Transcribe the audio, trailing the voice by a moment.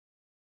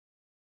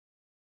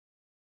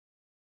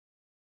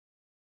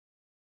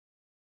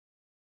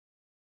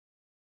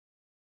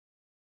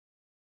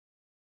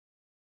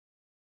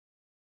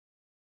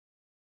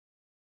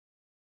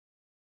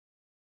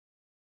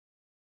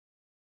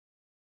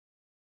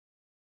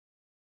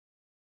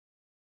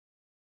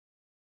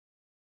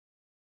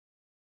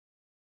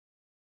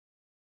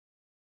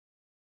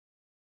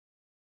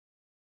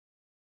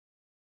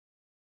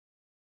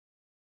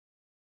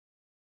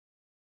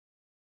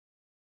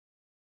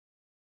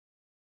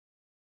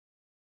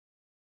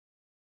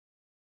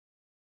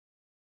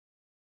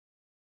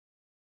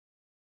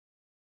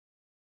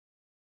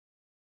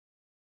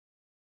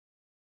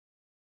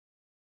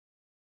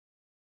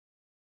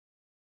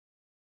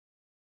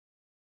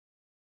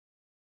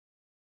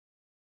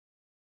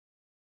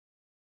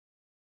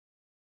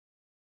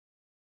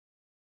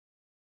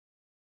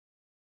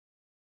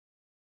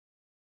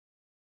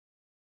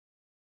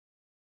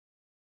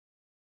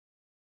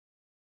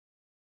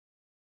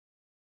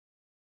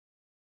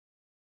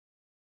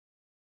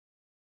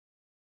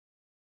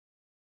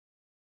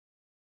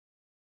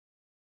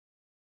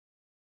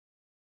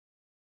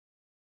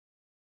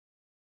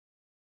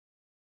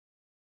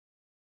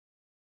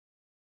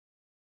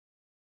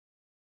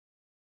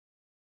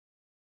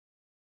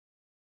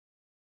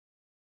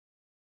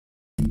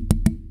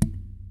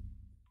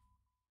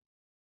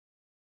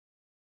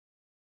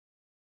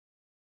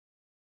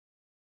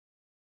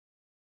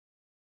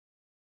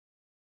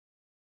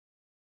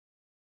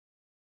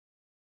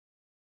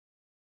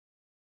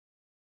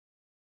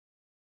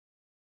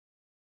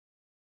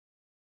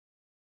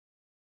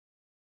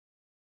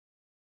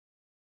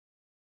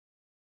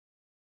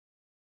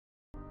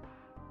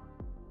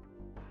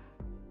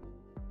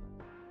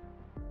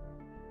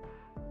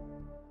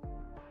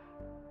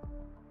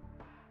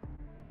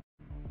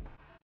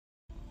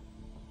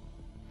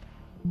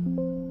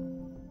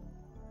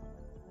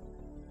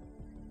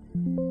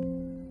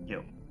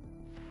Yo.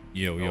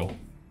 Yo.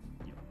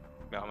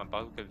 Yeah, I'm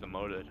about to get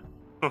demoted.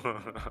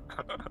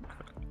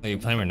 Are you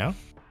playing right now?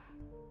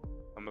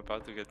 I'm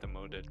about to get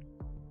demoted.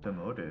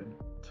 Demoted?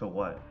 To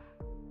what?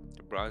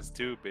 To bronze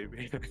 2,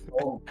 baby.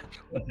 Oh.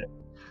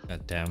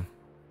 God damn.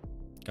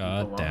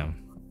 God damn.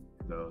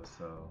 Though,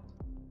 so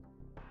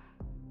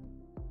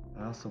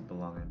I also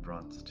belong in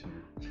bronze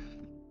too.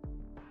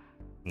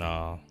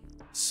 No.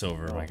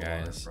 Silver, my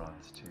guys.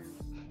 Bronze too.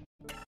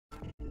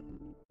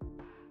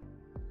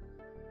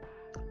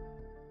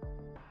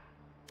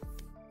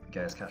 You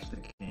guys catch the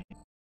game.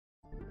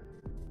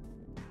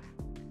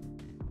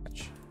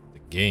 The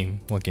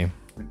game? What game?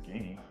 The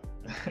game.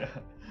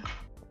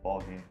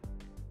 Ball game.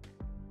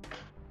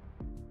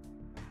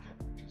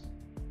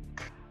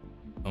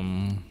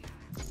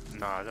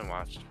 No, I didn't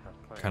watch.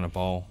 Kind of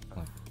ball.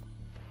 Like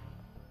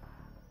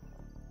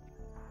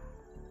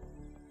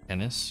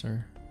tennis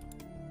or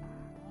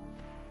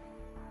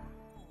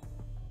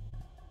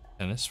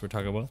tennis? We're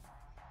talking about.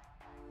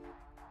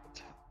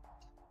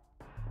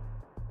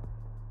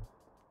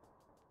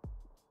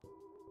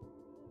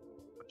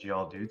 What'd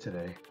y'all do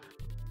today?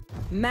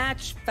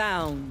 Match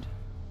found.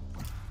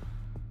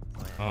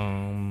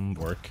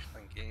 Work.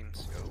 Playing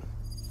games, yo.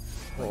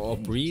 Oh,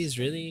 breeze,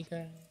 really,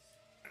 guys?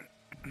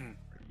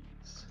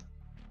 Breeze.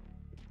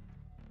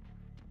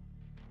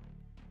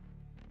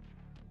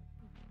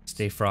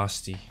 Stay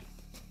frosty.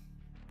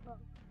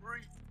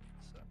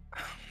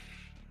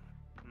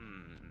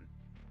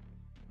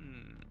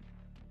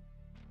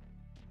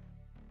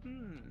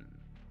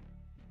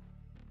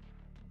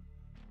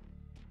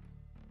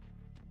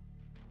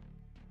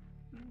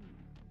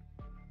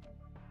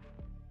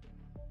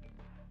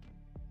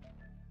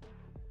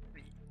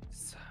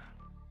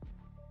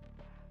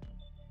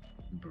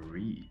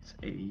 Breeze,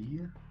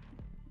 eh?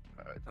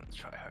 Alright, time to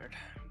try hard.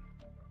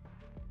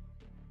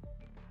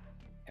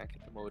 Can't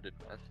get demoted,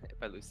 man.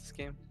 If I lose this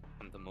game,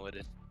 I'm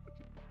demoted.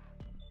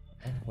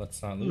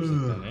 Let's not lose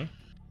it then,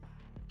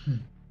 eh?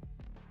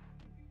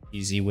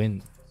 Easy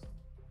win.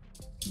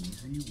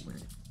 Easy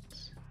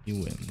wins. He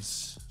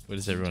wins. What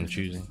is everyone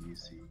choosing?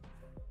 Easy.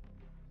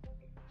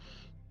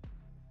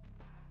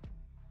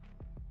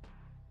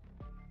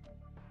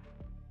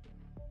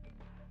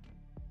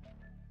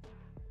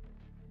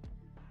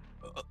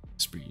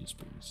 Breeze.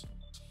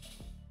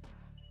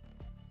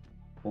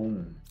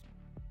 Boom.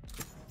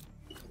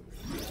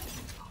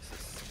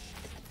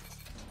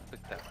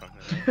 Took that from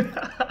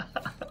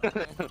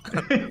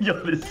him. Yo,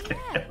 this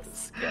guy.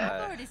 This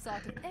guy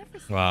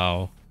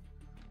Wow.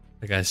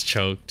 The guy's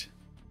choked.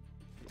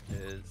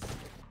 is.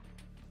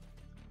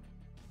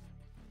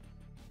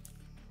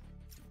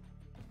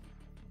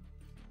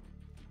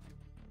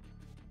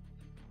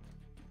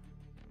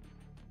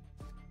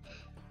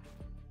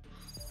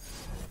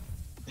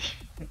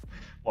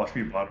 Watch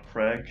me bot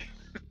frag.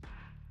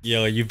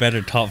 Yo, you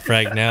better top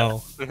frag now.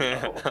 So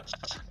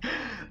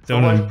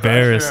Don't much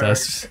embarrass pressure.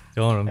 us.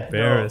 Don't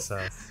embarrass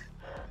us.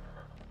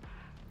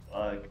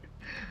 Fuck.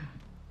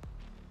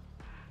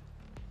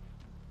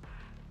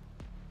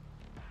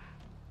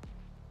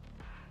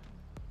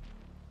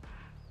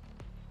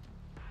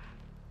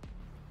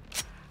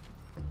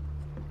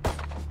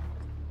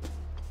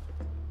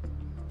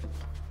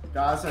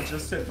 Guys, I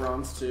just hit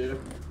bronze 2.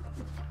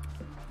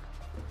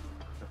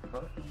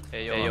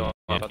 Hey yo,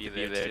 I'm about to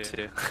be there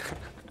too.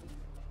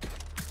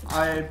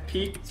 I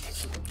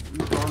peaked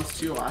bronze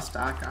 2 last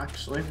stack,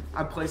 actually.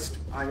 I placed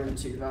iron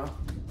 2 though.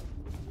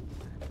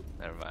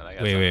 Never mind. I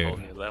got Wait. whole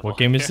new level What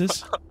game is here.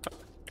 this?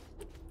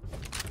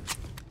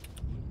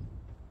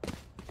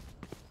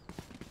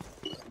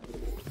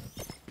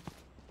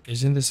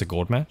 Isn't this a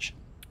gold match?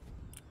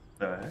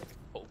 The heck?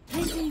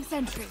 Placing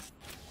sentry.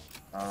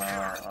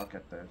 I'll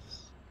get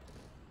this.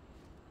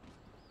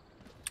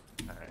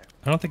 Alright.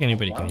 I don't think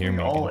anybody can hear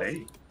me. All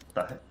again. 8?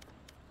 The heck?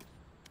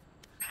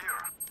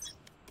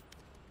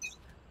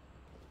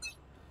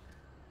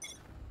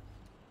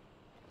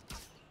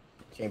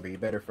 Chamber, you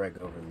better frag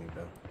over me,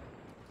 bro.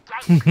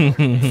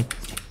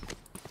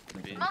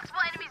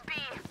 Multiple enemies B.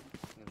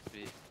 Let's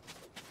be.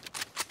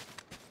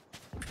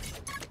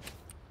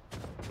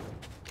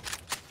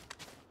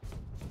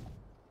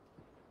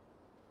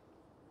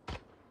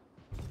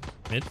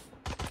 Mid?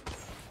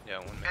 Yeah,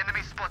 1 minute.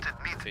 Enemy spotted.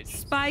 Mid.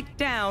 Spike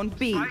down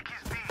B.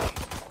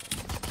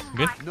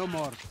 Good? No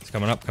more. It's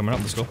coming up.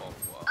 Let's go. Oh,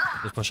 wow.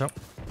 Let's push up.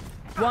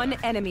 One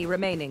enemy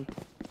remaining.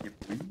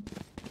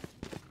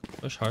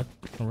 Push hard.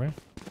 Alright.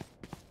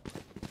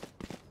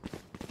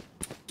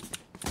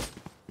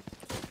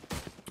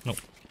 Nope.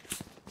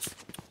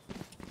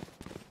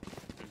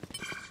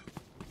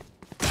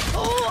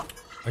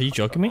 Are you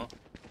joking me?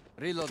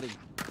 Reloading.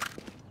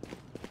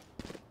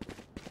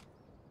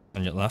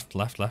 On your left.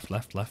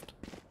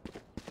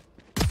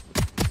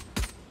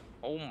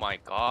 Oh my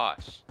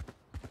gosh.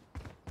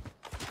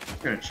 I'm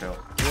gonna chill.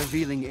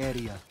 Revealing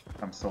area.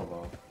 I'm so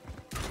low.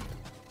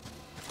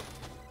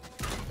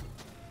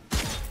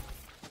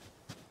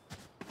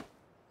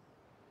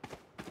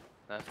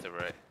 Left or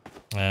right?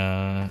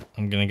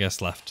 I'm gonna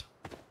guess left.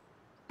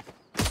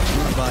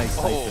 Goodbye,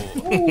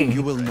 Cypher.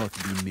 You will not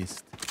be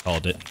missed.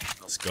 Called it.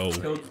 Let's go.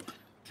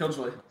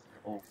 Killjoy.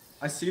 Oh.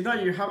 I see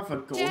that you have a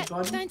gold Jet,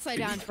 button. don't slow Could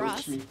you down for coach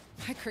us. me?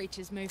 My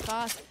creatures move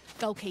fast.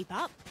 They'll keep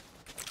up.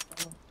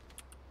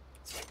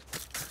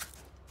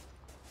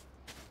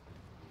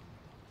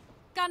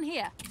 Gun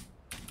here.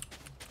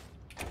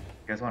 You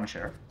guys want to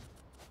share?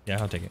 Yeah,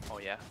 I'll take it. Oh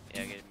yeah,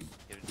 yeah. Give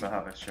it. I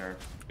have a share.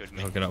 Give it to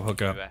me. Hook it up,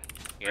 hook it up. Give it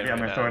back. Give Ready? it I'm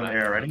gonna back. throw it in the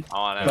air. Ready? I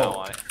want it. Go. I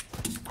want it.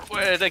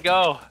 Where did it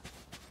go?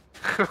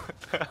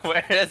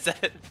 Where is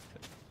it?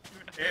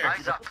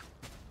 Eyes up.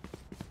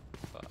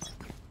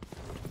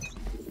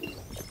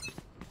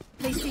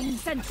 Placing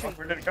sentry.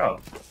 Where did it go?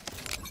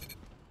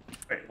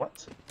 Wait,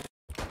 what?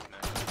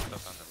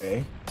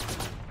 Okay.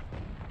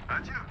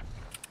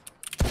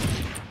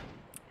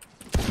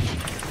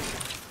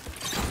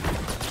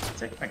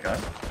 Take my gun.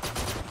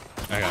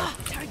 I got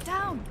it. Turret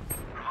down.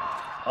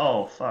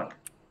 Oh, fuck.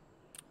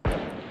 I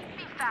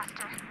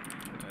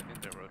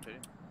think they're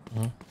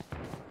rotating.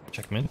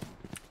 Check mid.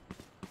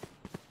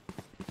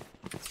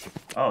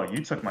 Oh,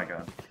 you took my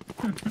gun.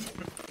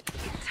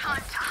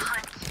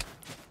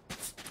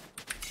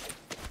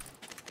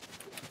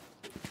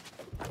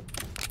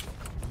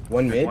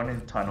 One There's mid. one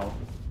in tunnel.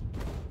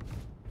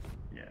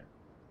 Yeah.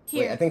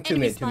 Here. Wait, I think two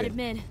enemy mid, two spotted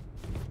mid. mid.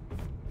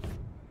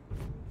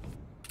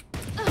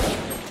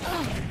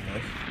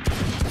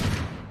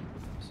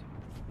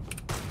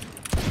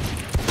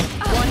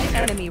 One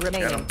enemy Get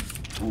him. remaining.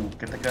 Ooh,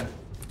 get the gun.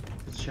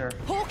 Get the sheriff.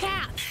 Hawk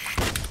out.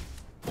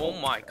 Oh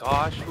my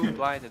gosh, who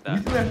blinded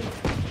He's that? in there.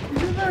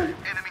 He's in there.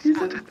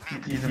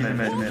 He's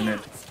in mid.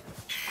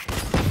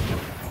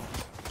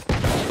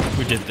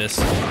 Who did this?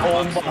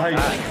 Oh my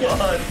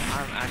god.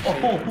 I'm actually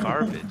Oh.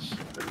 garbage.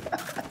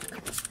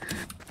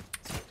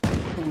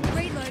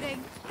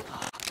 Reloading.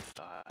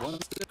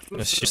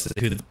 It's just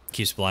who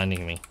keeps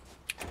blinding me.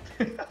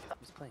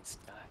 Who's playing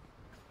Sky?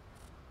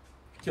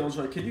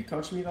 Killjoy, could you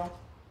coach me though?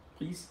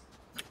 Please?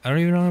 I don't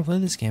even know how to play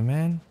this game,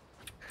 man.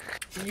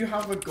 You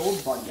have a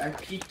gold buddy. I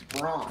peaked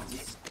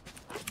bronze.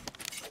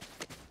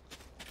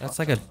 That's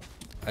like a...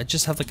 I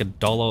just have like a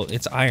dolo...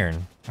 It's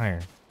iron.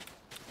 Iron.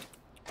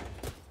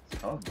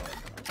 Oh,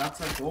 That's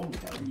a gold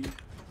buddy.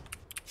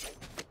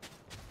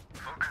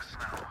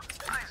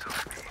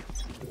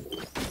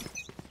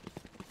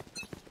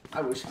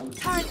 I wish I was.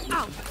 Turret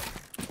out.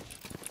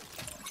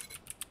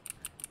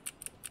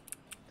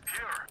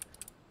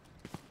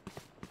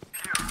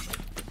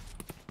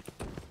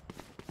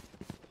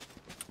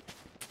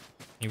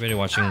 Anybody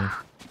watching?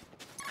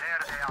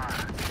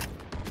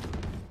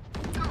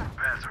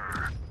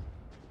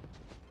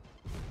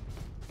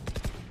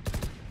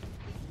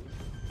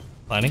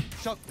 Planning?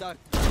 Shock dart.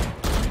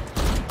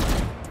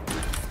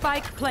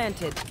 Spike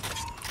planted.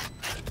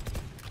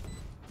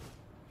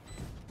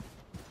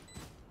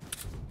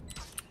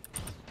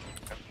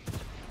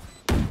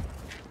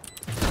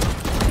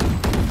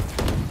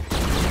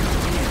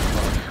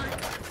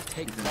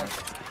 Take that.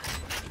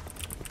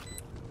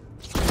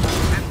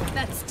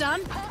 That's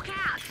done.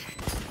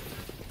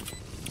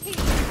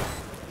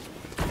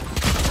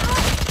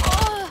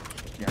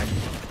 yeah.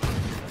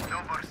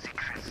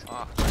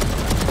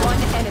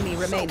 One enemy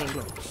remaining.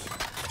 Here.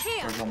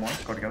 Where's one more?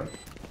 Go together.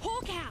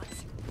 Hawk out.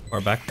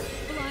 Or back?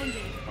 Blinded.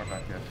 Or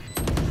back here.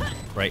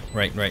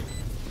 Right.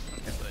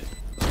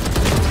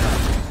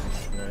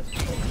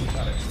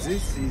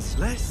 This is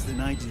less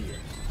than ideal.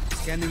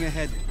 Scanning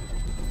ahead.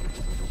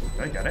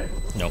 Did I get it?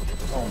 No.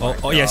 my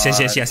Oh, yes,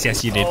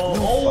 God. you did.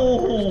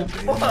 Oh,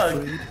 fuck.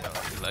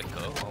 Let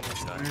go. Oh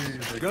my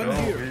god. Gun Go,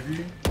 here.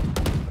 baby.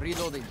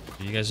 Reloading.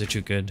 You guys are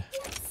too good.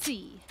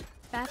 See,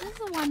 battles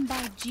are won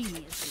by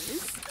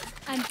geniuses,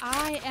 and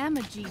I am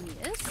a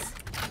genius.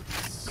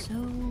 So.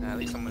 At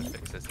least someone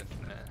fixed this.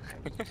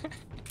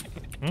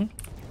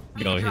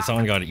 Yo,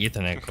 someone got an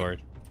Ethernet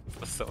cord.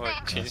 Someone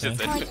changed his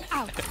Turret engine.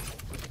 out.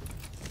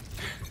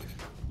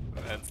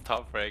 Man,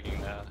 stop bragging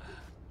now.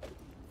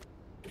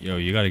 Yo,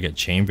 you gotta get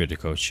Chamber to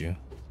coach you.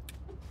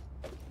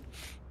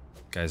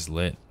 Guy's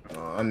lit.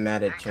 Oh, I'm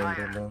mad at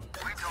Chamber, bro.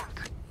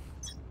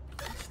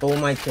 Stole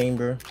my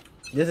Chamber.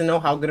 He doesn't know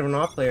how good of an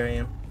off player I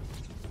am.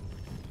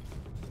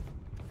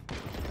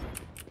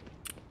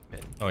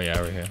 Oh yeah,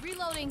 right here.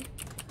 Reloading.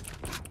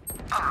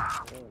 Oh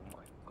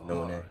my No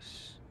one there. gosh.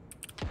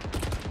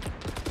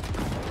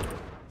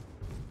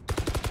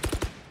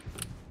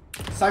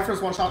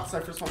 Cypher's one shot.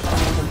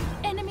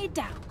 Enemy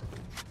down.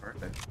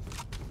 Perfect.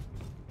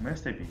 I'm gonna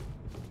stay B.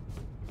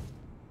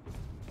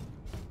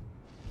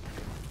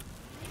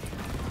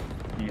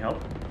 Need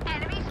help?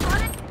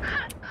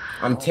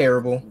 I'm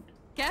terrible.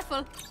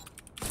 Careful.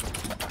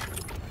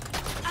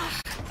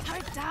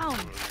 Turret down.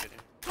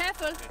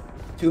 Careful.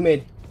 Two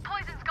mid.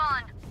 Poison's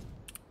gone.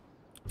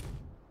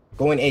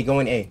 Going A,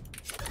 going A.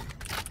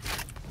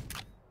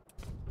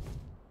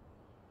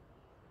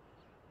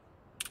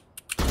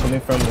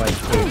 Coming from like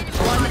A.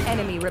 One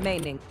enemy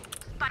remaining.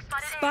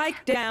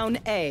 Spike down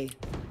A.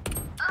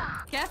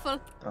 Careful.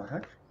 The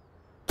heck?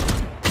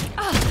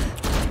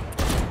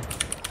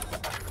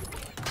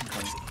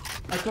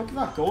 I took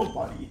that gold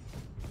buddy.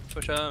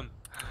 Push him.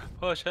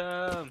 Push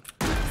him.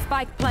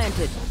 Spike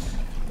planted.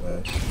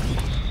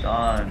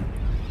 Done.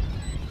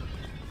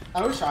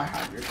 I wish I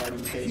had your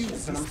fighting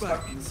patience, and I'm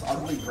stuck with this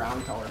ugly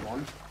brown colored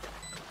one.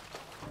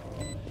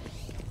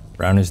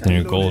 Brown is the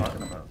new gold.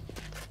 Talking about.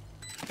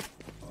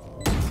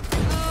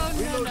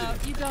 Oh, no,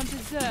 you don't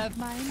deserve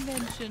my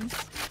inventions.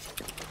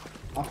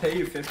 I'll pay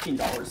you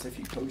 $15 if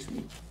you coach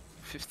me.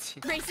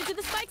 15. Race into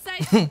the spike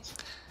site.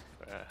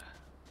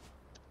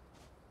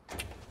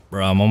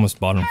 Bro, I'm almost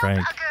bottom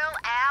Frank.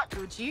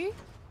 Would you?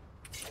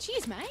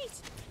 Cheers, mate.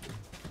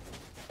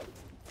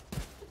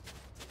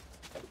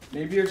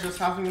 Maybe you're just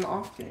having an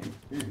off game.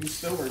 You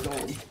still were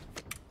gold.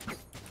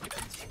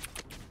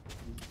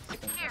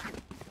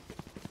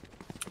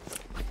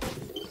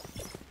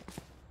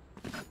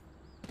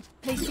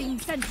 Placing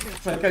sentry.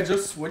 Like, I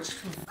just switched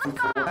from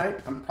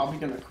Fortnite. I'm probably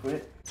gonna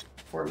quit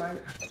Fortnite.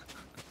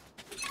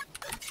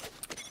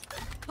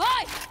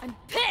 Hi! I'm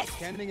pissed!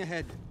 Scanning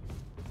ahead.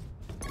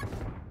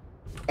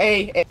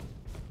 Hey, hey.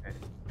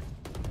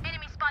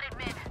 Enemy spotted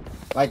mid.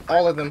 Like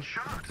all of them.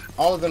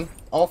 All of them.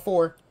 All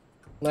 4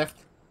 left.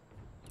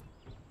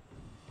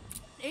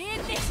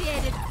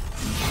 Initiated.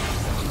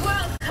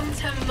 Welcome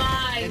to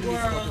my Enemy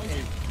world.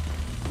 spotted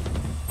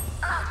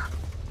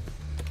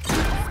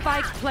A.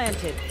 Spike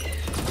planted.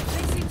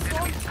 Placing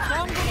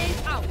storm grenade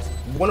out.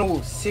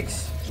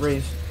 106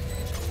 raise.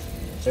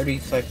 30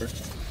 cypher.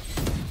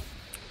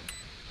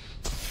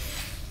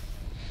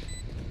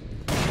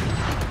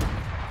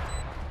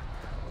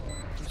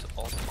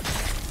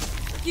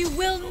 You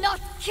will not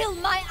kill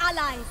my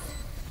allies.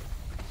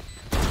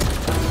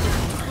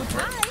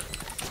 Goodbye.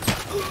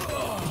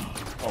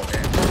 Oh,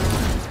 damn.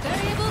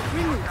 Variable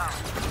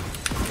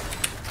removed.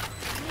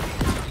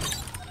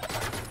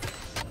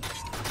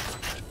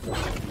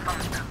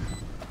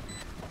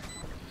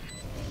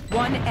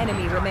 One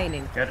enemy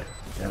remaining. Get it.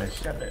 Get it.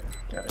 Get it.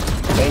 Get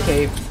it. Main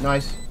cave.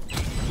 Nice.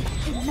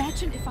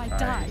 Imagine if I Nice.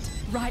 died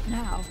right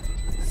now.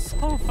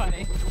 So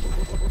funny.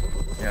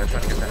 Yeah, try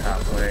to get that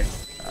halfway.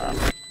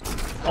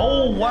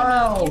 Oh,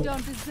 wow! You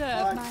don't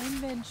deserve my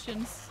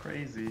inventions.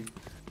 Crazy.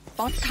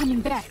 Bot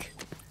coming back.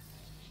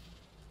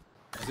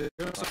 The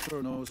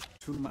Usurper knows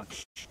too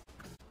much.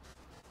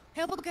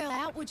 Help a girl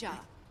out, would ya?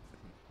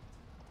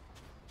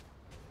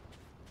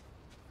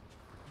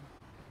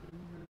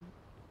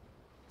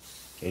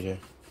 KJ.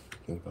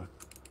 Give me back.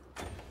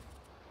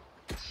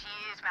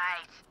 Cheers,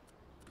 mate.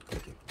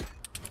 Thank you.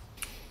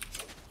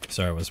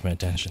 Sorry, I wasn't paying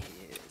attention.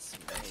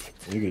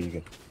 You good, you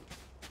good.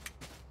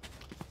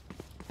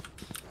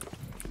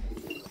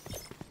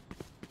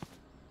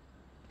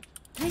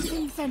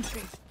 Placing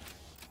sentry.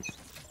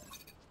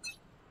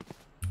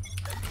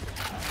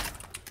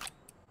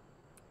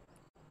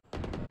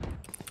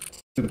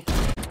 You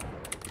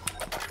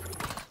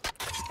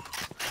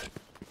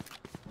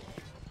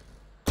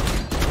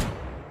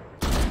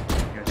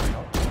guys need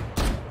help?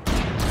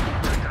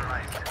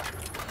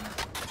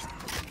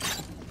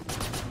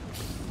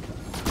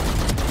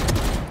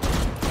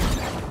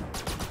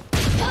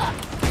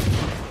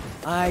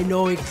 I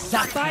know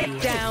exactly.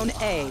 Spike down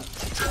A.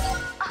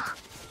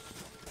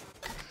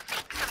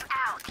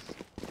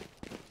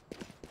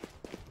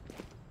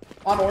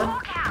 On orb.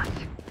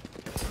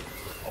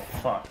 Oh,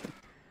 fuck.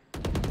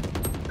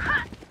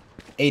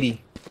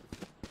 80.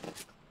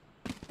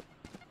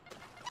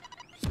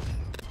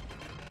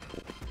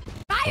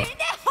 Fire in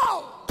the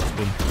hole!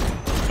 Boom.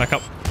 Back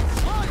up.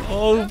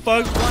 Oh,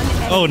 fuck.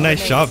 Oh,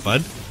 nice shot,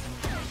 bud.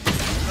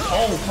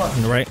 Oh, fuck.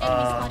 On the right.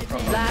 Last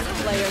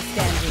player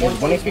standing.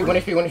 1 HP, 1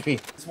 HP, 1 HP.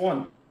 It's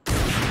one.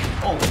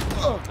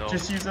 Oh, No.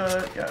 just use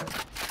a, yeah.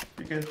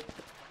 You're good.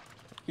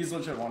 He's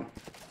legit one.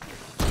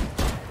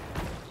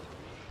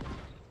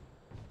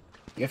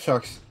 You have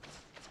sharks.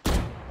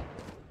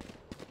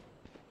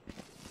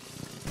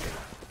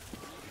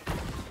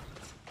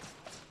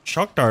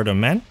 Shock dart him,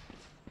 man.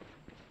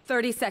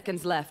 30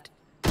 seconds left.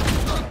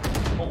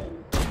 Oh.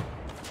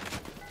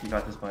 You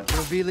got this, bud.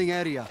 Revealing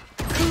area.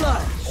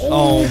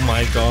 Oh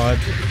my god.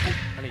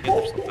 How do you get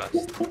there so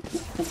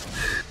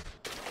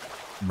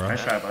fast? Bro.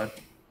 Nice try, bud.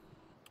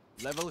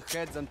 Level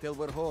heads until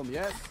we're home,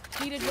 yes?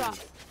 Need a drop.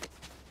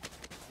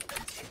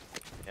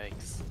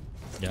 Yikes.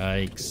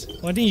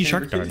 Yikes. Why didn't you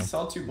shark Amber, dart can you him?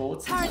 sell 2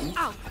 bullets in Turret one?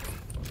 out.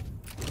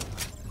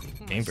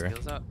 Amber.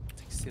 Skills up.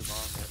 Takes too long,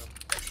 Adam.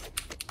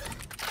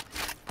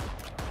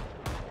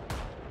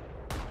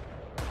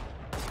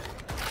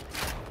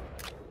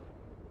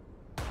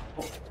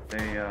 Oh,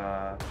 they,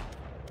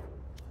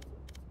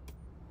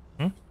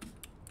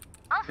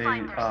 I'll they,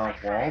 find their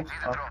safe walled area.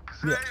 up.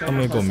 Yeah, I'm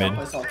gonna go mid.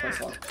 Place off,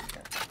 place off.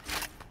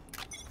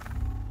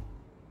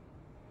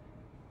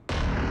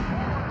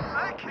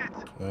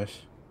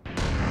 Nice.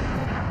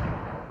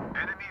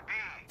 Enemy B.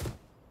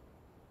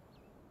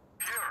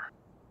 Here.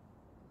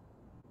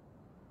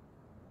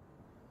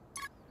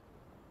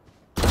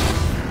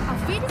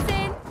 Auf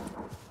Wiedersehen.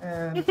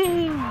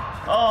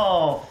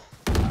 Oh,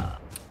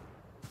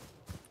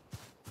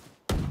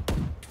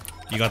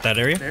 You got that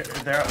area? they're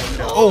at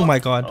window. Oh my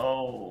god.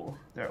 Oh,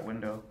 they're at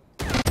window.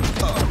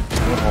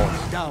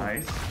 Down.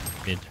 Nice.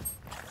 Mid.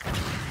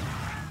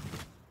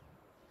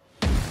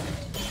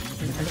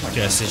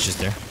 Jess is just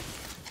there.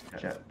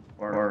 Jet.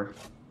 Or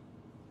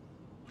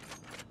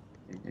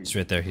He's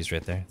right there. He's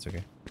right there. It's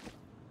okay.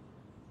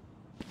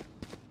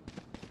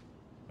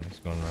 He's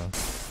going around.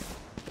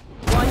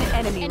 One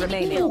enemy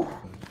remaining.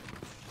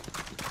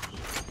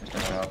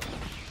 Nice job.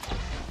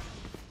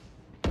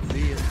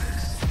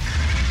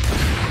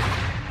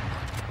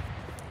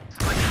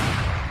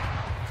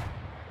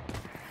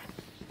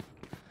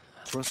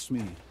 Trust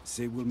me,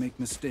 they will make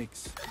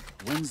mistakes.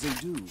 When they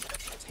do,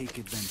 take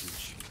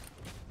advantage.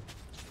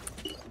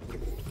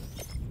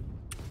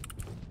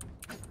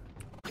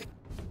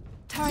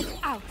 Turret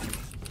out.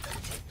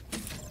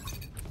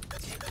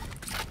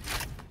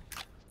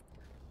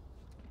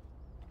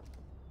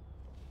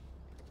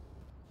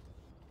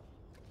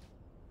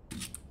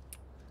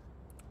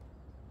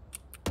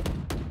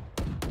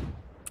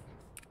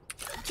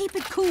 Keep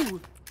it cool.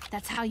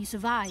 That's how you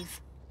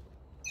survive.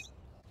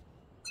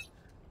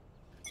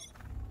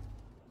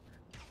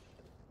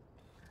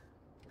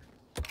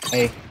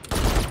 Hey,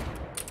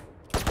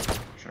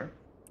 Sure.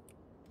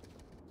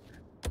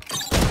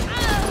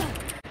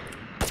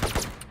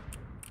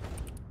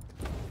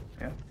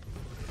 Yeah.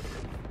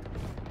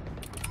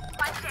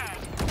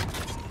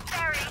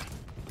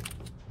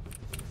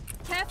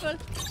 Careful.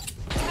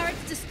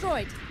 Turret's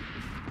destroyed.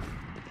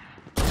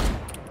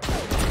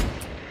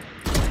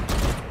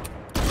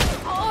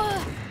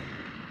 Oh!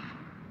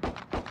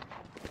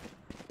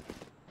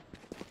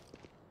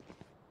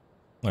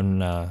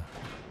 On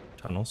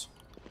tunnels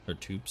or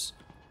tubes.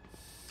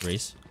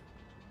 Race.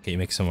 Can you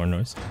make some more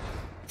noise?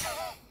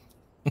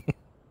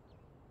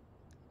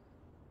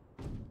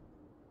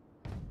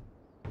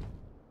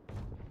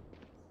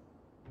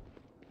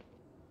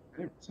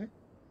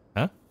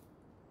 Huh?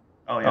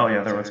 Oh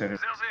yeah, they're rotated.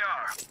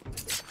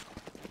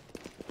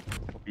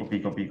 Go B,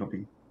 go B, go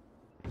B.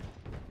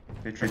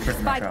 They tricked me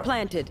Spike out.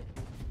 planted.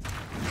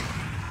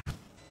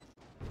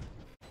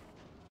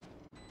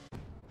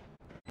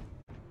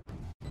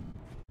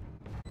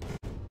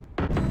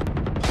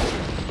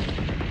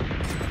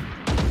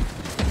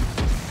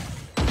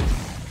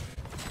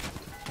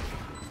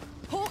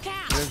 Hawk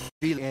out!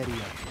 Reveal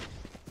area.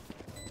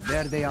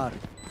 There they are.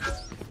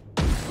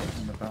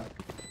 In the back.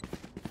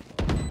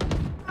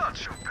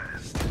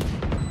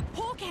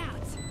 Hawk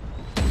out!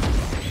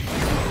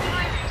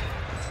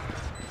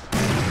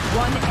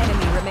 One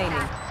enemy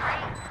remaining.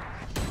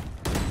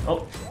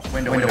 Oh,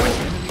 window.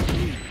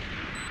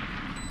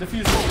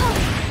 Diffuse.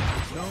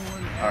 No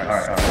one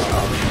Alright.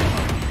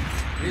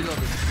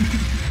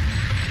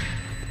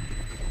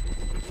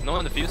 No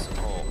one defuse?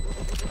 Oh.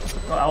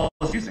 Well,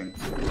 I was using,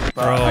 but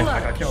Bro. I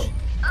got killed.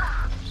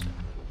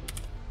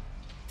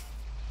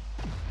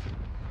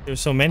 There's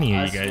so many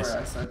I of you guys.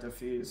 swear I said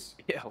diffuse.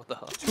 Yeah, what the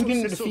hell? who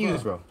didn't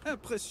defuse, bro?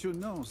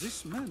 Impressionnant.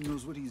 This man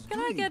knows what he's Can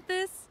doing. I get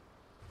this?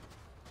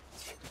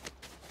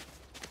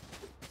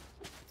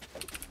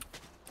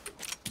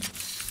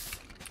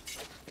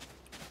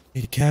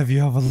 Hey, Kev,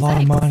 you have a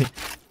lot of money.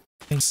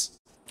 Thanks.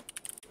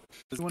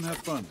 Does anyone have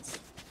funds?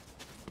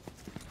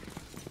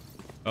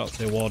 Oh,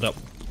 they walled up.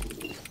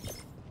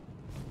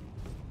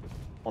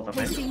 Hold up,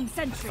 mate. Placing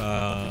sentry.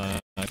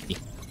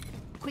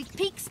 Quick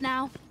peeks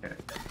now. Okay.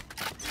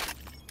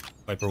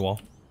 Viper wall.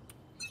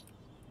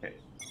 Okay.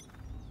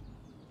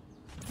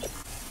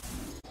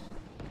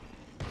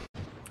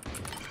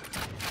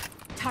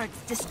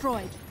 Turret's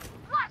destroyed.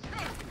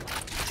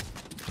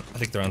 I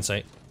think they're on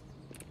site.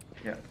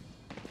 Yeah.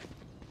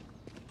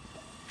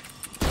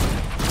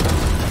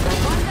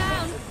 One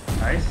down.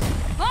 Nice.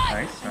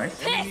 Hi.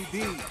 Nice. Enemy B.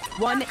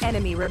 One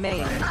enemy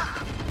remaining.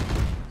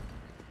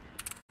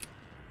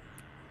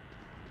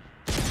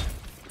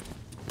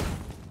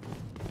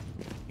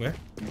 Where?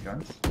 Any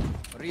guns?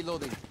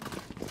 Reloading.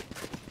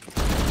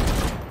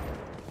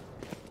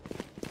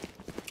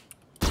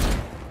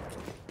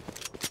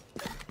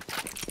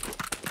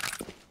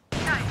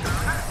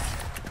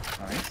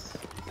 Nice.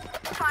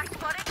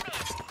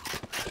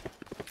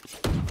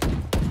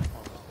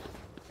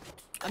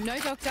 I'm no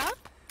doctor,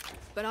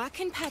 but I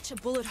can patch a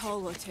bullet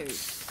hole or two.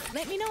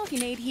 Let me know if you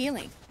need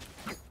healing.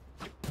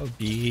 Oh,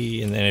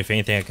 B, and then if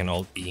anything, I can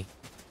ult B.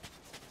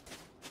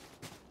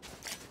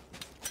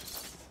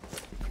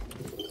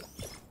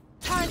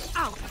 Turret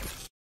out.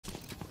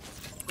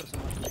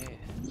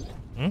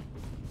 Hmm?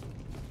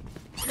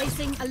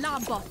 Placing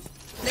alarm bot.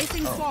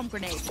 Placing swarm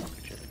grenade.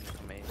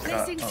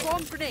 Placing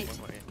swarm grenade.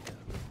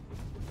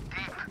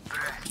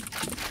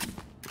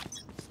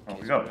 Oh,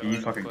 we got B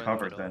fucking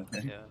covered then.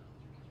 Yeah.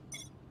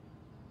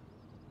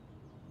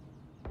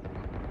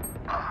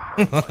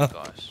 Oh my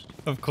gosh.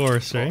 Of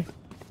course, right?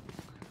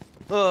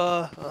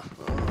 Uh,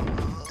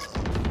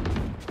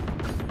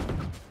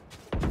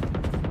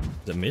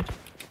 Is it mid?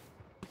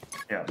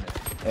 Yeah.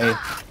 Hey,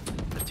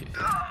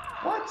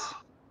 What?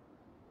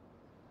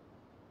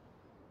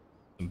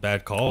 Some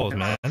bad calls,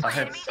 man. I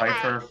had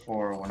Cypher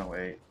for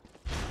 108.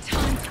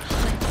 Time to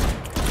hunt.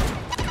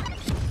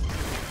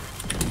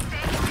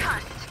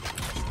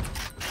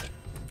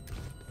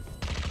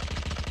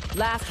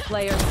 Last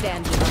player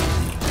standing.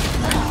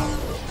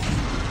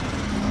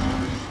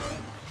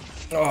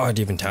 Oh, I'd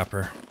even tap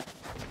her.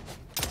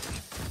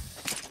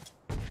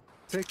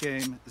 Take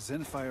aim,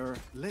 then fire.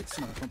 Let's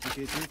not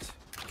complicate it.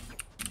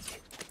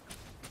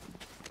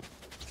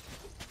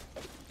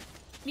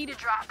 Need a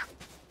drop.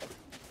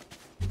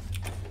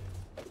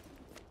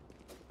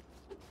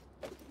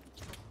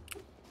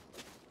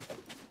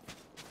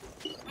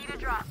 Need a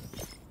drop.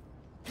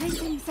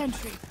 Placing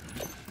sentry.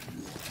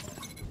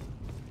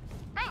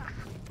 Thanks.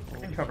 I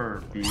can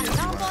cover B if you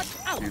Now want not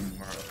to out. do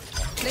more.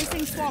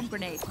 Placing swarm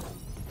grenade.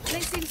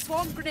 Placing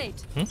swarm grenade.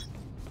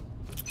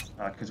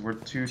 Because we're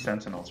 2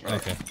 sentinels, right?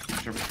 Okay. We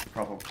should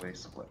probably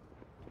split.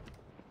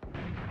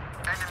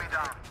 Enemy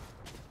down.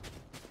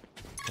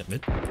 Hit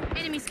mid.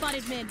 Enemy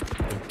spotted mid.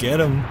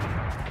 Get him.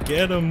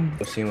 Get him.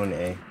 We'll see one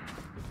A.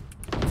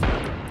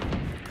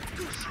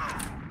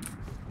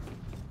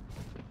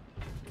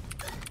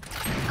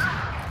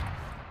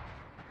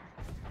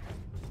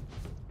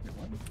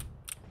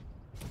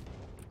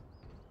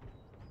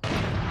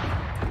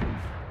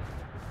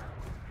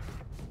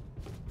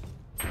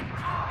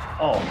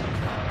 Oh.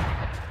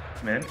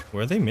 Mid.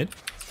 Where are they mid?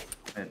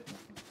 Mid.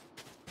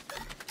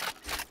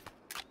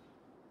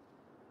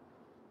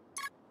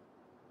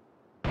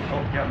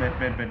 Oh, yeah, mid.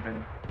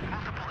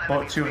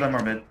 Well, 2 of them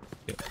are mid.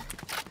 Yeah.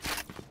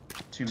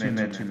 2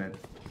 mid, 2 mid.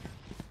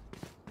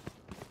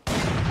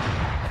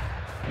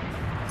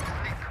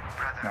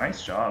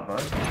 Nice job,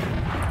 bud.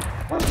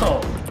 What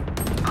the?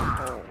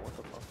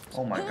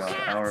 Oh my god,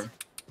 our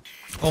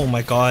Oh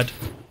my god.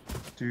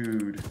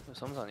 dude.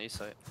 Someone's on east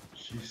side.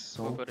 She's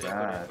so Go to A,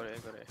 bad. go to A,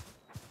 go to A.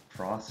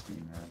 Frosty,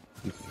 man.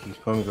 He's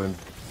probably going.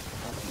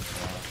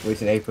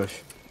 Wait, an A push.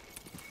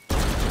 Yeah.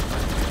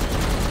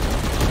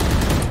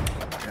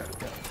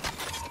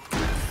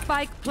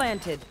 Spike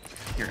planted.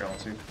 Here,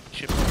 L2.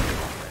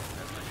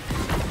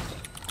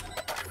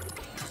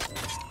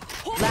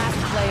 Last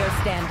player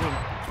standing.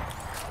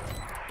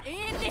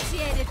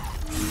 Initiated.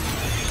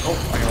 Oh,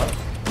 I got it.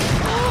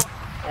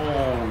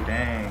 Oh,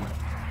 dang.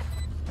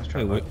 Let's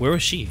try Wait, where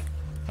was she?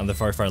 On the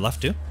far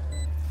left too?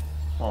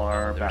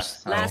 far back.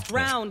 Last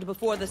round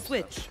before the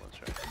switch.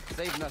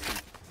 Save nothing.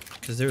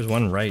 Because there was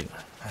one right.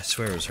 I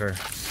swear it was her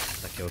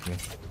that killed me.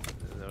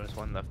 There was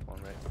one left,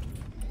 one right.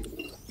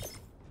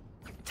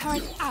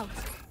 Turret out.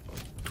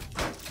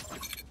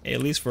 Hey,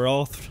 at least we're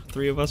all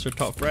 3 of us are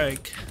top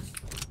frag.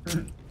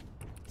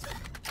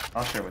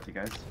 I'll share with you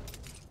guys.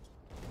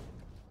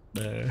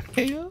 Yeah.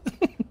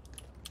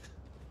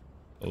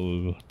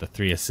 Oh, the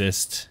 3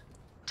 assists.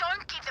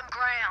 Don't give them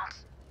ground.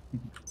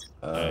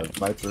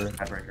 Viper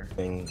Tiebreaker.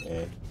 thing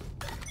A.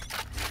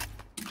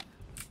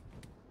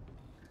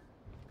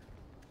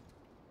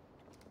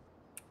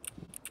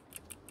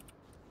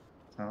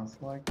 Sounds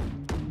like.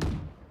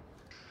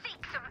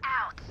 Seek them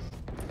out.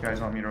 You guys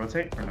want me to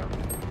rotate or no?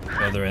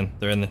 Oh, they're in.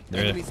 They're in.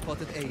 They're Enemy in.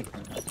 spotted A.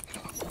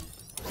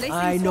 Placing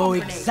I know swarm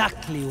grenade.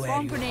 exactly where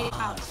Swarm you grenade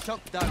are. out.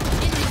 Shot down.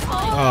 Enemy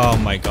spotted. Oh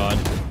my god.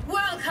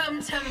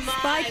 Welcome to my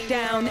Spike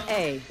down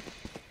A.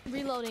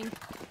 Reloading.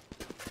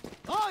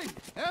 I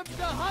am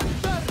the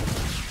hunter.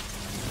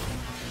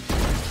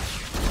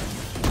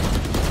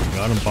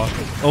 Got him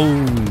pocket.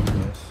 Oh.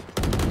 Yes.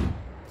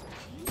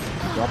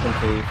 Dropping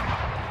cave.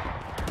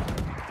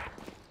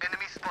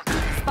 enemy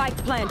spotted. Spike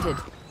planted.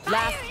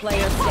 Last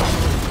player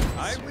standing.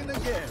 I win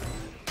again.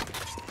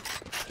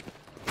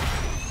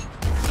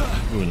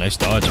 Ooh, nice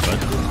dodge, bud.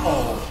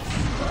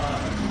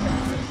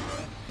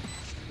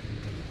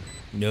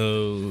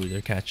 No,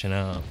 they're catching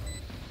up.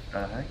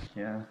 Heck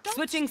yeah.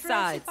 Switching Stress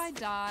sides. if I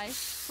die.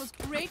 It was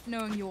great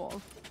knowing you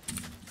all.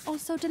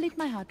 Also, delete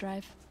my hard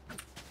drive.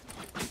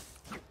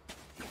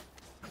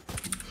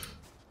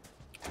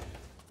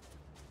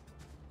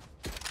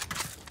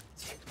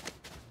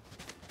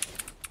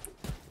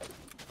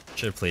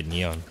 Should have played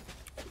Neon.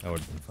 That would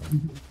have been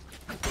fun.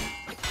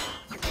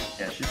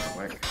 Yeah, she's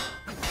quick.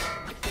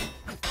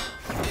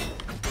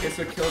 Okay,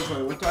 so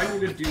Killjoy, what do I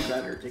need to do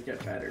better to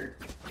get better?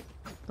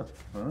 The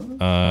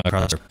fuck?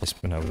 Cross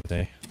replacement, I would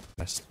say.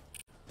 Best.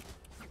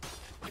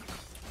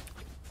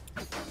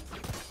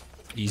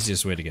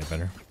 Easiest way to get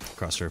better.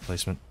 Cross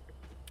replacement.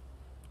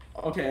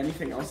 Okay,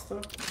 anything else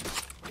though?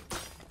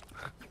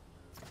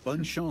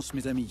 Bonne chance,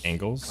 mes amis.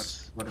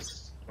 Angles. What a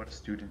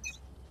student.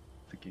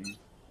 The game.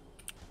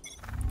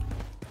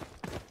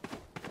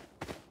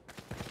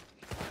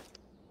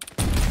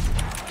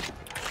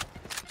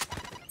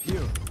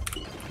 Here.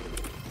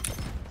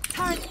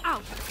 Turret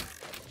out.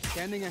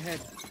 Scanning ahead.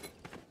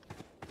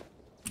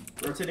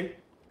 Rotating?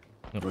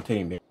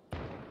 Rotating B.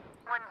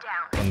 One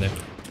down. One there.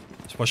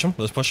 Let's push him.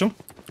 Let's push him.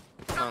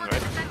 On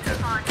right.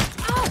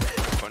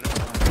 Corner.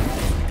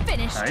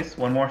 Finished. Nice.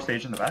 One more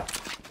stage in the back.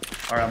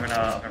 Alright, I'm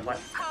gonna fly.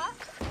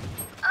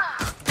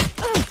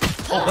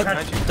 Oh, What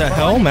the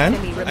hell, man?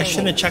 I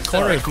shouldn't have checked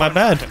corners. My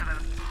bad.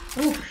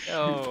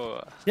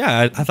 Oh,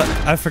 Yeah, I thought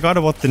I forgot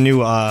about the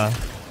new I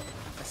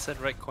said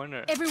right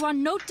corner.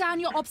 Everyone, note down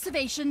your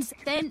observations.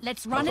 Then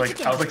let's run it I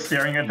again. was like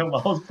staring at him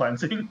while I was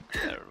planting.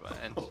 Never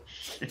mind. Oh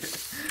shit.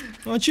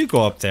 Why don't you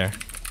go up there?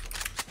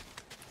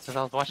 So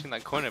I was watching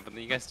that corner, but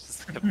then you guys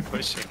just kept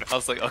pushing. I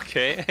was like,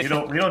 okay. We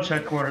don't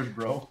check corners,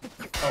 bro.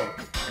 Oh,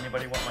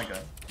 anybody want my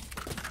gun?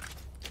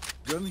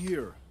 Gun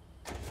here.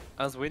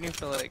 I was waiting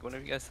for like one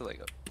of you guys to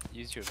like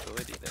use your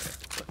ability there,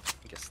 but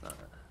I guess not.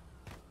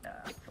 Nah,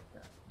 fuck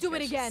that. Do it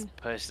Guys again. just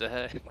pushed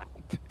ahead.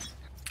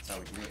 how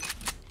we do it.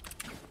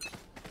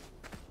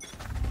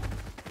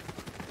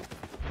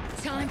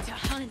 Time to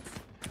hunt.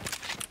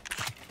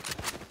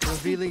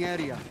 Revealing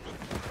area.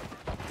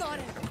 Got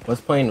it.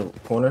 Let's play in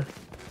corner.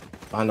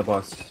 Behind the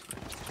box.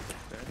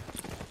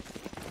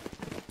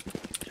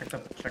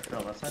 Check the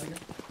left side again.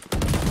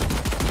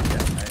 Yeah,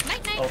 nice.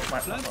 Night, night. Oh,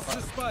 flat. Plants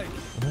the spike.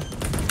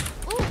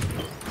 Ooh,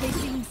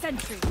 placing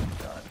sentry.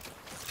 God.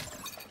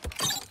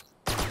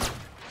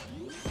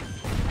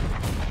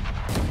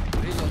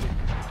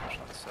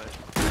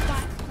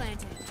 Spike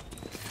planted.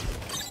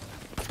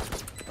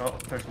 Oh,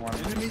 there's one.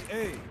 Enemy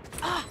A.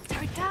 Ah,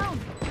 turret down.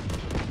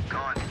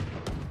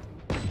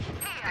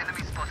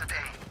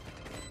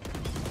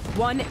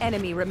 One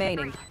enemy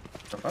remaining.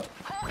 The fuck?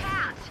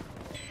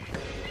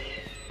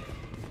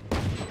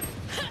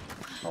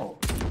 Oh.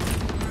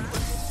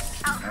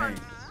 Nice.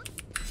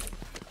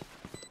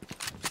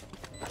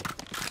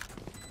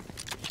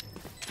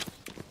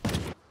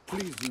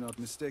 Please do not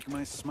mistake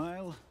my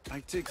smile. I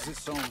take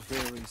this all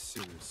very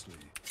seriously.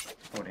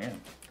 Oh damn.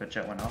 The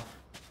jet went off.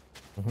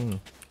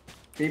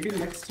 Maybe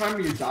next time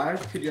you die,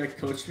 could you like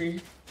coach me?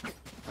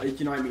 Like,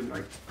 you know what I mean?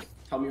 Like,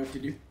 tell me what to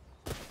do.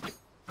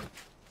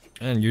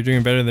 And you're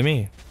doing better than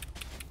me.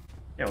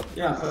 Yeah.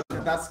 Yeah,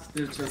 but that's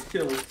there's just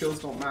kills. Kills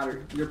don't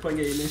matter. You're playing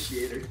an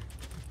initiator.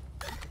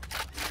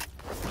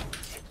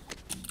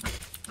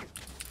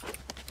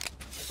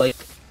 Like,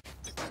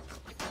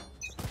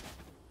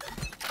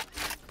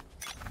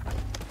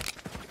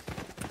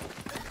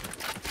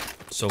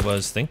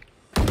 Sova's thing.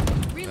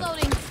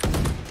 Reloading.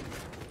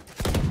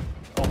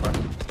 Oh fuck.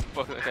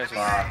 Fuck, that guy's just...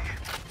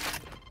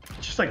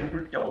 Fuck. Just like,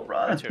 yo,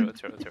 run. Rotate.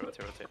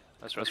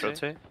 Let's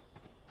rotate.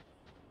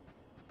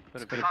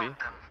 Could it be?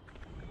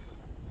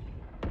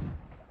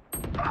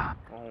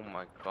 Oh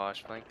my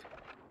gosh, flanked.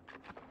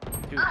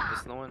 Dude,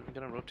 is no one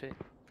gonna rotate?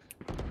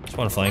 Just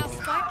want to flank. Our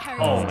spike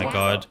carrier Oh is my down.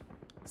 god.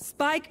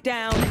 Spike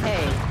down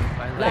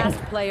A. Last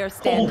player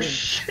standing. Oh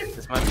shit.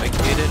 Is my mic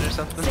muted or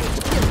something?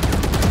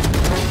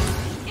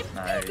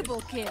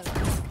 Impeccable kill.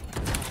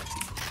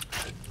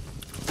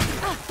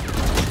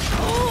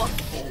 Oh.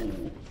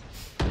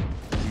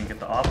 You can get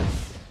the op.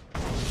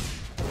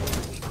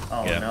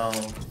 Oh Yeah. no.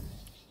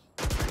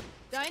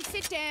 Don't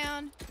sit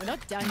down. We're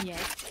not done yet.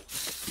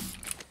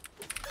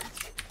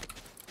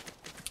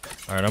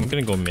 Alright, I'm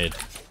gonna go mid.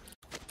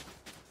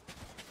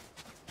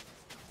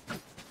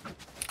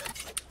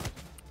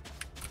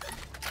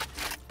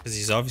 Because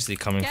he's obviously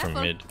coming from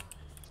Careful. mid.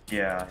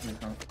 Yeah.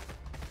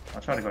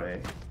 I'll try to go to A.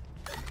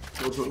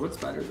 What's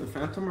better, the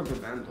Phantom or the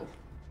Vandal?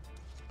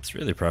 It's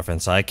really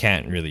preference. I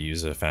can't really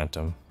use a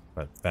Phantom,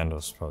 but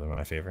Vandal's probably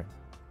my favorite.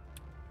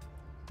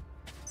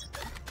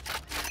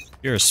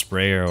 You're a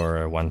sprayer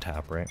or a one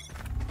tap, right?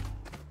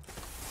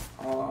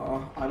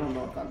 I don't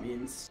know what that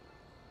means.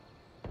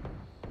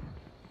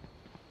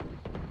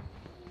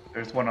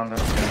 There's one on the.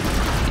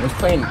 let's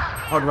play in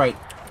hard right.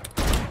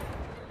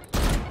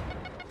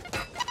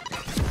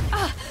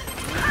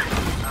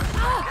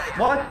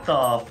 What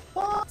the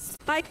fuck?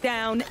 Spike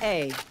down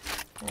A.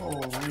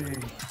 Holy.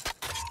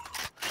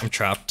 I'm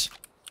trapped.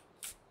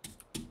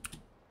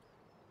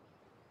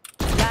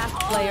 Last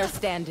player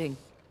standing.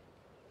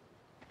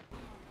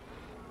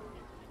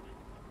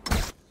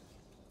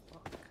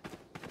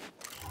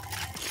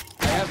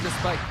 I have the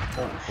spike.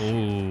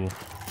 Ooh.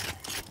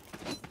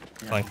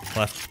 Flank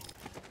left.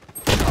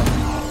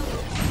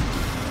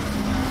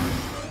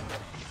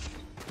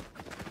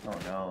 Oh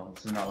no,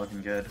 this is not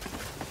looking good.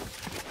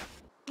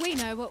 We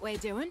know what we're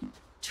doing.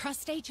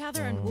 Trust each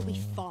other and we'll be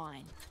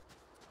fine.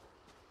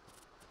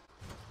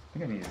 I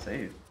think I need to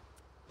save.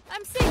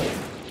 I'm serious.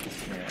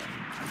 Yeah.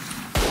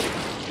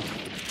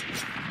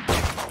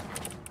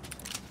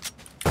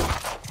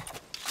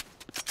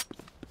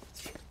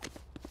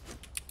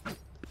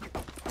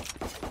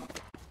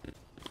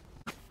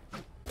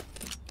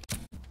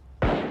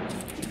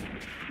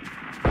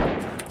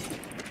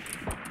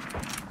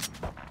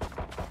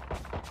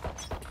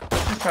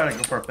 Just try to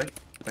go for a pick.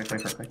 Play for a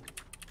pick.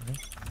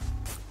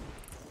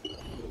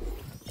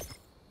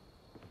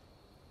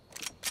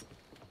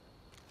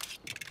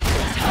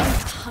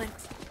 Hunt.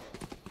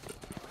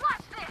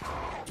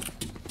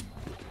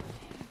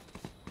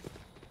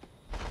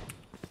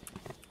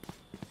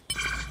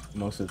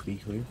 Most of B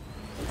clear.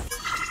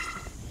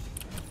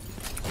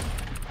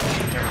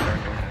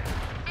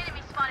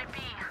 Enemy spotted B.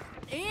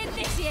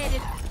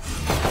 Initiated.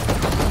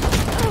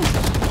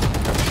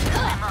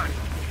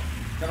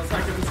 Got a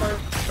side, get the side.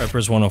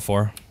 Viper's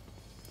 104.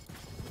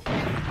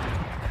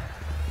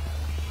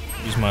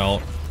 Use my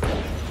ult.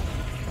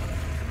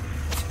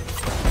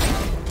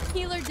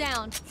 Healer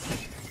down.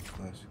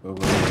 Nice. Go.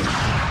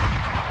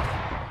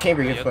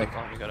 Chamber, You get got the quick.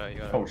 bomb, you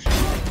gotta. Oh shit.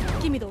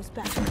 Give me those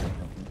back.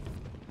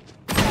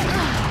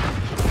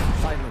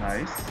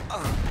 Nice.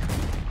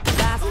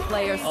 Last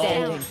player Oh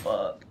standing.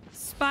 fuck.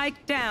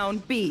 Spike down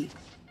B.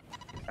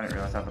 I didn't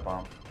realize I had the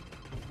bomb.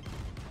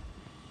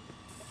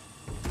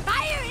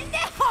 Fire in the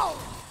hole.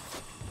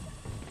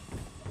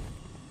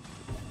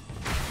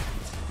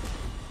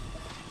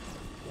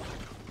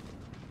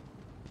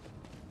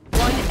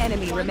 One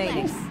enemy One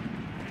remaining. less.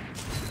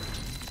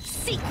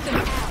 Seek them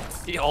out.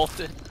 He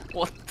ulted.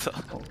 What the?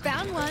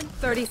 Found one.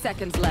 30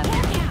 seconds left.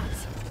 Back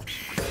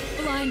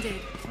out. Blinded.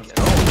 Let's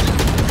go.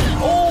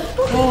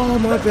 Oh,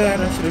 my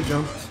bad. I should have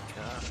jumped.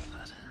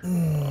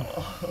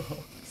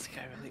 This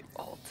guy really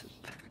ulted.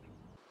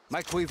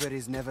 My quiver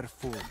is never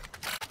full.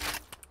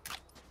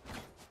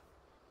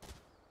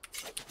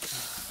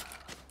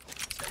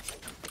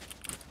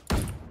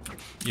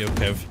 Yo,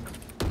 Kev.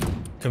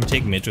 Come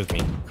take mid with me.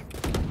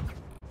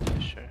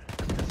 Sure.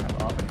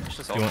 It's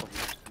just You want- ulted.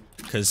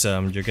 Cause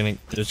you're gonna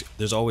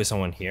there's always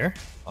someone here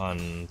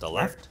on the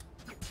left.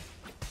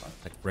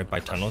 Like right by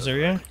tunnels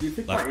area. Do you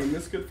think Left. my aim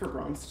is good for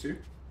bronze too?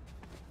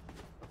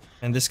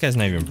 And this guy's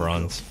not even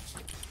bronze.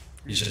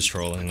 He's just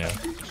trolling now.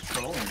 Just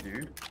trolling,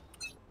 dude.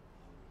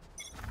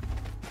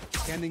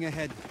 Scanning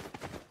ahead.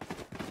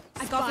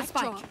 I got the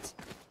Spike spike. dropped.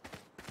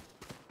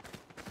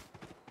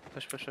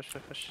 Push, push, push,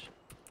 push, push.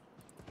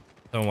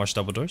 Someone watch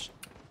double doors.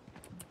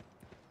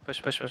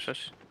 Push, push, push,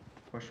 push.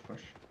 Push,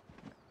 push.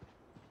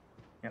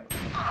 Yep.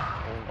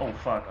 Oh,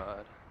 fuck.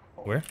 God.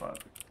 Oh, Where? Fuck.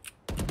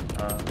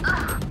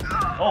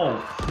 Oh,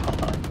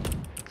 fuck.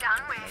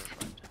 Downwind.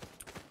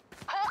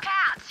 Hawk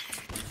out.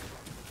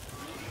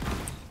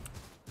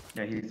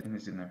 Yeah,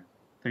 he's in there.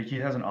 He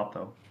has an op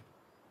though.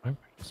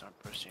 Just aren't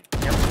pushing.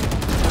 Yep.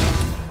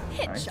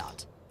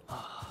 Headshot.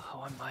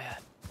 How am I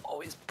at?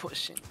 Always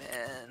pushing,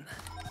 man.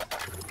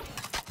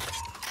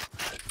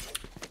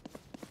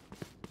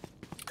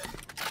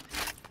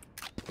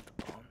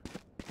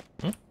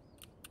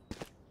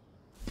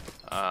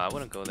 I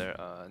wouldn't go there.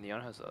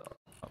 Neon has a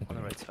on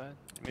the right side.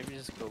 Maybe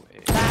just go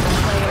A.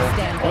 Last player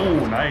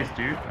standing. Oh, nice,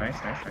 dude. Nice,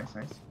 nice, nice,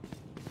 nice.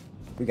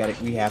 We got it.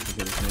 We have to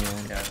get this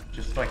man. Yeah,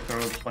 just like throw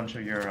a bunch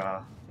of your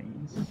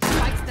things.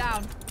 Spikes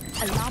down.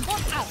 Alarm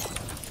bot out.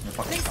 No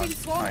fucking Placing fun.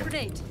 swarm Hide.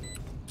 grenade.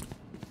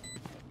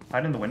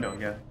 Hide in the window,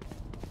 yeah.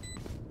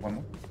 One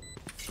more.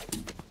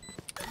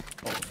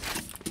 Oh.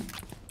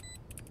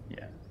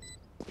 Yeah.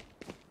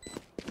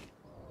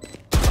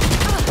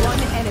 One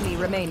enemy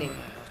remaining.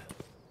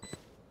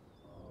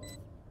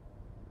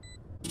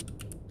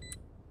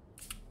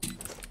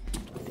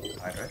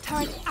 Hide, right?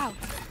 Turret out.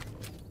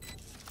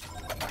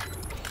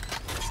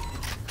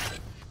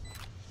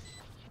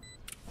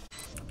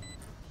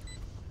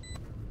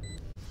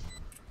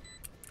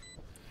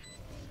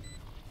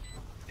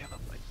 They have a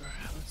Viper.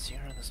 I haven't seen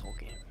her in this whole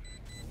game.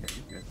 Yeah,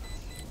 you're good.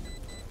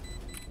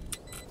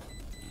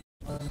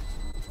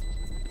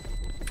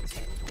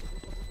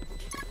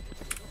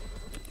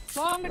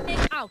 Swarm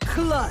grenade out.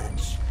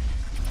 Clutch.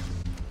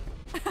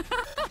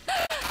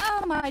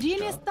 Oh, my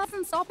genius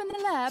doesn't stop in the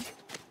lab.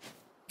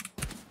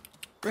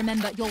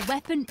 Remember, your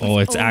weapon is Oh,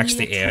 it's only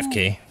actually a tool.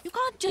 AFK. You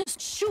can't just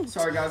shoot.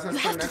 Sorry guys, I You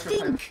spent have to extra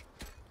time. think.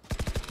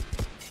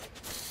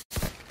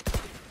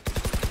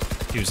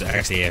 He was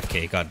actually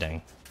AFK. God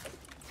dang.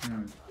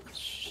 Hmm. Need a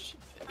Is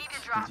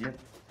drop. yet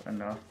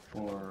enough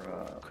for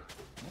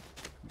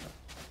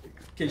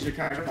Can you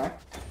carry it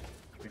back?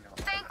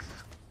 Thanks.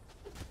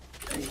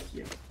 Thank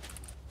you.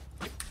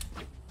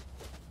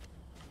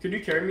 Could you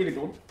carry me to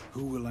gold?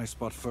 Who will I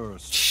spot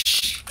first?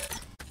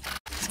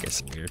 This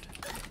guy's weird.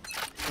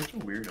 Such a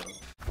weirdo.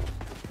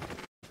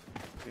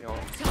 We all.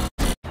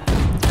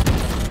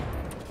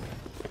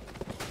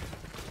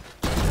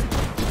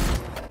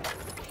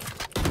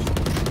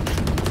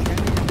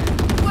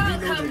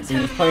 Welcome to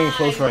He's playing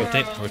close right.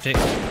 Rotate, rotate.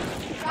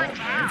 one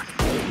down.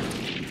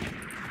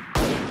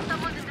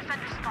 Someone's in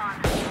defender spawn.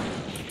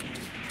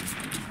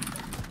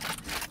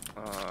 I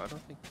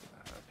don't think.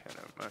 Okay,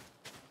 never mind.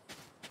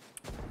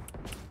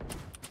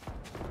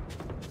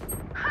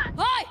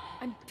 Hi!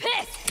 I'm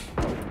pissed!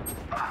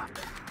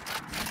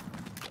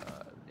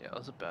 Yeah, that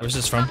was a bad. Where's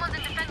this from? Someone's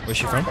in defender Where's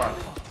she spawn. from?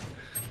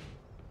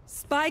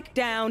 Spike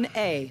down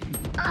A.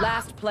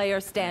 Last player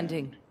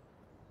standing.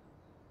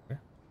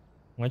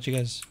 Why'd you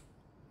guys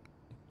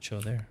chill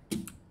there?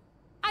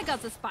 I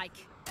got the spike.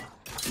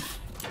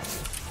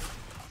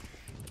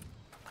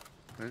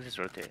 Then just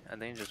rotate. I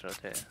think just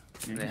rotate.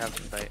 They have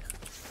to fight.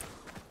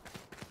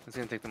 It's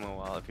gonna take them a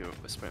while if you're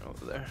whispering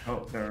over there.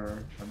 Oh,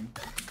 they're.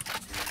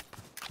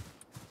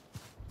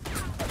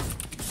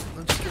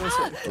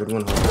 Good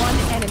one. One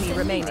enemy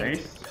remaining.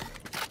 Nice.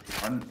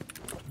 One.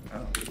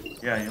 Oh.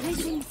 Yeah, you know.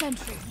 Placing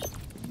sentry.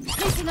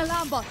 Placing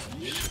alarm bot.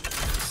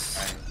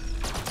 Nice.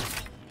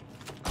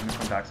 I'm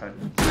from backside.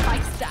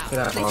 Spikes down. Get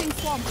out, Placing Bob.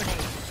 swarm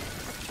grenade.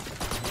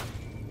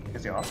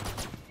 Is he off?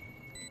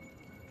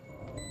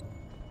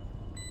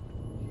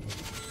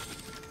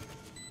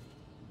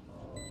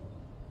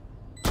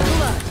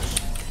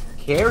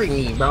 Carry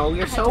me, bro.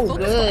 You're I had to so focus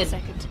for a good.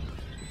 second.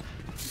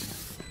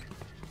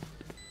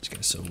 This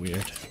guy's so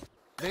weird.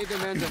 They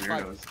demand a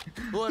fight. Weirdos.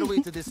 Who are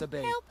we to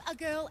disobey? Help a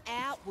girl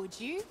out, would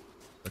you?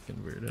 Fucking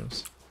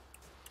weirdos.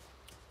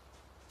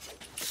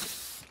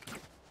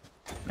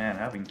 Man, I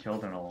haven't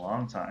killed in a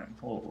long time.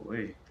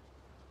 Holy.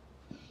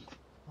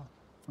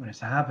 What is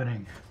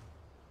happening?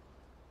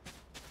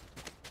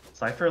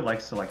 Cypher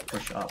likes to like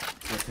push up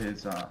with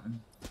his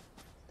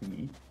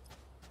thingy.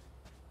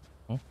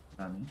 Huh?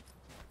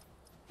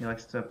 He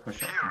likes to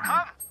push up.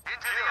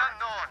 Into the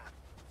unknown.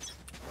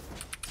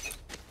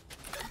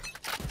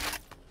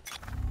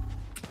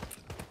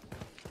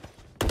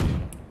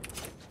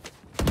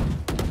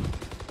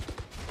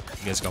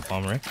 You guys got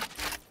bomb, right?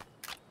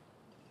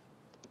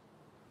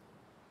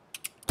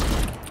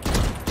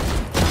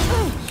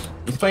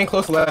 He's playing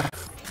close left.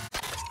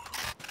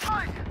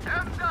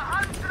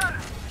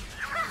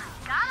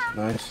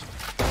 Nice.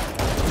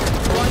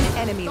 One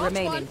enemy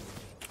remaining.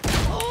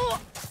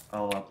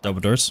 Double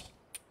doors.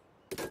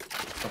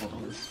 Double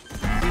doors.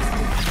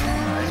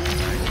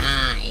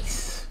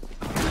 Nice.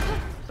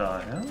 The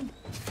hell?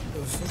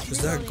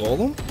 Is that a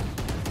golem?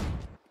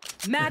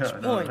 Match Yeah,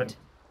 no, point.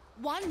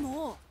 One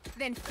more.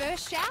 Then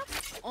first shout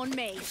on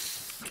me.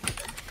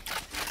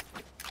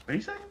 What are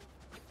you saying?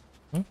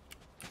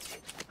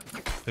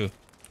 Who?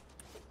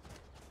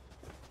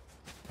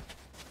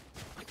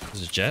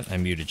 Is it Jet? I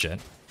muted Jet.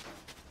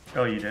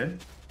 Oh, you did?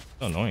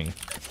 So annoying.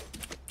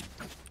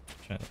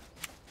 Jet.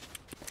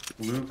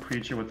 Blue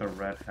creature with a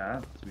red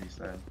hat. That's what he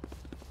said.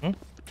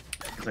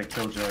 He's like,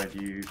 Killjoy,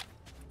 do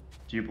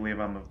you believe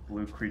I'm a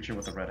blue creature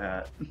with a red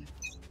hat?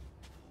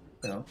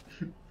 No.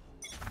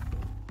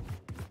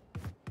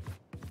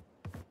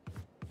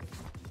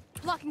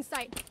 Blocking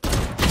sight.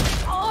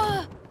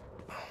 Oh!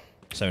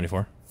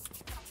 74.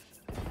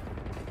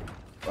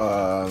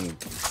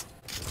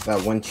 That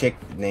one chick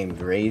named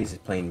Graves is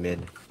playing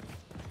mid.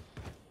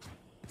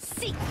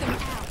 Seek them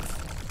out.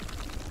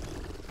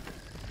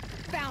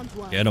 Found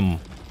one. Get him.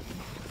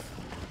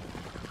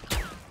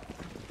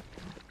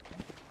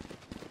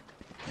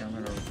 Yeah, I'm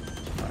gonna go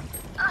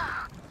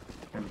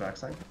in the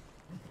backside.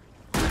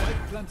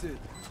 Spike planted.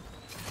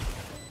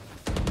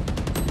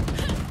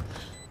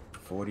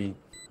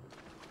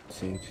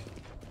 46.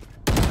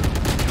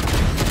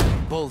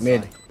 Bullseye.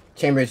 Mid.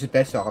 Chamber is his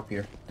best up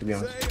here, to be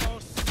honest. They are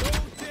so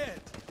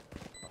dead.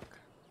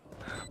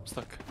 I'm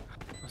stuck.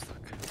 I'm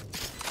stuck.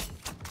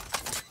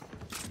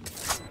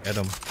 Get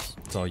him.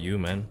 It's all you,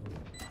 man.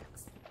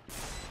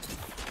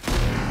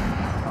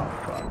 Oh,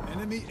 fuck.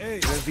 Enemy A.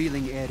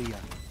 Revealing area.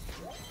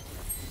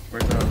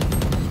 Where's the...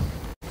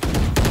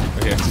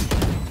 Okay.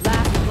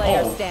 Last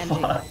player Oh, standing.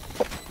 fuck.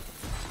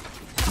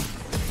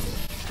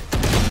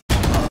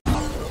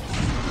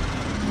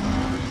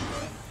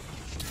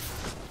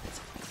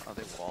 Oh,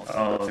 they walled.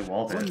 Oh, they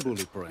walled One it.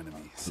 bullet per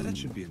enemy. So that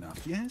should be enough,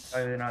 yes?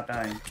 Why are they not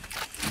dying?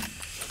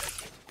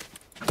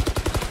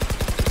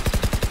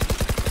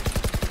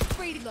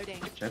 Reloading.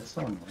 Jet's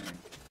so annoying.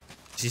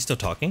 Is he still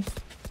talking?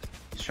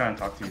 He's trying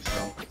to talk to you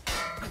still.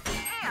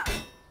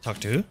 Talk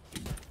to who?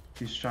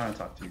 He's trying to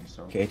talk to you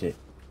still. KJ,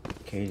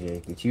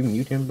 did you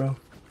mute him, bro?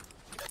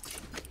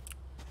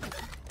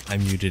 I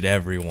muted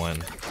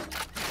everyone.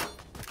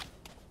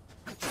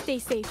 Stay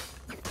safe.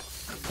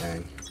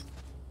 Dang.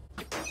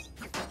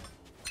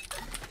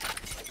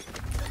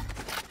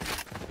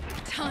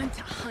 Time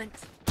to hunt.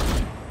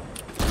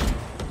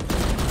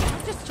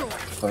 Destroy.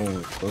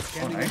 Playing close. Oh,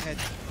 Scanning nice. ahead.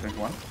 There's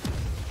one.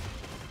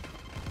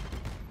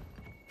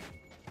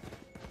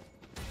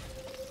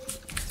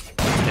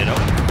 Get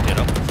up. Get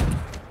up.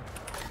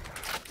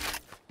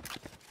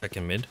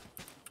 Second mid.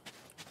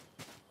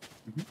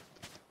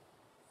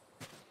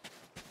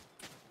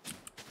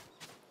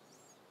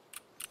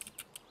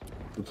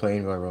 We're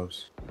playing by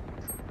ropes.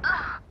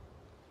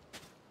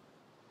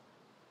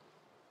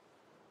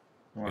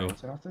 You want to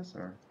rotate off this,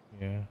 or?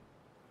 Yeah.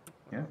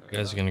 Yeah? You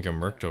guys are gonna get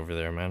murked over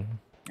there, man.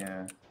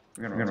 Yeah.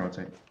 We're gonna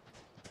rotate.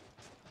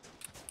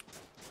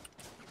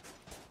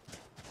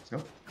 Let's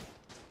go.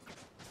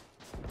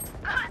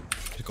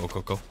 Go,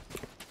 go, go.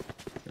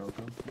 Go, go.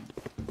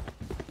 I'm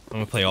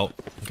gonna play alt.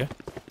 Okay.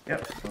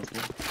 Yep, sounds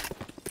good.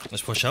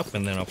 Let's push up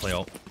and then I'll play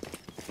alt.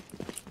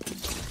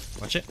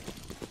 Watch it.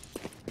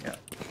 Yeah.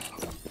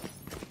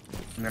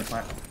 I'm gonna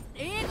plant.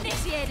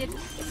 Initiated.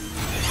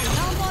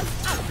 Alarm out.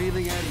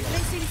 Revealing area.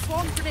 Placing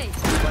swarm grenade.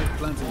 Spike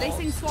planted.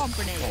 Placing swarm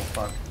grenade. Oh,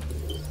 fuck.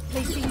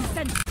 Placing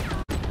sensor.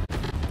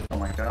 Oh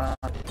my god.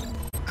 Oh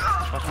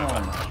my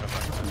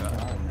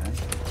god, man.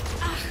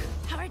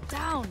 Turret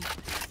down.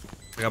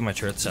 I got my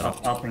turret set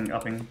up. Upping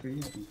for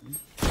you.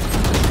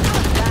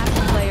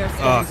 Last player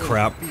Oh standing.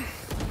 crap.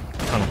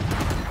 Tunnel.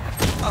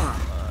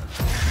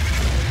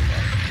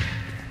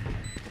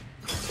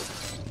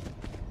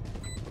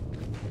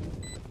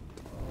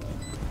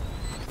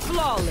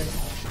 Flawless.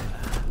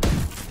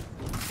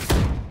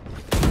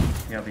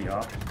 Yeah, be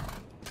off.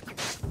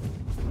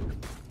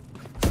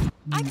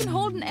 I can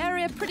hold an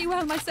area pretty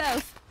well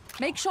myself.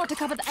 Make sure to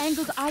cover the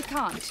angles I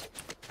can't.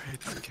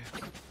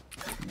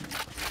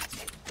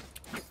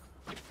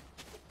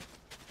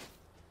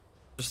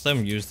 Just let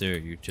them use their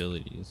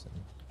utilities.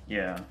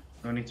 Yeah.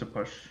 No need to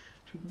push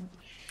too much.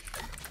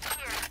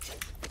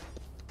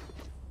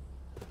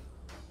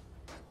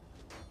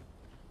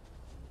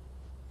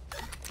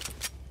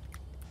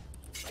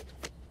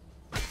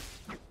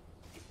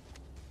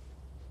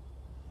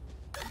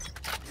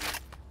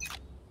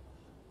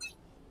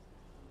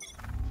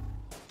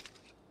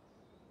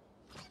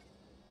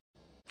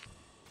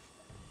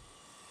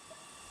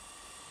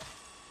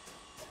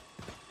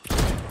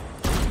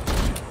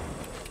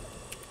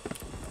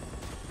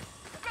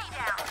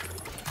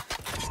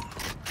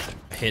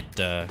 Hit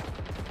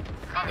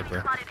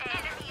Viper.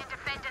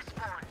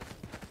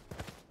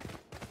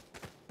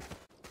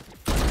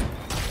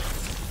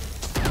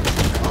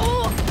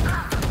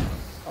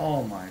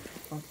 Oh my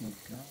fucking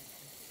god.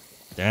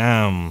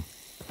 Damn.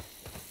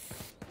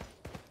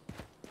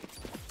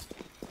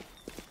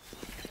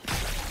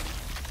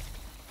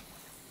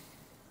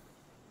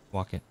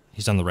 Walk it.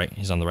 He's on the right.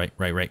 He's on the right.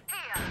 Right.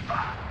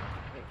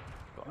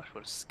 Gosh,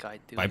 what is Sky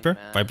doing, Viper?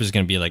 man? Viper's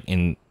gonna be like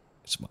in.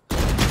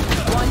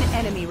 One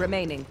enemy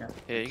remaining.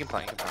 Yeah, you can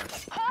plant, you can plant.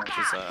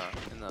 Just,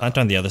 in the Plant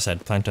on the other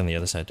side. Plant on the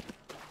other side.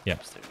 Yeah.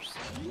 upstairs.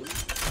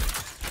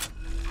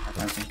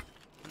 I think.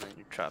 And then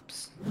your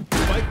traps.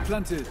 Spike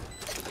planted.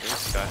 There's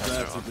Sky has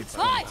their own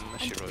Hot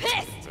unless she and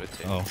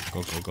rotates. Oh,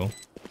 go.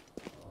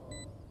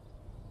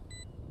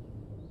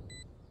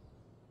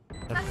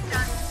 That's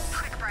done.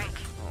 Quick break.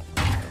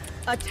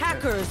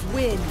 Attackers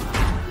win.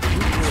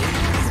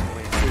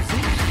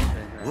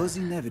 Was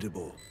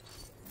inevitable.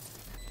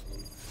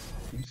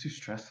 Seems too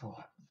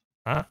stressful.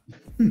 Huh?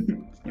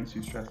 Seems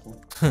too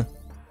stressful. That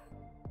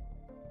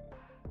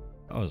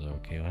was an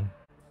okay one.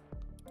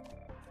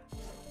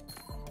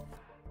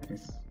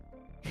 Nice.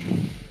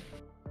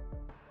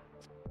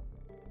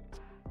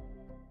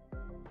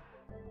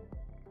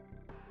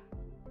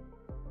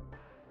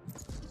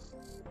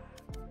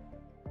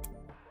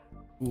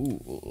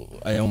 Ooh,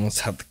 I almost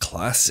had the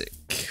classic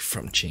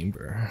from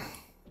Chamber.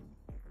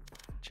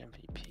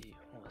 MVP.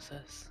 What was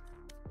this?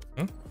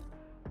 Huh?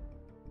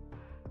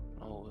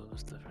 Oh, it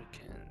was the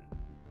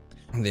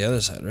freaking. On the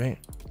other side, right?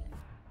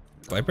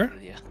 Viper?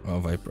 Yeah. Oh,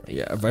 Viper.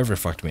 Yeah, Viper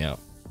fucked me up.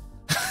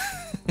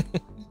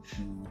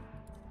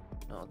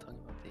 No, I'm talking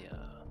about the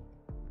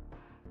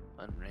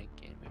unranked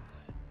game we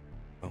played.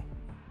 Oh.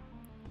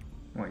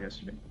 What,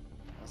 yesterday?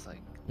 I was like,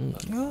 Mm.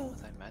 what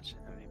was I matching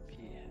MVP?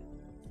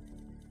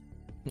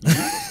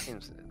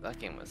 That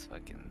game was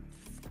fucking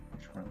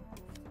Which one?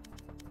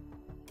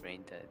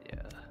 brain dead,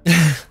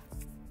 yeah.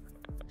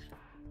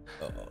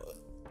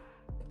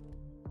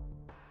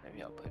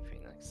 Maybe I'll play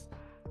Phoenix.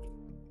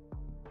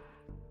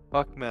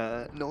 Fuck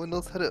man, no one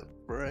knows how to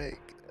frag.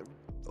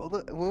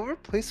 Whoever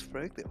plays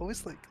frag, they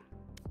always like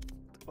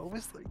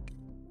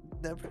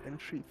never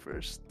entry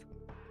first.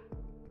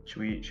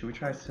 Should we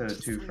try to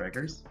two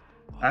fraggers?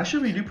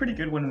 Actually, we do pretty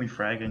good when we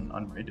frag in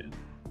unrated.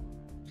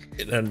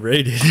 It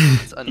unrated.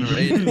 It's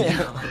unrated.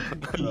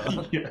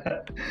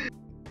 Yeah.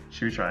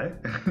 Should we try?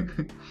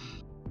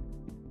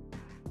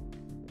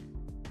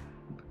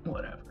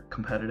 Whatever.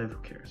 Competitive, who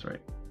cares,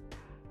 right?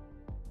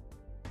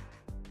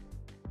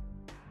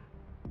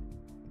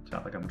 It's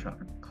not like I'm trying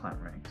to climb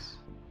ranks.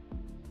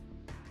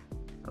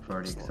 I've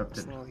already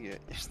accepted.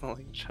 It's not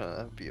like you're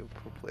trying to be a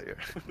pro player.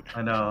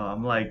 I know,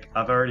 I'm like,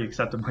 I've already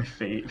accepted my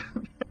fate.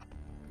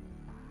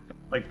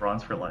 Like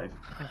bronze for life.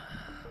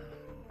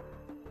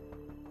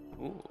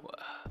 Ooh.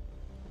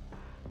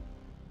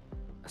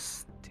 A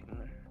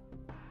stinger.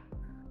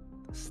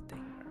 The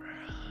stinger.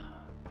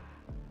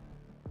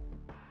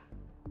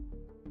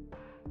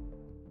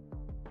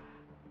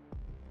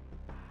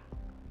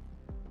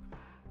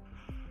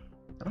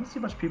 I don't see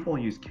much people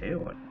use KO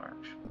anymore,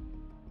 actually.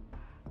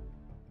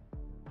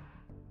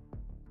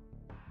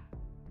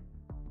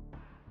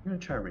 I'm gonna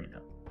try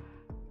Reyna.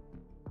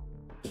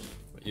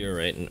 You're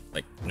right.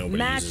 Like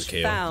nobody uses Match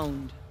KO.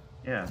 found.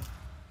 Yeah.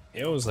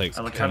 KO is like.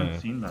 I like kinda...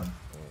 haven't seen them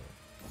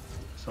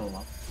so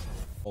long.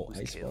 Oh, Who's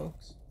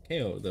Icebox.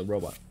 KO, the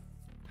robot.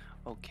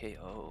 Okay,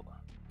 oh.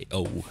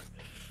 Oh.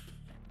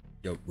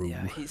 Yo, Roo.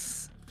 Yeah,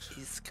 he's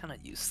kind of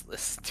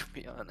useless to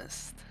be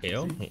honest.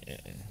 KO. Yeah.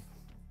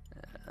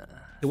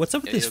 Hey, what's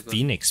up with this you'll go-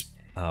 Phoenix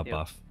Yep.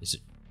 buff? Is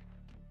it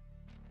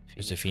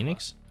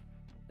Phoenix?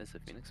 Buff. Is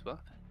it Phoenix buff?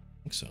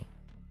 I think so.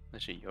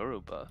 Actually,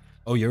 Yoru buff.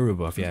 Oh, Yoru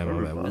buff. Yeah, I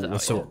remember Yoru that. buff. Is it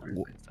What's out so?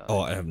 yet? It's out Oh,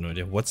 yet. I have no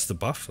idea. What's the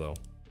buff though?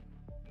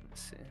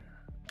 Let's see.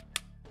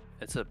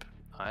 It's a,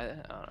 I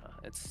don't know.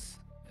 It's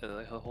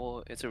like a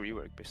whole. It's a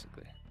rework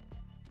basically.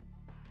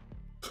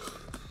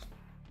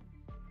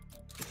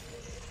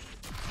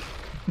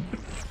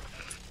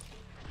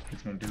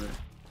 He's gonna do it.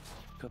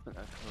 Open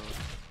that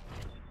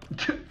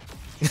code.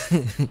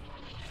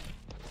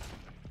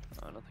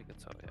 Oh, I don't think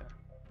it's out yet.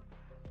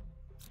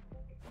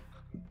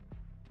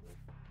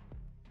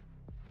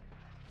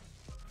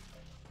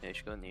 Yeah, you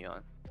should go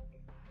neon.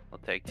 I'll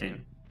tag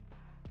team.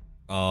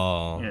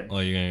 Oh, Yeah. oh,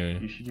 you're You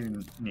gonna should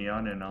do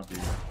Neon and I'll do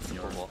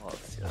your Wall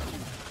hogs, yeah.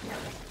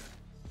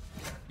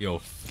 yo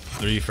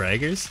 3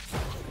 fraggers.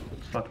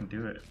 Let's fucking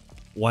do it.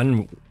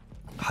 One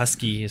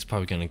husky is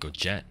probably gonna go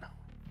jet.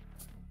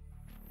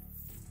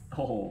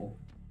 Oh.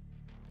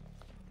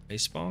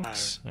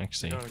 Icebox,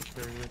 actually.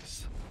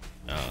 Curious.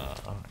 Oh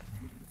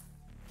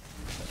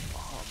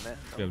man.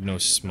 We have no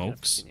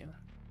smokes. Neon.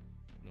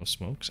 No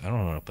smokes. I don't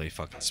know how to play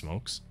fucking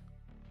smokes.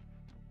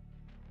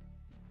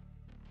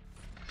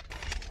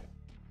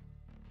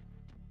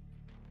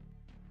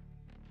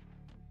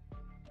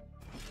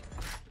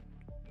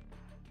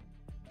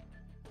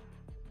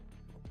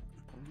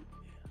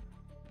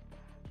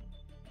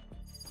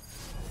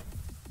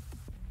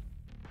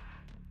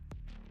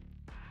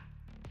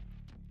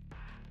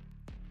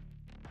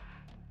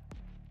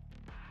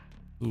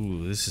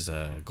 Ooh, this is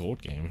a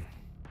gold game.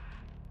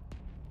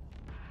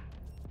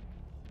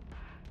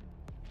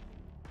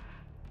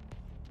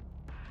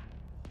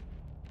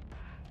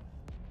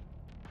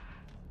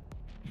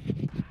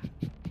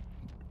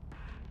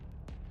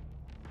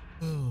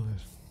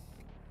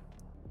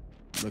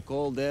 The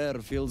cold air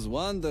feels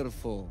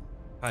wonderful.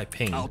 High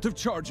ping. Out of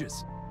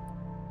charges.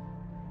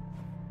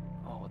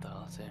 Oh, what the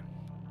hell is it?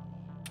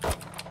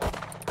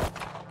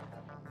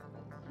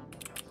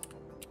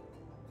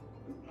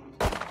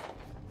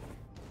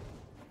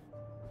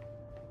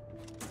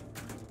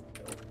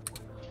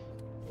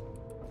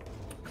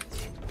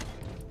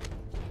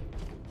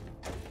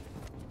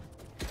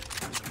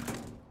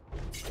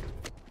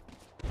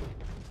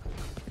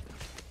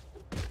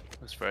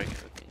 That's very good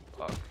with me.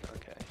 Oh,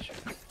 okay, sure.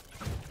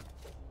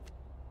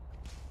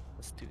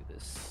 Let's do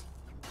this.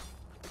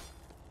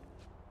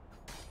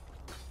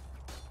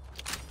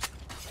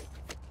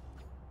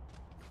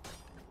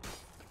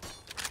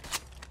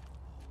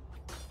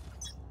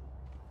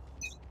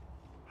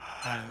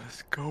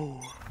 Let's go.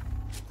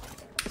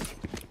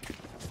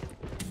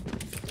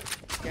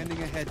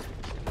 Scanning ahead.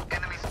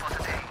 Enemy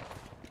spotted A.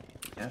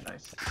 Yeah,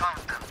 nice. Found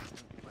them.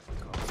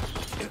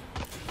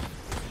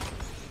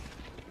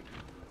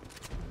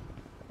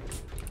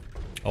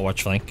 I'll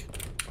watch flank.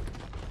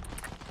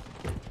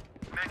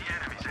 Many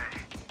enemies A.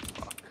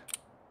 Fuck.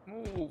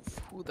 Move.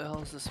 Who the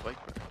hell is this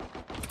Viper?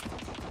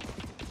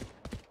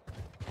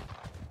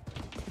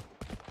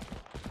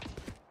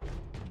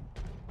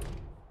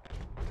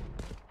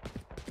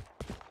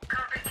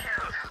 Copy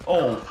killed.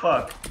 Oh,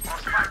 fuck. All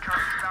spike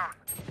cards down.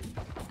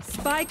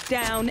 Spike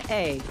down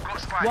A. All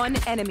spike. One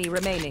enemy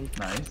remaining.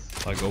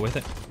 Nice. I'll go with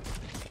it.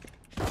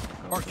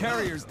 Our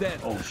carrier's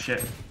dead. Oh,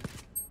 shit.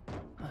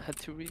 I had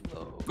to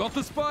reload. Got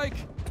the spike.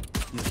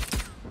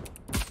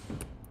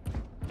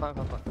 Fine.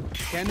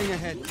 Scanning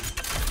ahead.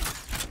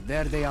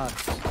 There they are.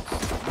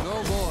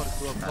 No more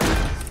to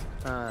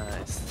oppose.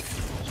 Nice.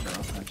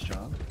 Nice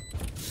job.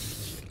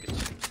 Good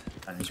shit.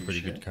 I It was didn't do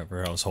pretty shit. good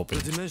cover. I was hoping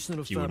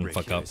dimensional you wouldn't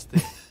fabric fuck up. is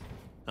thick.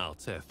 I'll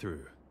tear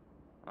through.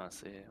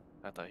 Honestly,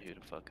 I thought he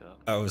would fuck up.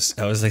 I was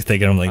like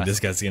thinking, I'm like, this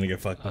guy's gonna get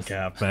fucking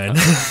capped, man.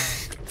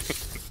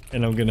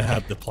 And I'm gonna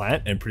have the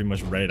plant and pretty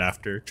much right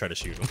after try to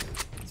shoot him.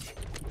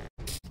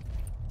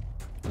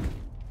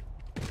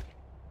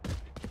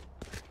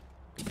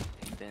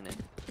 Then it.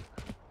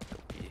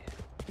 Yeah.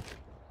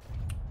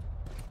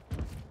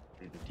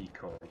 Play the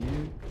decoy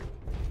here.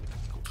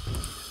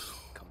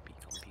 Comfy.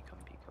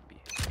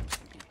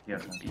 Yeah,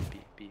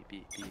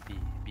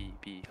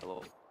 B.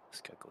 Hello.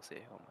 This guy goes A.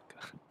 Oh my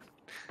god.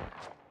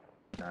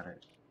 got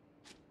it.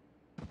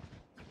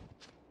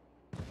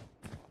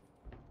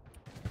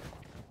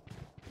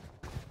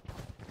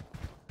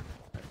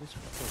 Is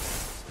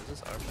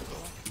this our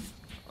middle?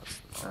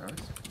 That's not.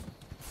 Alright.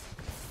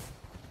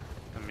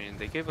 I mean,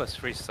 they gave us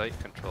free sight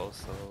control,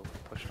 so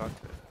push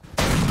onto it.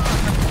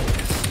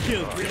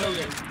 Kill.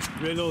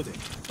 Reloading.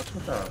 What's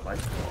with the light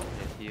ball?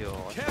 Get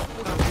heal.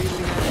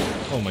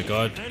 Oh my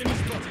god. Enemy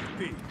spotted.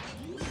 B.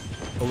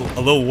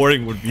 A little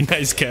warning would be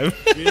nice, Kev.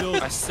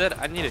 I said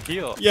I need a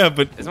heal. Yeah,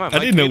 but Is my I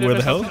mic didn't know muted where or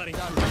the hell. something?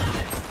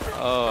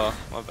 Oh,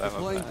 my bad.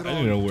 I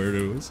didn't know where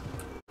it was.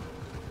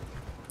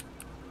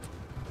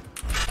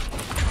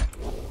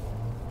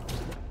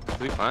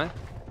 Do we fine?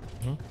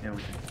 Yeah,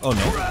 we can. Oh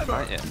no.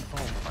 Fine yet.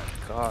 Oh my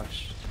gosh.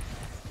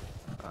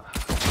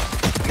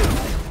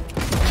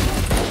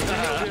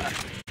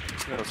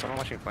 Yo, someone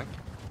watching flank?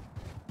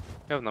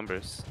 You have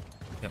numbers.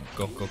 Yeah,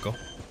 go.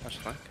 Watch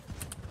flank.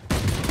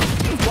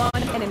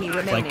 One enemy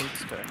remaining.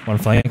 One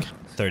flank.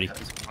 30.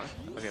 Okay,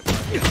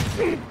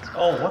 fine.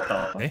 Oh, what the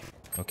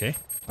fuck? Okay.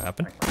 What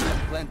happened?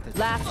 Planted.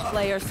 Last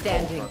player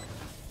standing.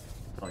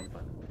 Oh, you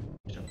button.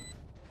 Chill.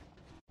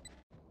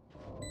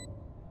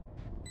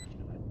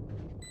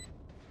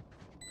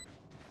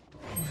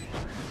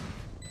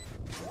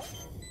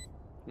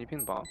 Can you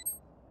pin bomb?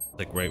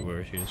 Like right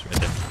where she is, right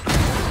there.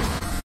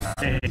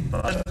 Hey,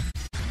 bud.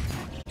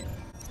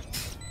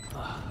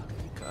 Oh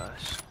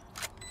gosh.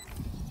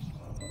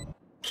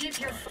 Keep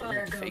your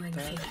fire Fake going,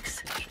 that.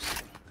 Phoenix.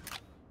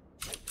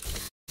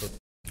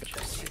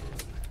 Interesting.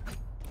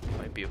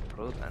 Might be a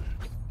pro then.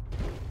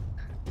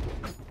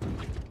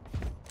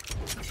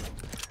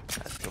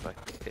 Let's go back.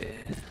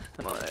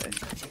 My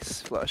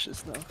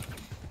splashes now.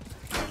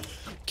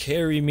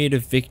 Carry me to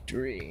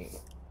victory.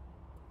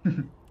 I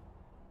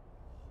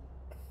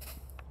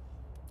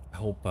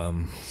hope This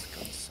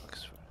gun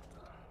sucks for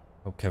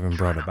hope Kevin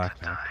brought it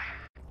back now.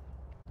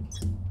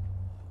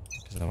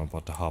 Because I'm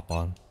about to hop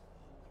on.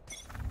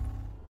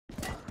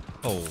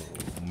 Oh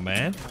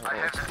man.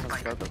 Oh,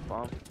 someone's got the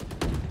bomb.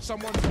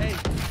 Someone's A.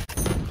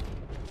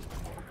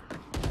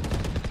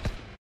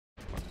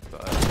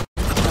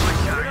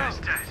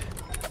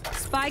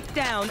 Spike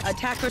down.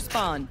 Attacker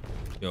spawn.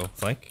 Yo,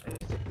 flank.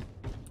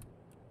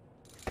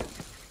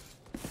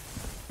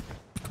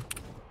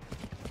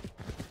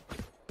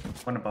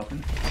 One above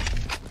him.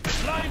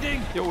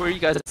 Blinding. Yo, where are you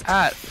guys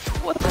at?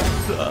 What the?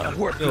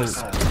 Yo,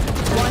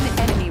 One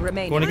enemy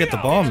remaining. want to get the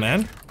bomb,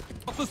 man.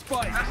 Off the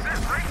spike.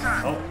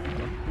 Oh,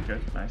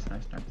 good. Nice.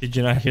 Did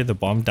you not hear the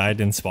bomb died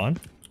in spawn?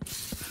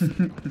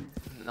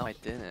 No, I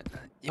didn't.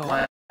 Yo,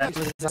 I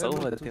was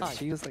over there.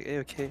 She was like, hey,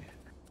 okay.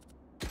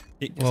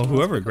 Well,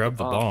 whoever grabbed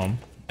the bomb,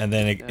 and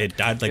then it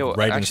died like Yo,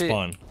 right actually, in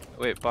spawn.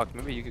 Wait, Bach,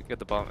 maybe you could get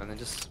the bomb and then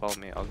just follow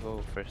me. I'll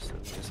go first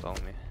and just follow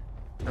me.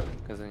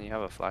 Because then you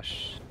have a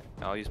flash.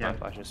 I'll use my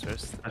flashes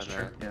first. That's and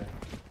true, then yeah.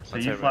 So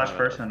once you I flash run out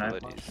first of and I flash?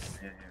 abilities-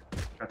 Yeah.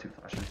 Got 2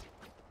 flashes.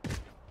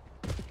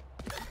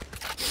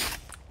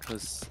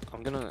 Because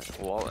I'm gonna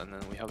wall and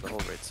then we have the whole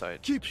right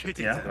side. Keep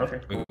hitting. Yeah,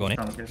 okay. We're going in.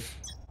 Sounds good.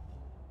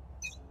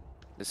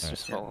 It's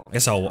just follow. I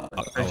guess I'll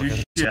You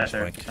guess shoot I'll at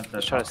there. spike. At the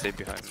Just try to top. stay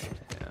behind me.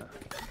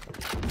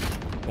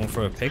 Yeah. Going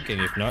for a pick,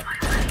 and if not,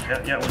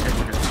 Yeah, we're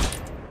good.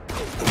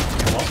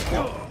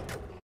 Well,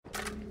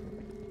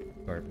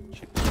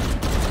 garbage.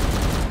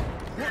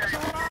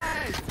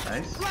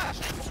 nice.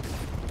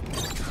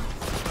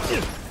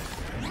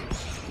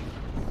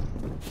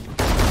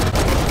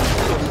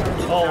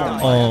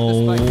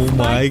 Oh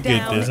my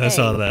goodness, I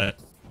saw that.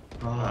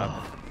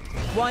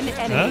 One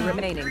enemy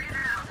remaining.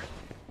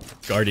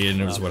 Guardian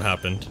knows what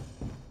happened.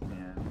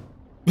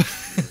 Yeah.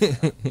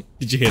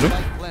 Did you hit him?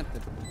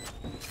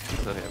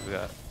 So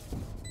yeah,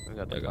 we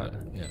got that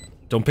gun. Yeah.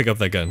 Don't pick up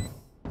that gun.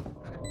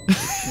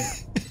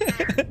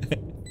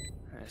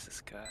 There's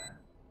this guy.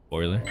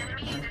 Boiler.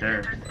 Right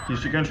there.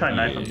 You're gonna try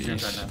knife him. He's gonna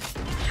try knife.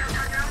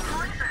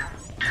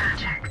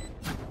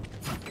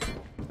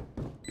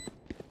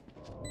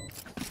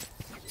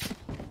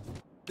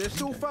 They're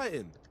still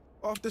fighting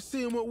after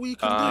seeing what we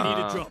can I do.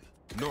 need a drop.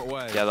 Not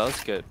why. Yeah, that was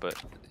good, but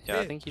yeah, I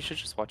Here. think you should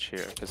just watch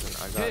here because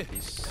then I got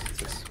these.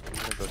 I'm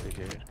gonna go through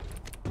here.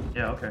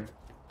 Yeah, okay.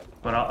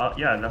 But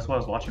yeah, that's what I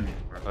was watching me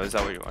for. Oh, is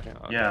that what you're watching?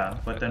 Okay. Yeah,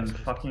 but Okay, then so-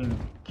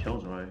 fucking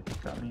Killjoy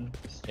got me.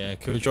 Yeah,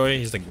 Killjoy,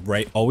 he's like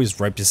always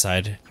right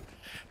beside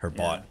her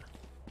bot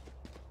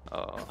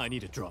Oh. I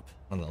need a drop.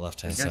 on the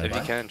left hand You guys If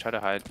side. you can, try to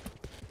hide.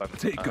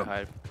 Take 'em.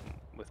 Hide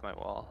with my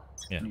wall.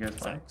 Yeah. You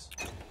guys like?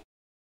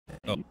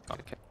 Oh.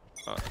 Okay.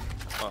 Oh, I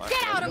Get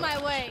forgot out of about my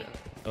that. way!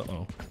 Uh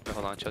oh. Wait,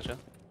 hold on, chill.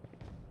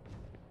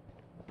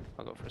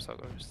 I'll go first.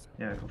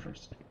 Yeah, go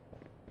first.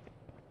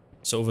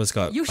 Sova's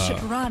got. You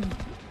should run.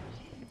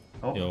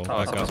 Oh, Yo,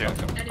 top, back top, up,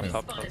 top. back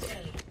up. Top, Yeah.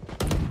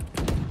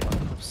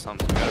 top.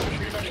 Something. Gotta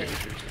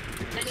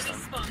retreat.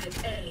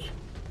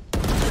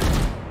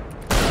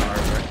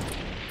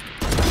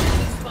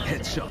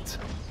 Headshot.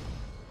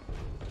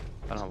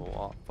 I don't have a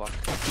wall. Block.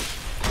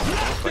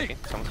 Someone's flanking.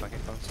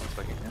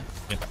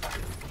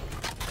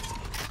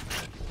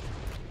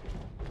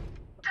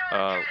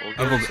 We'll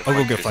I'll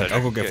go get flanked.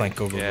 I'll go get flanked.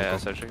 Go. Yeah,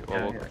 Cedric.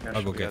 Well,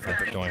 I'll go get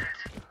flanked. Don't worry.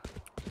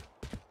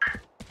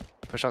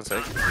 Push on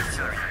Cedric.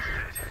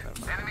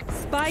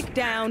 Spike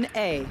down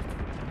A.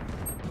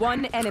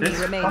 One enemy This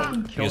remaining.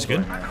 fucking You guys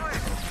good? Killjoy, man.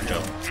 Good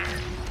job.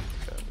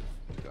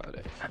 Got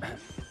it.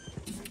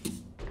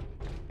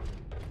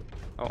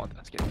 I want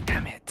that skin.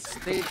 Damn it.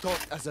 Stay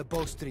taut as a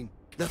bowstring.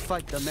 The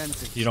fight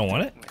demands it. You don't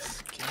want it? My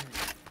skin.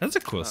 That's a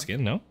cool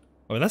skin, no?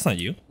 Oh, that's not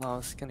you. No, I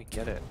was gonna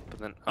get it, but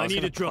then I I was need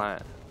gonna a drop.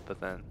 plant, but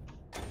then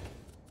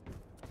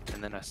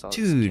and then I saw. the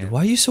Dude, skin.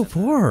 why are you so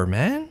poor,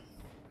 man?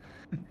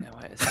 Yeah,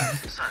 why is that?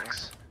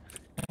 Sucks.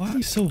 Why are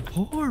you so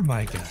poor,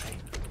 my guy?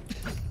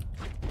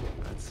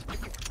 That's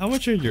How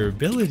much are your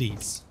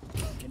abilities?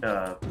 Pick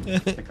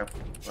up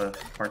the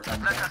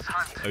part-time job.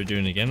 Are you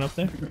doing it again up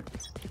there?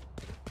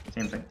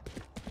 Same thing.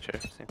 sure,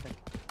 same thing.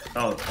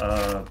 Oh,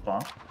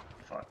 bomb?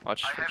 Fuck.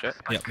 Watch for jet.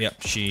 Yep,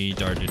 she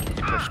darted.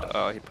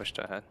 He pushed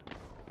ahead.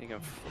 You can.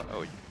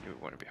 Oh, you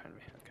weren't behind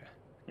me. Okay.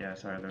 Yeah,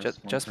 sorry, there's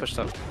Just one pushed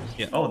up.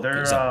 Yeah. Oh, they're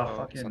He's up.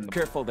 fucking.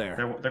 Careful there.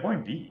 They're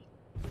going B.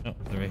 Oh,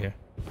 they're right here.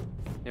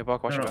 Yeah,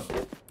 Bach, watch No, out.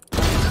 no.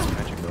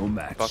 No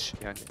match. Bach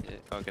behind you.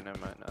 Yeah, okay, never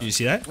mind. Did you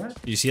see that? What?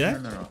 Did you see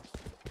that? No.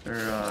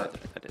 They're I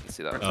didn't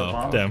see that. That's Oh, a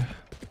bomb. damn.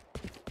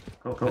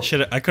 Go.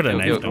 I could have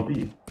knifed Go him.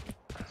 B.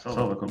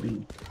 Solo, go B.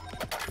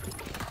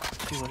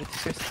 Dude, what did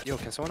these guys? Yo,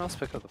 can someone else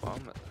pick up the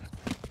bomb?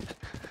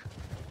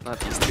 Not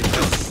these two.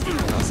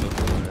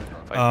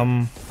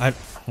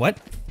 What?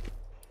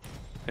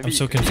 Maybe I'm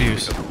so you can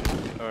confused. pick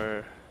up-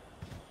 Or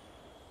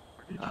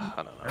I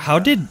don't know.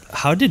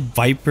 How did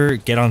Viper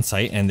get on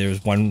site and there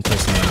was one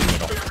person in the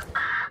middle?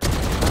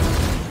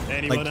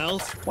 Anyone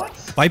else? What?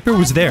 Viper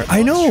was there.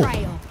 I know.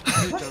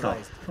 What the fuck?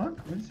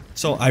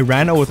 So I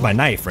ran out with my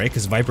knife, right?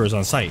 Because Viper is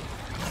on site.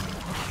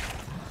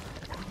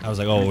 I was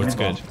like, oh, it's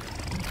good.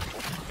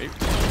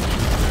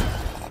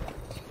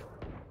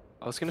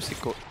 I was gonna say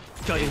go.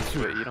 Cutting Wait,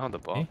 through. you don't have the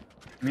bomb?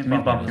 Give me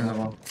the bomb. Give me the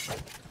bomb.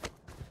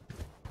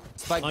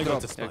 Spike I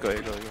drop. got the Yeah,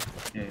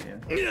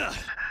 spike. go. Yeah.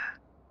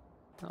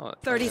 Oh,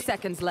 30 nice.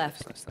 seconds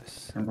left.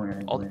 Nice. I'm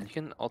going Alt, anyway. you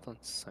can alt on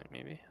site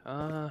maybe.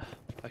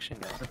 Actually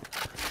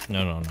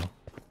No. no.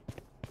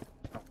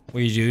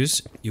 What you do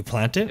is you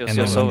plant it, Yo, and so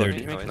then when solo, they're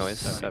can you make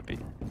noise? Happy.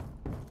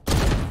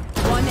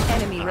 One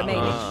enemy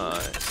remaining.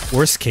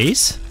 worst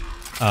case,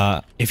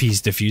 if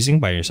he's diffusing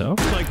by yourself,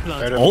 Spike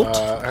plant. ult.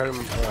 I heard him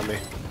around me.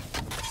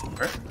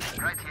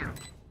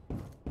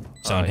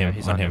 It's on him.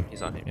 He's on him.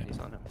 He's on him. Yeah. He's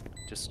on him.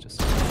 Just.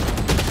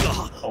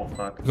 Oh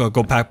fuck.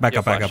 Go back Yeah,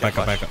 up. flash. Back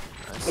up.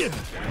 Nice.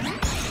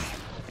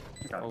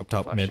 Got Oh, Up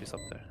top, flash, mid. He's up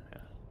there.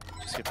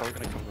 Yeah. Just you're probably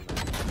gonna come from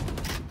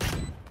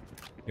there.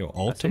 Yo,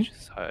 ult him.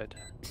 Just hide.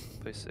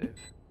 Play safe.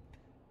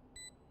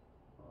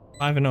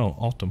 5-0,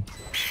 ult him.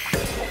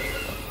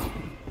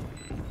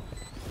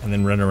 And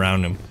then run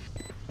around him.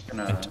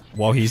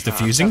 While he's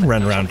defusing,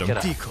 run around him.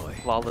 Decoy.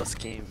 Flawless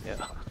game,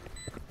 yeah.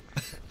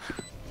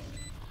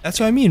 That's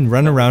what I mean.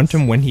 Run around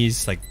him when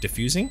he's like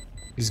defusing.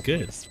 He's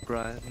good.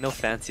 Bruh, no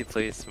fancy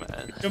plays,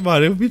 man. Come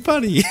on, it would be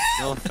funny.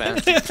 No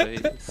fancy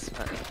plays,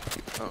 man.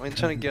 I'm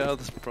trying to get out of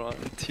this bronze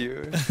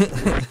tier.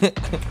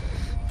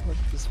 What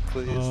this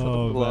place? I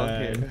don't belong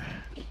here.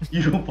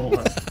 You don't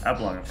belong. I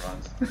belong in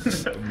bronze.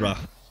 Bruh.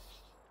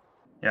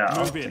 Yeah,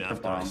 I'll Move in take the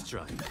after I bomb.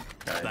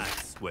 strike. Guys.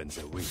 That's when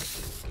the win.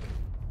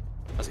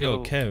 Let's Yo,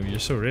 go. Kev, you're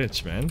so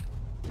rich, man.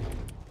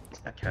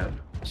 I can't.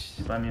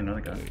 Buy me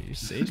another gun. You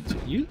saved.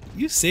 You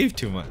saved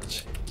too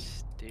much.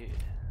 Dude,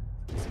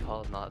 it's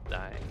called not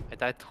dying. I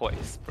died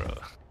twice, bro.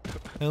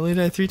 I only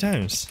died 3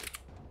 times.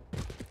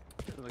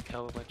 Look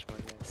how much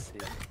money I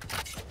saved.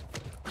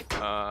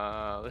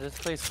 Let's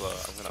just play slow.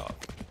 I'm gonna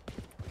up.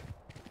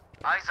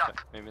 Eyes up.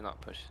 Maybe not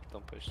push.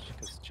 Don't push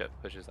because Jet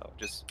pushes out.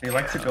 Just. They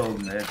like to go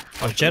mid.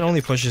 Oh, Jet only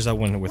pushes out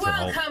when with her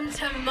ult. Welcome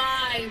to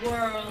my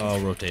world. I'll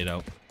rotate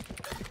out.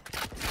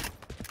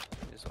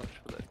 Just watch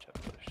for that Jet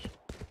push.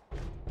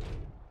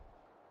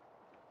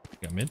 You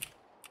got mid?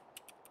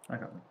 I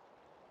got one.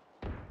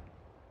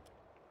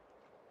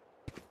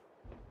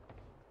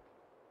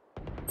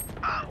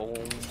 Oh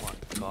my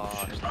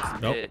gosh,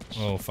 that's Nope. bitch.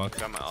 Oh fuck.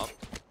 Got my up.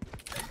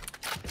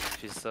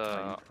 She's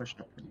Pushed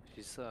up.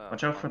 she's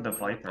Watch out for the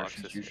Viper.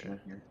 boxes She's usually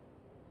here. here.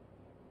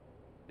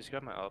 Just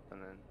grab my up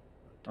and then.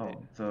 Oh,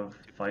 the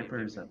Viper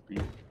is at B.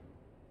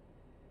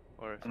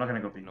 Or if I'm not gonna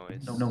go B.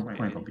 Noise. No, I'm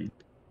gonna go B.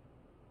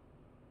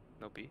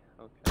 No B.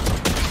 Okay.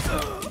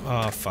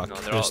 Oh fuck. No,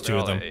 There's 2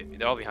 of them.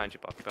 They're all behind you,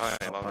 Buck. Behind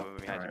you, fuck. behind you,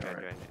 behind you,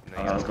 Alright, behind you.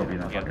 alright. Let's go B then,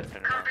 You fuck have it. to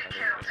turn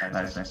around.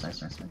 Nice. I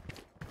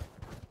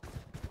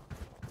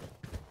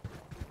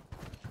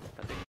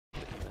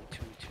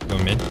think Go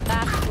mid.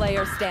 Last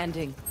player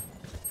standing.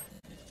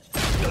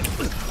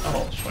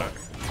 Oh, fuck.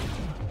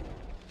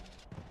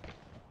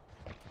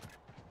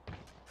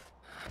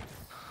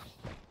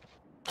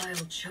 I'll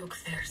choke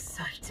their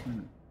sight.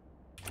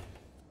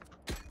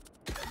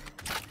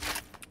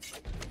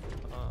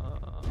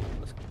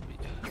 Let's go B.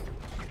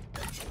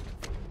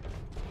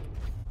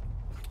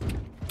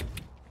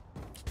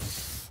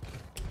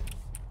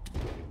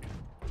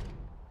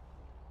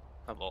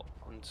 I vault.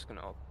 I'm just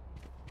gonna ult.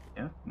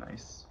 Yeah,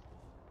 nice.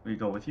 We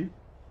go with you?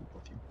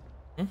 With you.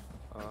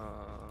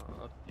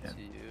 Up Yeah. to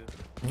you.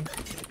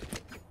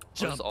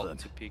 Jump Just ult them.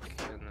 to peek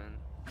and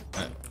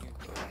then.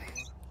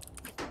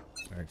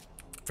 Alright.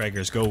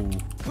 Fraggers, go.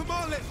 Come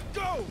on, let's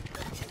go!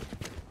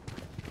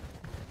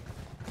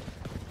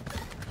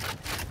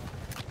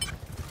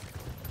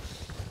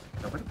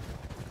 Nobody?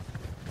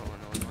 No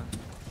one.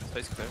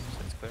 Space clear.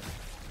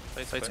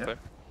 Space clear.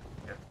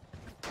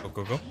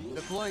 Go.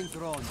 Deploying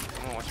drone.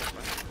 Come on, watch out,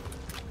 man.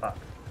 Fuck.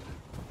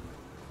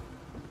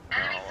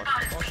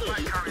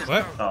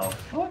 What? Oh,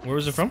 fuck. Where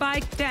was it from?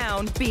 Spike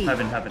down B.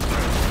 Heaven.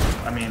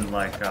 I mean,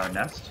 like,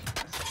 nest.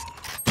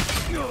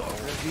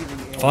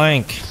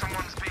 Flank.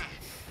 Someone's B.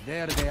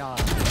 There they are.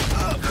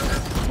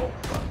 Oh,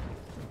 fuck.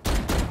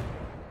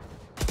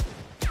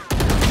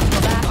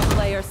 Last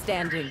player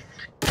standing.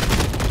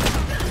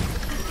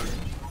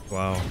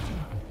 Wow.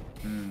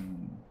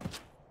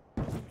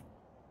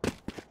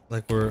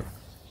 Like they're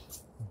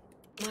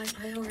My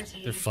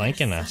priority. is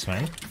flanking their us,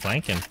 man.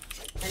 Flanking.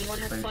 Anyone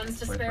have funds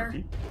to Play for spare?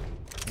 B?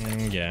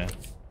 Yeah.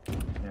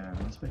 Yeah,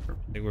 let's play for I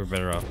B. think we're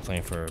better off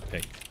playing for a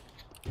pick.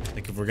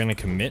 Like if we're gonna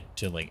commit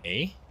to like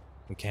A,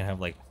 we can't have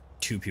like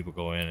 2 people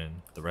go in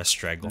and the rest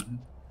straggle.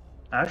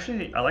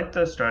 Actually, I like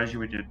the strategy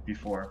we did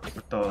before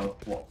with the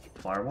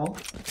firewall,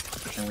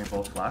 and we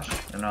both flash,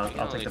 and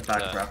I'll take the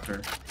back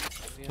raptor.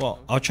 Well,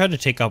 I'll try to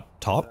take up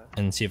top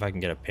and see if I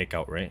can get a pick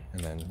out right,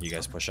 and then you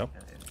guys push up.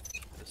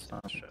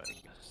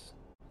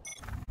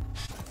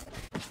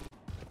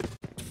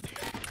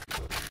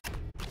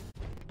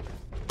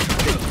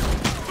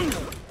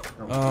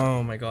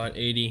 Oh my god,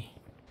 80.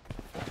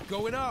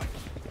 Going up.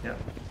 Yeah.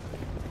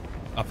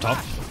 Up top.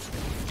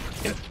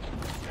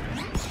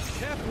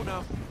 Careful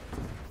now.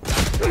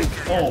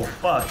 Oh,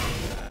 fuck.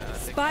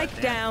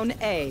 Spike down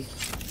A.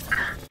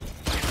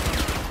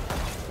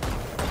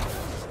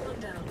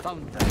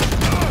 Found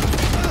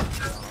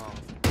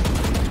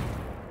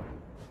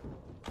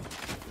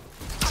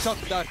Shot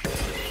that.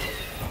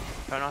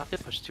 Try not to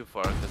push too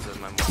far because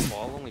my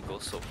wall only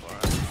goes so far.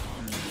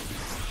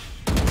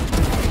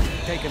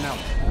 Taken out.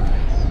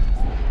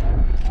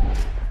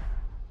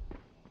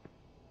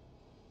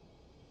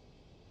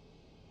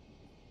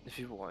 If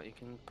you want, you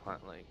can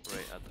plant like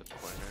right at the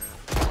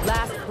corner.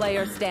 Last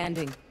player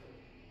standing.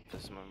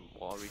 Because my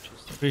wall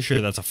reaches. Pretty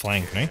sure that's a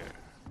flank, right?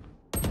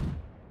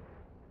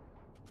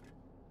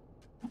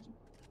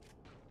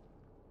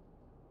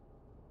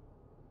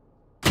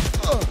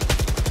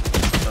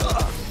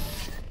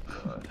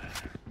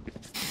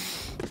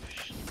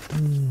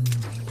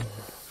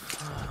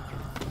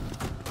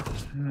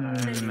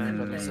 Man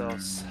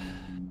themselves.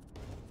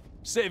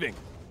 Saving.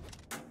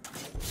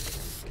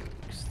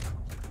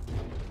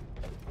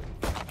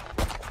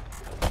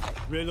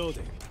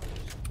 Reloading.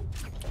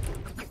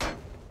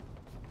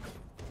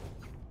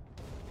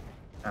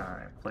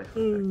 Alright, play for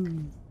pick.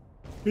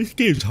 This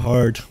game's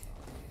hard.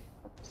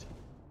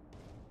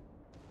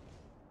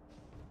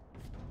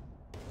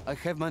 I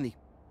have money.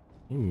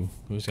 Ooh,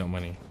 who's got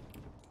money?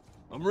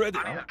 I'm ready.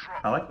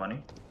 I like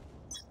money.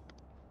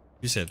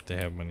 You said they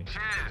have money.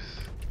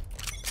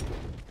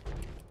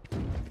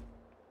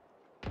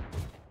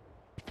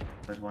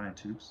 There's one and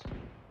twos.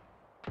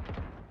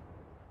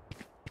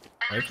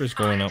 Viper's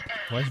going up.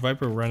 Why is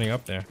Viper running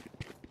up there?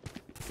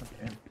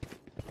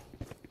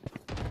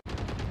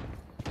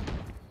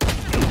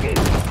 Okay.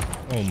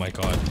 Oh my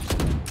god.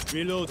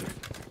 Reload.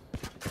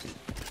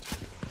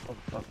 Oh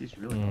fuck, he's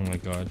really. Oh my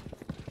god.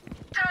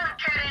 Don't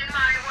get in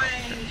my way.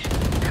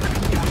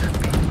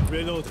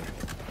 Reload.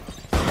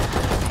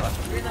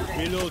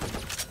 Reload.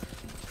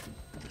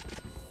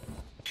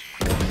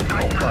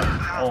 Oh fuck.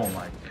 Oh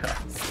my god.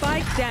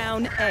 Spike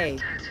down A.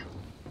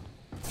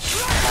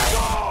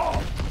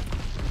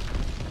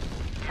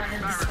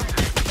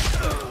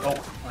 Oh,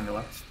 on the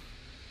left.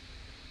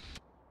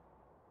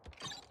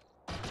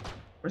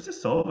 Where's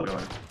this solo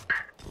going?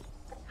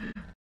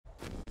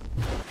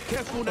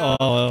 Careful now.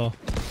 Oh.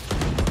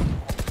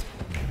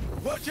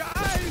 Watch your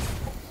eyes.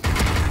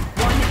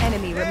 One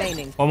enemy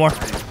remaining. One more.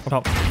 On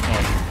top. Oh.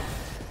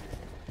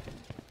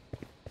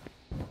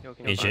 Yo,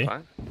 can AJ? you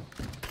find?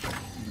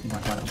 Oh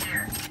my god.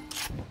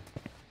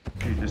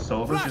 Dude, this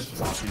solo's just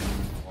walking.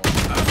 Oh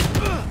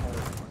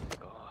my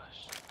gosh.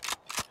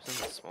 He's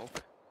in the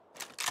smoke.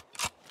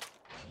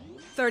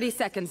 30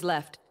 seconds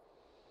left.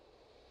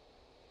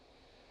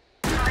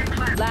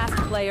 Last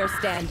player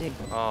standing.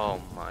 Oh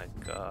my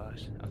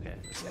gosh. Okay,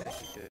 that's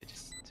actually good.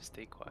 Just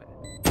stay quiet.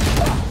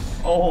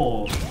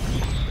 Oh!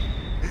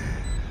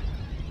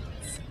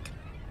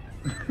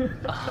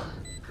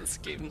 This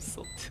game is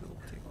so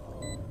tilting.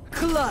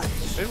 Clutch!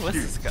 Where was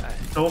this guy?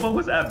 Sova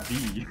was at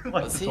B like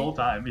Was this he? whole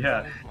time,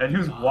 yeah. And he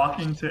was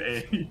walking to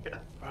A.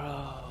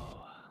 Bro.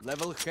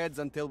 Level heads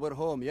until we're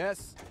home,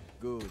 yes?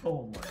 Good.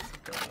 Oh my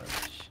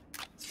gosh.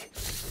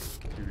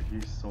 Dude,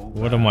 he's so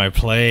What am I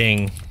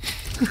playing?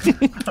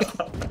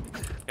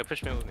 Yo,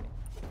 push me with me.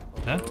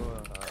 Huh?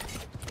 Oh,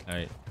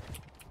 Alright.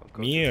 I'll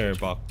go Me to or kitchen.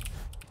 Bok?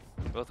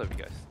 Both of you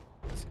guys.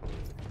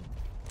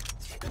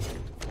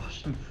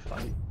 Russian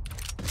fight.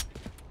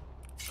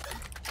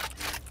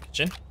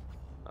 Kitchen?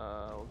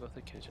 We'll go to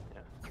the kitchen,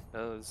 yeah.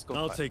 Let's go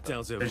I'll fight, take though.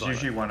 down the There's fire.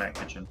 usually one at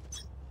kitchen.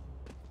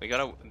 We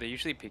gotta. They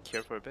usually pick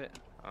here for a bit.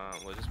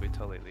 We'll just wait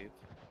till they leave.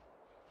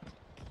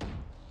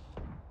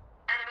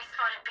 Enemy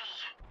spotted B.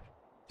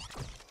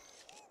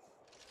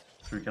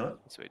 Should we kill it?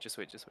 Just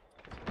wait.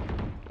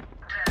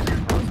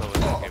 Oh my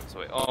god. Give us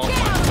away.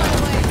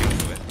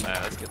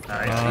 Alright, let's get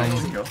Nice,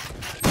 let's go.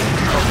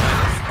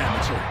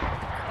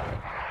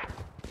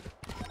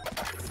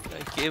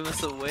 That gave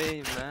us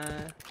away,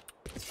 man.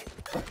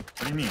 What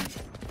do you mean?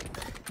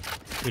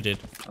 Who did?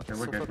 Okay,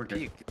 we're good, we're good.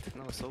 Peeked.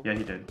 No, so Yeah,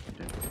 he did.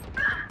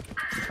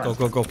 It's fine.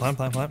 Go. Plan.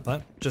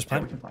 Just Yeah,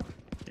 we plan. can plan.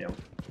 Yeah,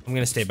 I'm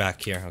gonna stay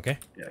back here, okay?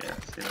 yeah,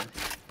 stay there.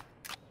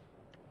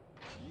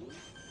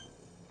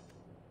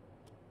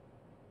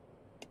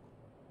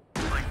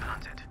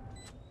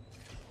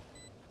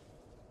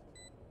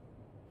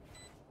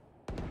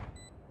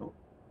 Oh.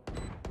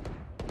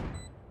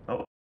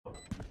 Oh. What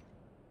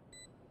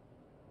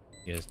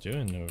you guys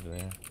doing over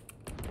there?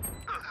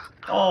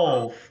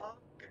 Oh, fuck.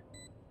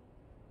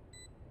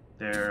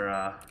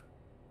 They're,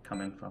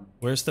 coming from.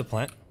 Where's the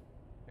plant?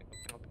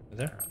 Is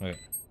there? Okay.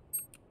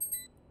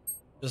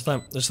 Just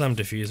let them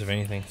defuse if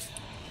anything.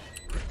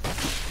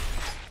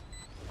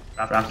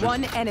 Rafters.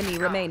 One enemy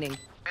remaining.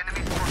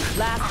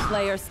 Last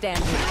player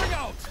standing.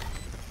 Oh,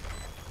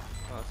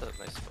 that's a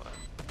nice spot.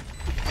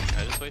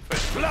 I just wait for it.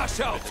 Flash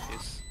out!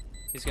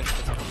 He's gonna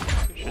put some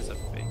pictures of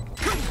fake.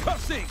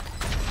 Concussing!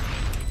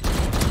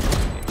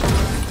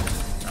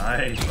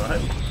 Nice,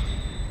 bud.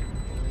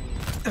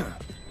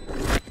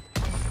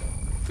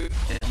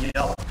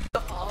 Yell.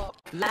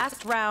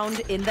 Last round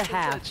in the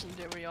half.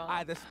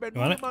 Either spend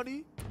You want more it?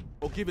 money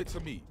or give it to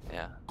me.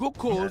 Yeah, Good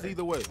cause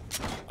either way.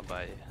 I'll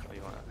buy it. What do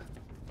you want?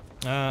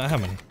 I have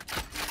money.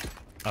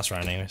 Last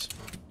round anyways.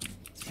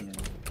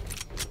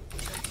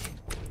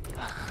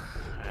 Alright,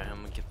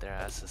 I'm gonna get their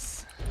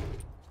asses.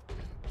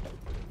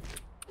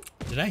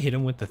 Did I hit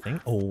him with the thing?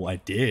 Oh, I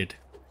did.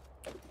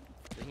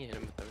 I think you hit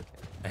him with everything.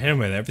 I hit him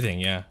with everything,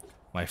 yeah.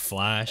 My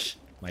flash,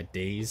 my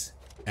daze,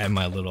 and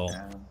my little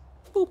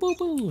boo boo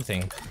boo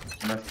thing.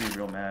 You must be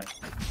real mad.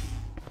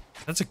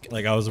 That's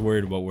like I was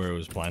worried about where it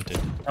was planted.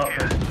 Oh,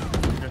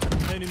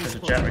 there's a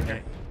jet right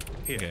there.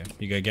 Okay,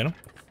 you gotta get him?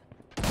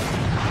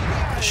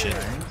 Shit.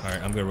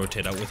 Alright, I'm gonna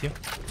rotate out with you.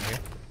 Okay.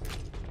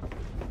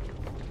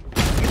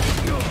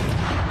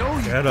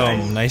 Get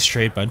him. Nice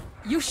trade, bud.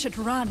 You should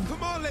run.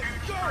 Come on, let's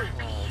go.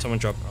 Someone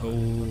drop.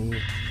 Oh.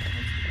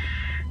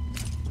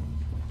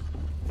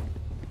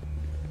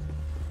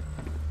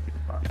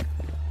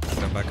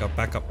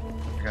 Back up.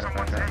 I gotta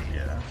back up,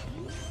 yeah.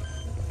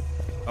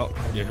 Oh,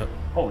 you hit.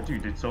 Oh,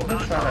 dude, did Sova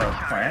try to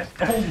plant?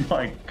 Oh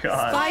my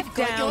god. Spike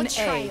down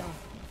A.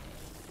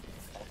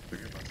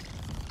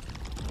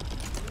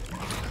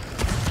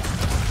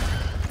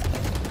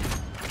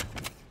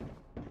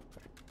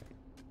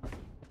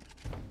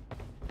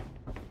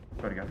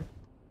 Go together.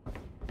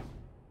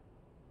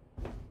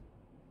 Is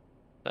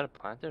that a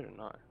planted or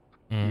not?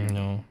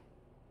 No.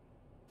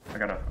 I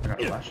got a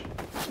flash.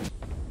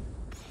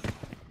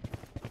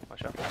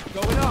 Watch out.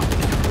 Going up.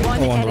 One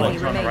Oh, on the enemy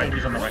He's on the right. remaining.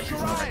 He's on the right. He's on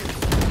the right.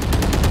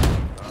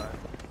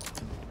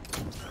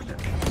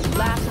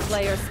 Last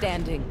player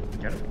standing.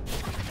 Get it.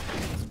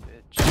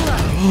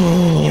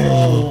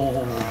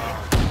 Oh.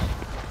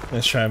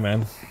 Let's try,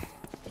 man.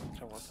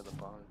 Try one for the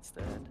bomb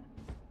instead.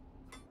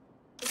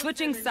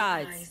 Switching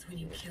sides.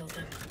 It's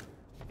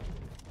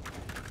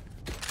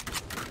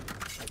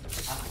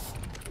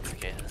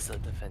okay, that's a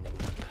defending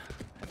map,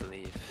 I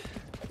believe.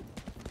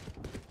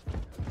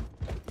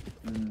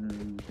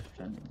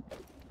 Defending.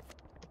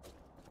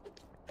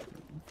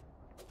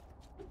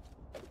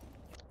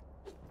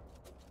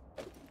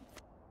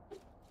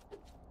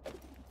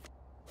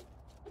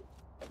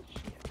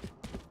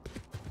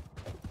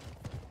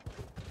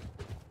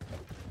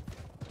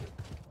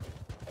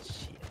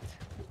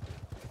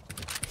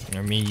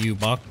 Or me, you,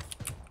 Buck.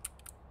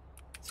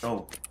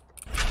 Go.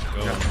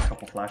 Go. Got a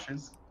couple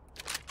flashes.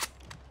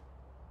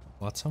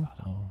 Want some?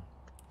 Oh.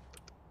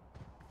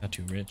 Not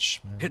too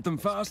rich, man. Hit them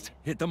fast,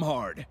 hit them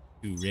hard.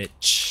 Too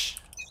rich.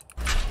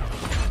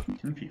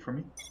 10 feet from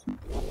me.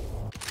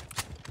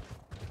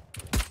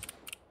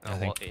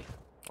 Nothing.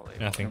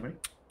 Nothing. Nobody?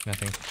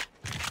 Nothing.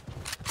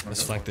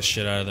 Let's flank the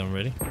shit out of them.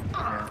 Ready?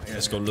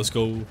 Let's go. Let's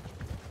go.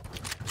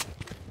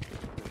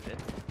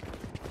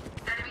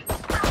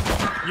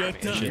 You're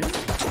Shit. done.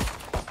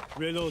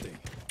 Reloading.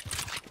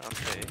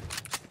 Okay.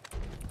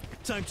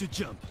 Time to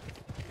jump.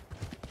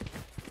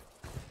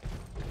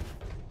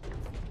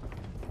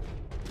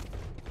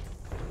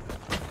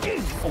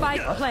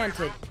 Spike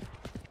planted.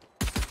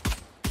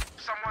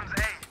 Someone's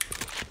A.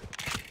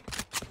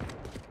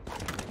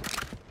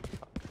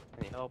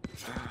 Any help?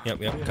 Yep,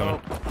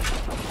 coming.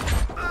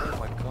 Oh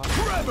my god.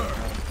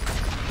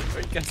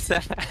 Where you guys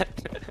at?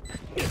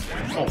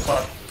 Oh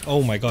fuck.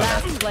 Oh my god.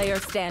 Last player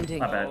standing.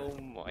 My bad. Oh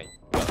my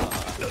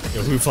god.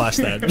 Yo, who flashed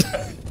that?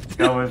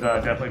 That was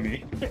definitely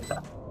me.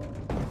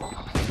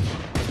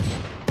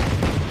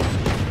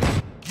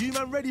 You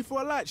man ready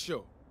for a light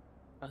show?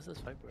 How's this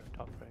Viper at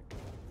top rank?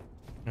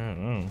 I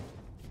don't know.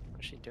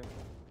 What's she doing?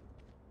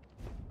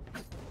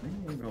 Maybe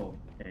we'll go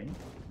A.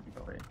 We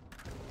go A.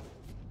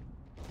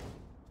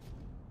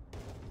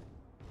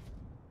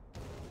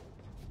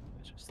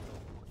 It's just the...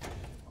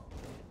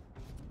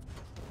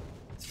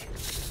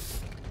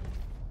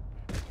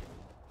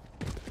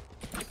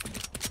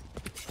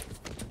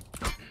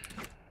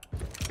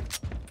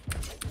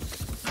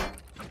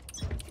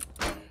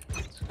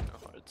 It's a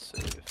hard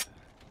save.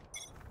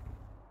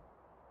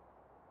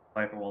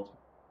 Viper walls.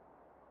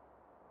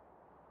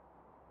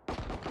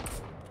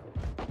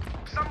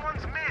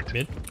 Someone's mid.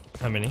 Mid?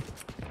 How many?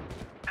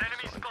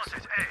 Enemy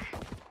spotted A.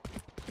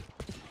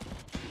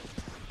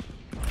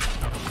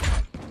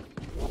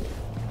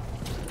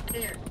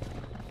 Here.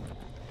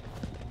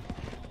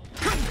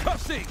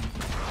 Concussing.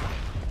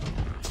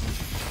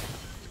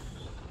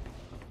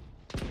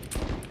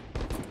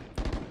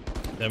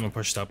 They haven't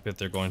pushed up if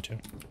they're going to.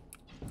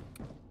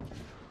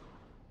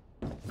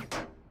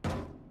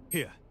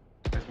 Here.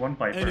 There's one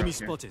Viper. Enemy up here.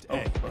 spotted Oh,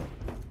 A. fuck.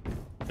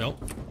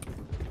 Nope.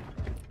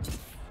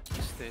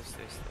 Stay.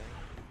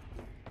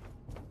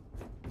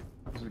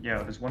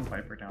 Yeah, there's one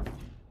Viper down.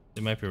 They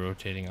might be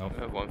rotating out.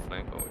 We have one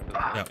flank over the...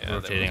 Yeah, they're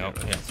rotating out.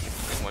 rotating.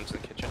 Yeah. One's in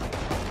the kitchen.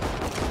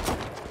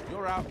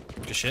 You're out.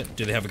 Good shit.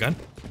 Do they have a gun?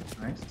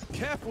 Nice.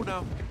 Careful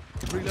now.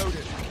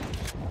 Reloaded.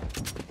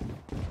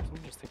 Someone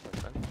just take my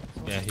gun.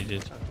 Yeah, he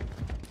did.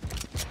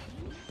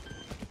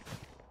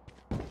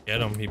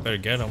 Get him. He better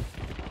get him.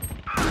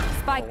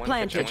 Spike One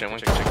planted. kitchen, one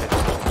kitchen.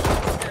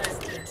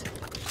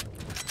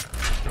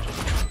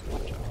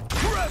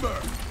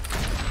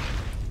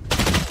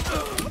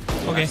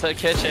 Okay. That's the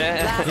kitchen.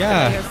 Last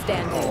Yeah. player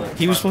standing.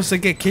 He was supposed to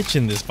get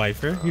kitchen, this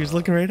Viper. He was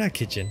looking right at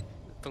kitchen.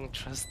 Don't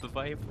trust the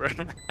Viper.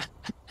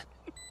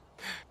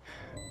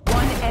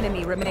 One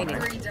enemy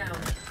remaining.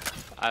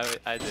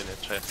 I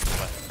didn't trust the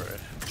Viper.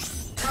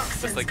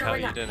 Just like how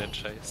you didn't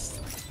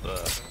trust the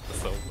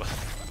Sova.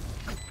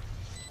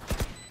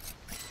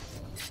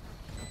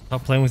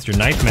 Stop playing with your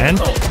knife, man.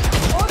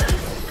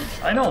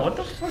 I know, what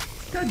the fuck is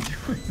this guy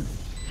doing?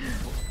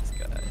 This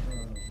guy.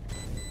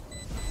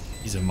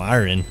 He's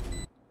admiring.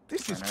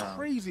 This is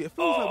crazy. It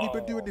feels like we've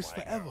been doing this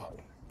forever.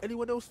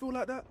 Anyone else feel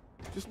like that?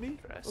 Just me?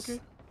 Stress. Okay.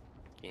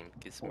 Game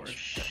gives me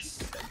stress.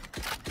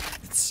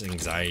 It's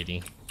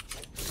anxiety.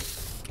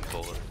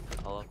 Both.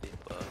 All of the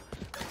above.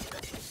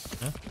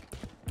 Huh?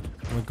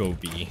 I'm gonna go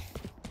B.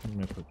 I'm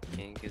gonna put B.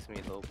 Game gives me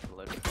low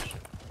blood pressure.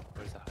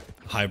 Where's the high?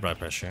 High blood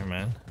pressure,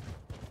 man.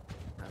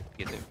 I'm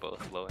getting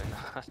both low and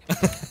high.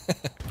 Let's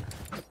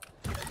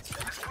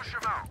push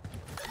him out.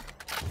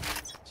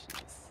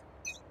 Jeez.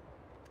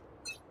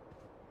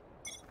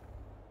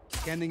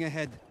 Scanning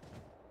ahead.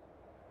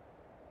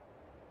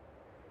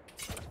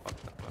 I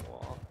fucked up my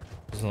wall.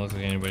 Doesn't look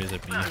like anybody's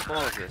at B. What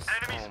wall is this?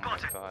 Oh my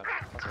god.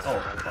 Oh,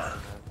 fuck.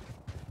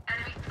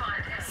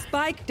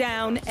 Spike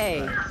down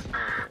A. Oh,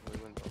 we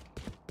went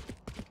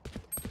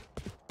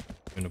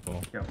gonna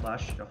pull. Yeah,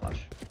 flash. Yeah,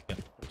 flash. Yeah.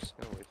 I'm just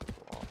gonna wait for the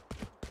wall.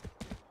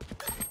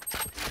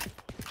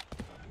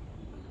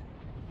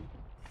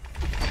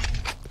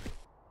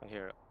 I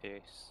hear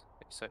ace.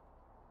 Ace.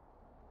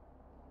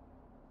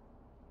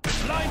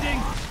 Blinding!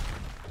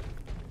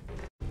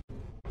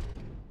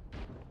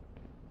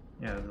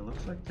 Yeah, it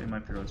looks like they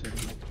might be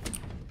rotating.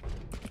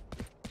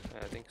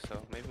 Yeah, I think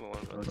so. Maybe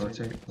one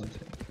Rotate.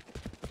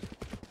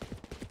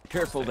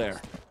 Careful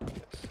there.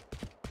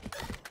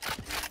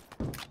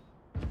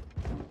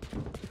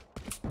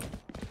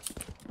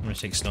 I'm gonna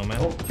take snowman.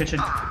 Oh, kitchen.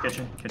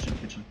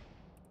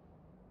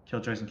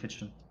 Killjoy's in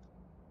kitchen.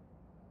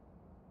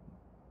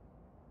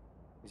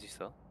 Is he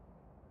still?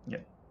 Yeah.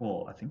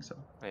 Well, I think so.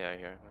 Oh yeah, I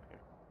hear him.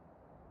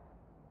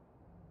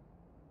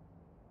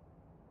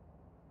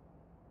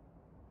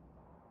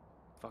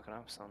 Fucking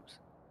have some.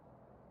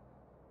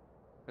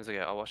 It's okay,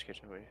 I'll watch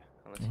kitchen for you.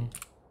 Unless he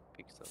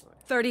peeks the other way.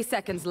 30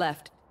 seconds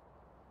left.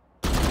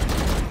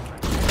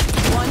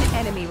 One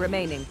enemy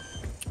remaining.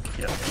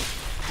 Yeah.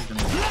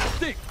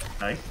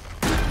 Nice.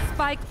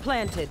 Spike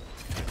planted.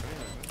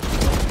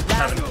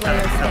 Last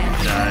player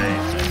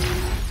standing.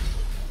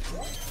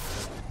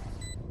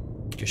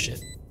 Good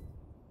shit.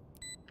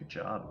 Good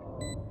job.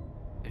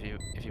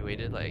 If you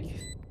waited like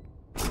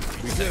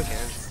 3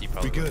 seconds, you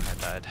probably would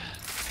have died.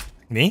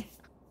 Me?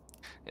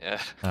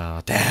 Yeah.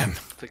 Oh, damn.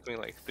 Took me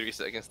like 3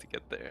 seconds to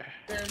get there.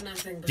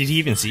 Did he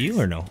even see you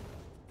or no?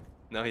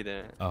 No, he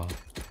didn't. Oh.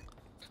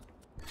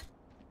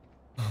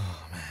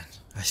 Oh man,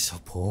 I'm so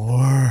poor.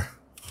 I'm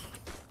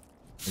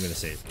gonna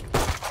save.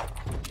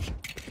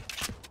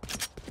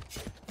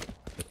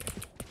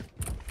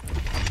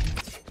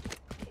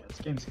 This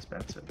game's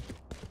expensive.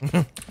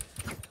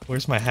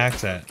 Where's my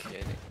hacks at?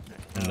 Yeah,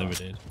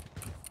 Unlimited.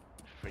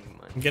 free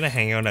money. I'm gonna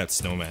hang out at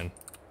Snowman.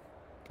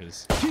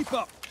 Cause Keep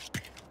up. I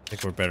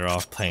think we're better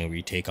off playing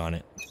retake on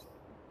it.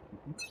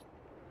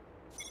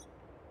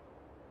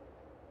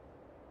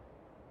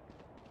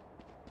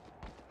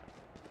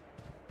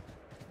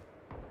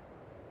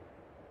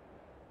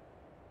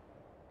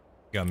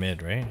 You got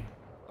mid, right?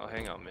 I'll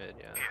hang out mid,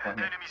 yeah.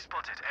 Enemy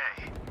spotted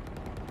A.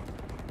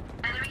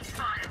 Enemy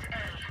spotted A.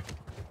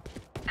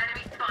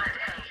 Enemy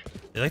spotted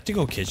A. They like to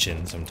go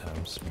kitchen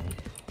sometimes. Man.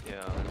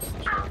 Yeah, that's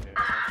right here.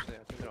 Actually, I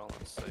think they're all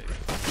on site.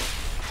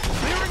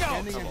 Clearing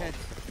out. Standing ahead.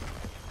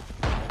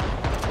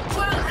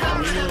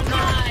 Welcome to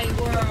my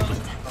world.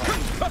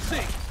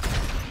 Concussing.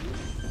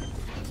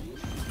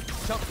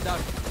 Shock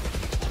dash.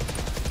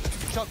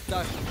 Shock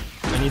dash.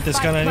 I need this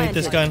gun, I need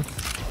this gun.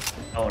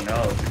 Oh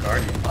no, it's a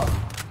guardian.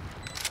 Oh.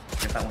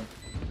 Get that one.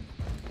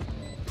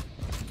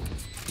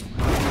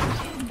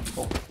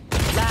 Oh.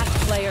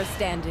 Last player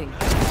standing.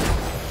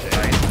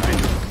 Nice.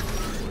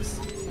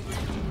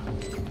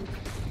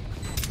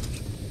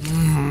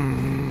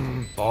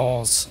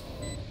 Balls.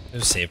 It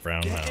was a safe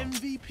round now.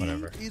 MVP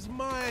Whatever. is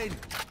mine.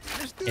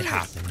 Let's do It this.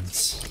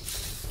 happens.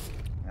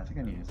 I think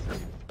I need to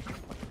save.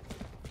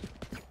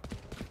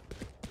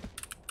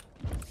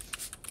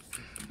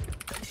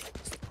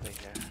 What's the play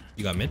here?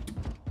 You got mid?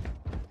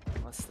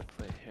 What's the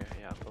play here?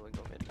 Yeah, I'll probably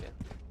go mid again.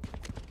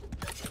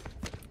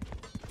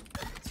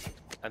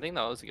 I think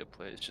that was a good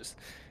play. It's just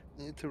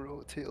need to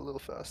rotate a little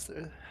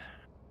faster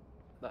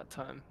that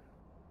time.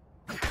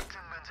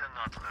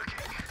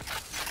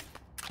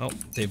 Oh,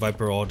 they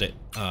Viper all day.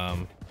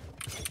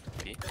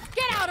 B.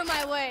 Get out of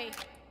my way!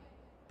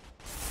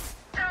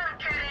 Don't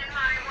get in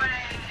my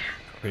way.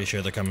 Pretty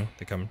sure they're coming.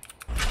 They're coming.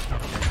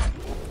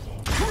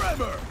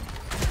 Tremor.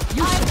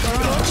 I'm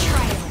going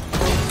trail.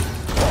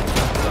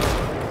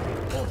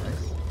 Oh,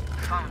 nice.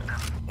 Found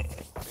them.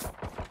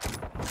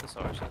 This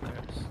ours not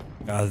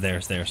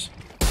theirs. Theirs.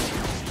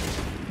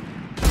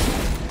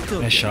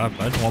 Nice shot,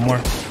 bud. One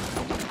more.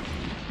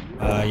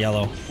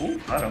 Yellow. Ooh,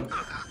 got him.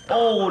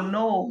 Oh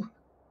no!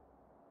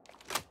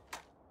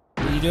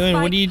 What are you doing?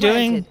 What are you Spike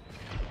doing?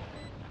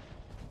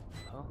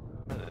 Oh,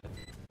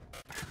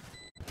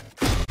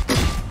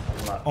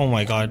 Oh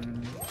my god.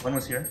 One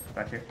was here,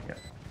 back here. Yeah,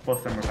 both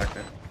of them were back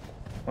there.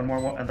 One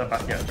more, and the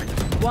back. Yeah, right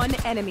there. One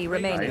enemy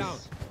remaining.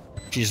 Nice.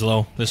 She's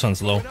low. This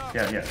one's low.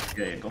 Yeah.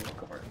 Go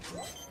for it.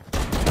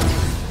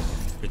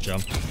 Good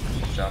job.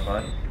 Good job,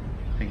 bud.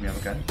 I think we have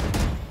a gun.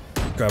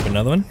 Grab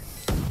another one.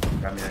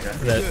 Grab me a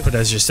gun. Put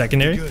that as your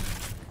secondary. Give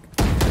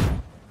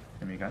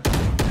me a gun.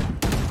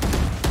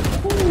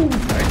 Ooh,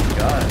 nice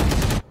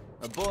gun.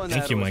 A bow and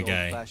Thank you, arrow my is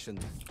guy. old-fashioned,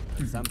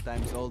 but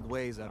sometimes old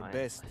ways are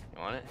best.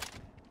 You want it?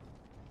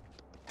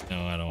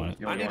 No, I don't want it.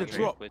 You I need a want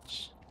drop.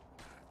 Which?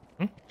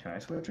 Can I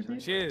switch with you?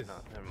 Cheers. No,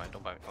 never mind.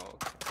 Don't buy me. Oh,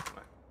 okay. Never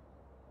mind.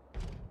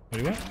 What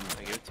do you want?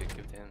 I give it to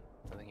him.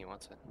 I think he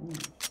wants it. Ooh,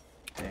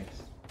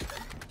 thanks.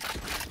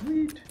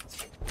 Sweet.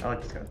 I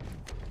like this gun.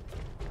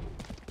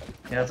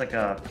 Yeah, it's like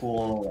a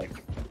cool, like.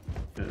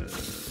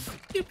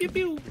 Pew pew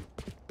pew.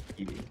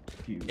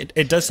 Pew.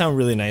 It does sound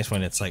really nice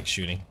when it's like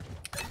shooting.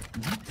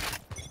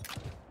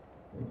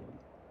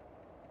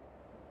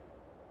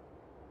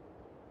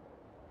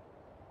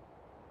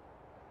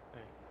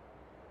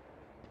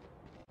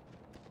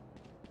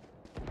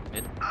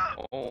 Mid.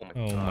 Oh my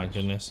Oh my gosh.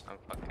 goodness. I'm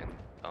fucking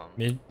dumb.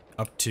 Mid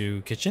up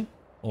to kitchen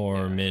or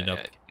Yeah, mid yeah, up.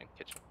 yeah,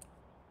 kitchen.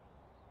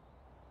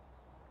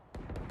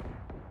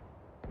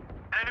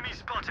 Enemy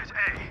spotted A.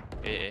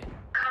 Yeah.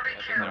 I think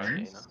that's A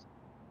now.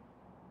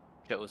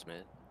 Jet was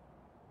mid.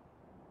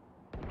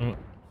 Enemy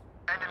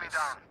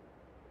down.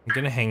 I'm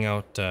gonna hang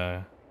out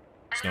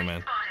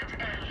Snowman.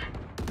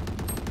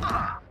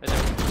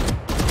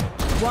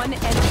 One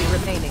enemy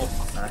remaining.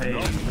 Not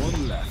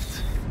one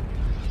left.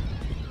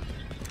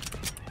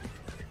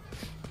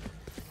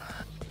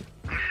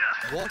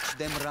 Watch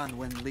them run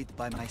when lit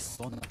by my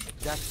son.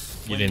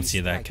 That's You didn't see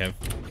that, Kev.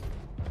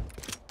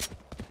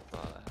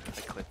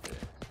 I clipped it.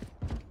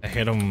 I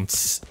hit him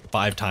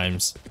 5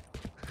 times.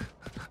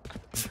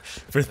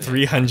 For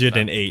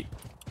 308.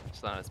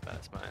 It's not as bad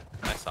as mine.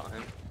 I saw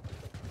him,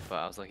 but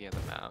I was looking at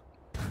the map.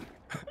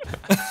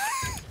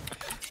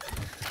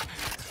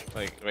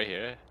 Like right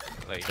here,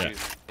 like Yeah. he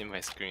was in my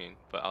screen,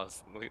 but I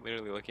was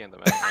literally looking at the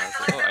map and I was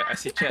like, oh, I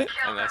see Jet,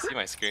 and I see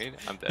my screen,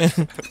 I'm dead.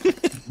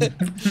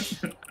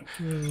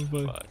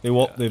 Fuck,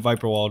 They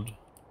Viper walled.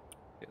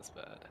 feels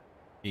bad.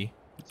 E.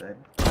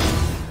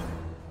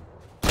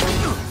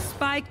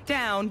 Spike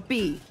down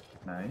B.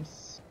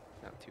 Nice.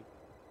 Not too.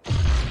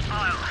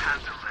 I'll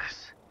handle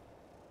this.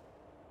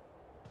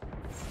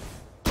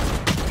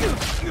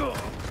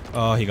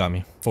 Oh, he got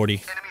me. 40.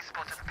 Enemy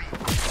spotted B.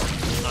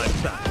 I'm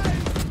back.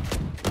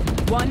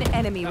 One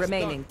enemy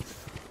remaining.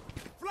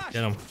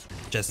 Get him.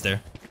 Jet's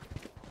there.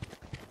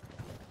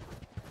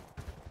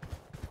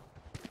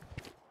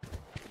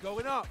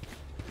 Going up.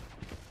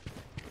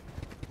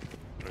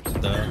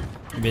 The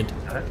mid. This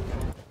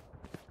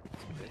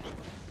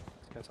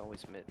guy's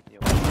always mid. Yo.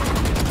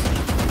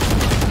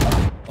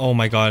 Oh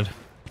my god.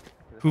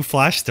 Who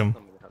flashed him?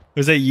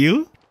 Was that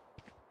you?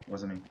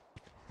 Wasn't me.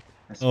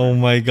 Oh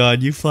my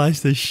god, you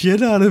flashed the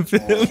shit out of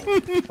him.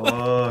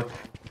 Oh, fuck.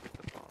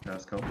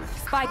 Let's go.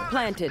 Spike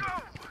planted.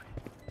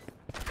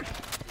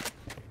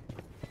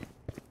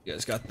 You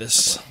guys got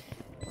this.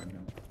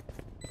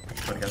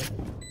 Put together.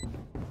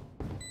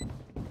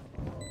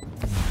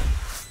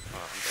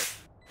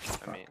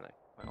 I mean, like,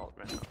 my ult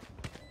ran out.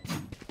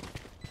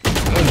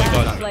 Oh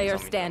my god. Player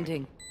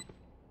standing.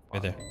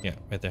 Right there. Yeah,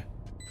 right there.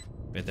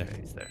 Right there. Okay,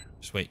 he's there.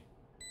 Just wait.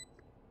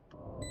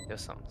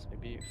 There's some.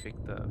 Maybe you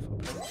fake the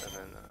footprints and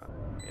then,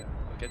 yeah,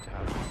 we'll get to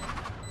have it.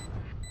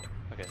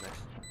 Okay,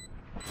 nice.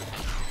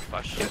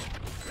 Flash.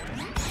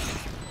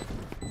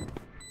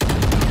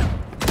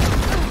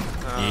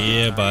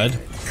 Yeah, bud.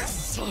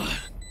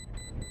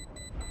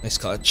 Nice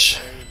clutch.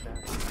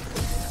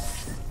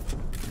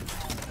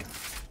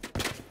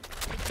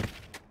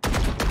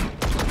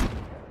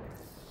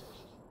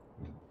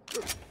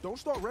 Look, don't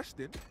start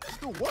resting.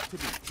 Still what to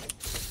do?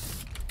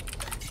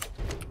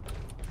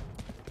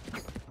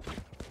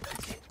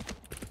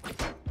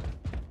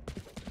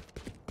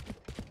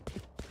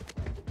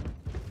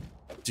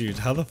 Dude,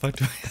 how the fuck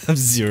do I have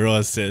 0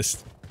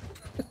 assists?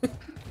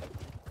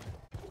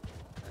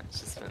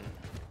 It's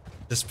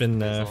just been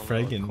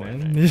fragging,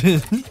 man.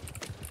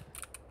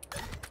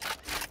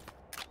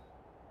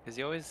 Because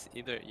you always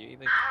either get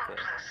the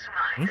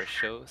first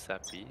shows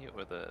at B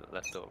or the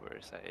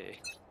leftovers at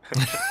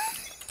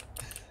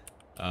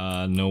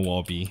A. No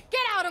wall B.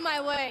 Get out of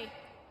my way!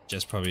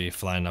 Just probably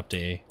flying up to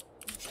A.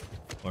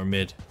 Or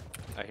mid.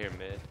 I hear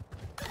mid.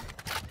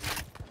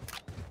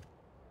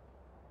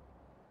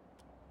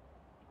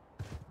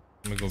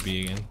 I'm gonna go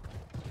B again.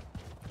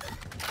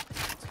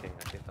 Just kidding,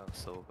 I think that was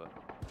Sova. I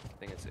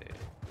think it's A.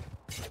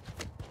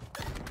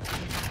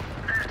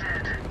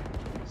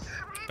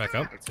 Back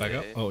up, It's back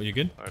up. A Oh, you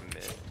good? Or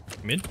mid.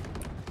 Mid?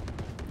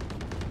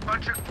 Oh my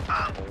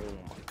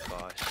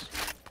gosh.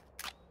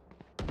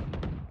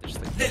 There's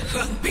like the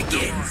hunt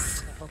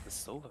begins! Where the hell did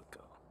Sova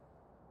go?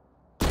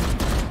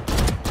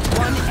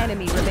 One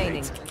enemy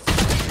remaining.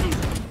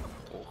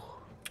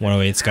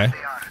 108 Sky.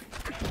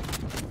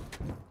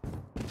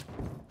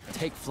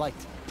 Take flight.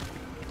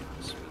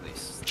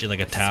 She like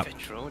a tap.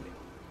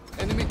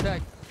 Enemy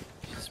tag.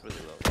 She's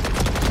really low.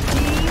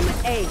 Team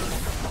A.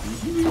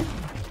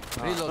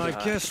 I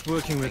guess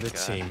working with a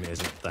team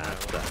isn't that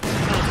bad.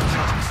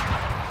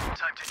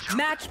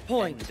 Match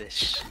point.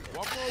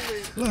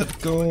 Let's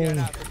go.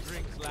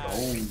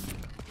 Oh,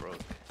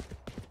 broke.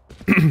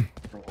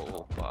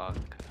 Oh, fuck.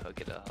 Hook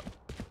it up.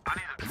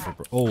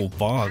 Oh,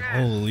 Bog.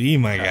 Holy,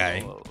 my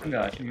guy.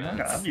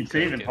 I've been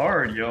saving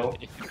hard, yo.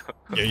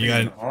 Yeah, you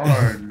got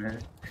hard, man.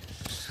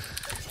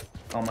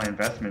 All my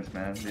investments,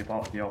 man. They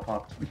all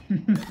popped.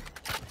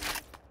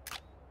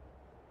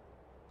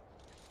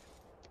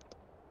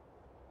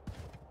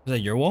 Is that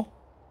your wall?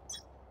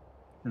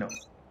 No.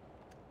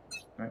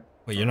 Right.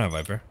 Wait, you're not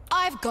Viper.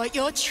 I've got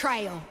your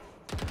trail.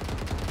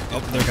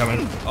 Oh, they're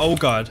coming. Oh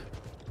god.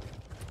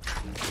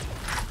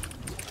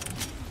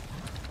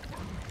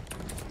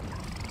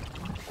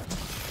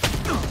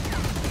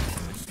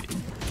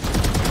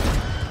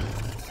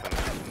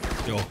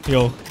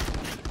 Yo.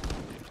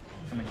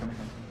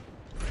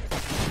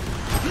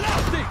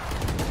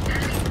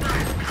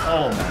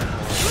 Oh man.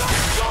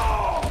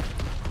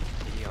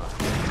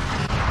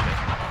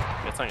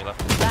 It's on your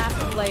left. Last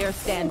player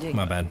standing.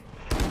 My bad.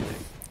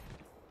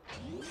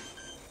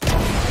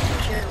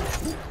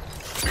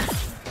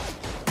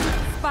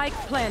 Spike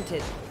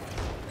planted.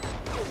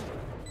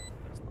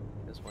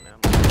 There's one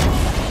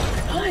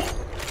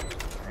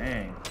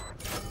Dang.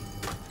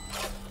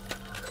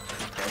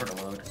 Never to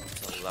load.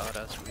 It's a loud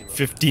ass reload.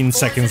 15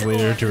 seconds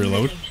later to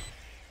reload.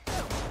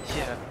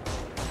 Yeah.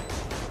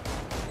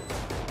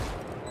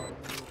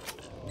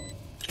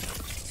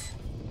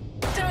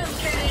 Don't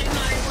get in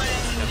my way.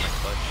 Got my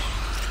clutch.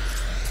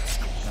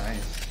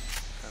 Nice.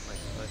 Got my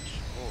clutch.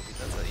 Oh,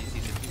 that's not easy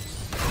to use.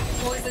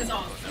 Voices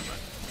off. Oh, never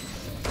mind.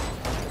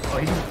 Oh,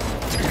 he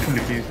can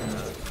defuse him.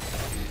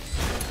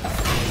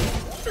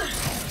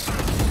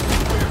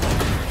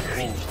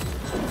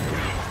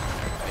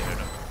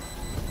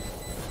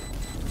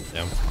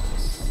 Damn.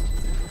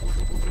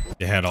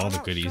 They had all the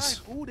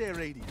goodies. All there,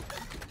 AD.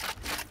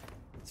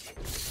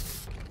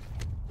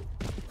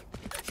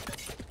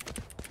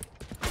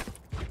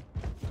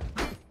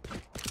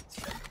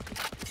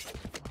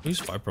 Whose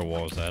Viper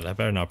wall is that? That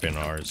better not be in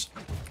ours.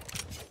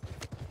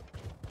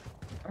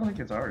 I don't think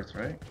it's ours,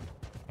 right?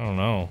 I don't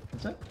know.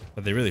 Is it?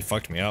 But they really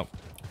fucked me up.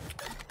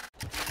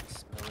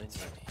 Smelling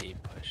an A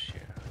push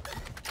here.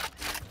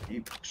 A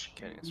push.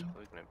 Okay, it's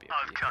probably gonna be a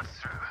I'll B. cut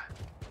through.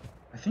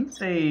 I think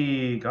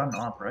they got an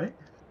op, right?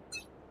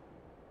 Did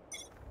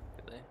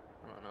they?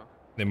 I don't know.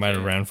 They might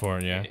have ran for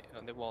it, yeah.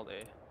 They walled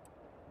A.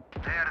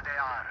 There they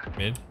are.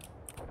 Mid.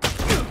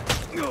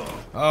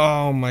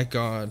 Oh my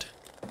god.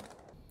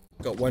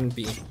 Got one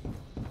B.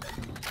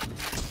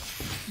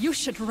 You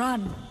should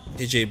run.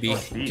 KJB.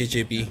 Oh, B.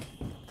 KJB.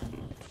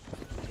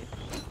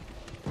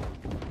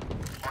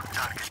 On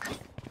target.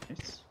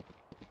 Yes.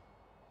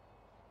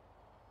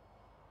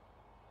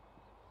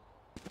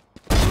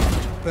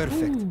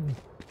 Perfect.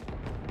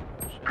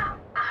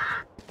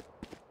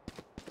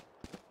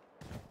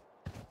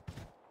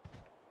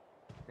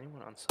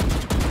 Anyone on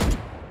site?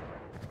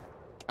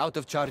 Out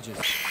of charges.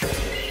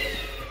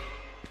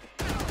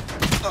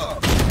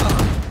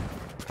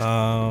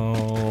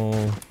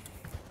 Oh.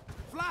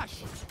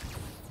 Flash.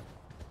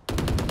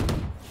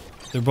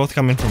 They're both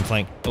coming from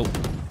flank. Oh.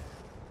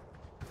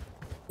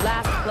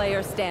 Last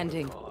player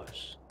standing.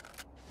 Gosh.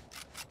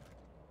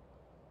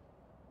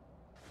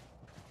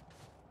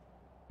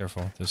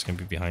 Careful. There's gonna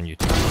be behind you.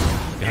 Too.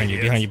 Behind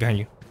you. Behind you. Behind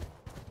you.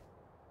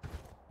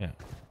 Yeah.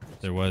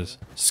 There was.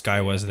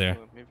 Sky was there.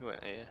 Maybe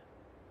went A.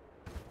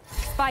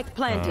 Spike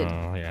planted.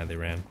 Oh yeah, they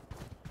ran.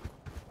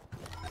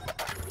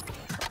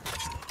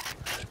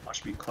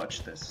 Watch me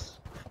clutch this.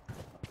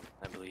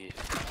 I believe.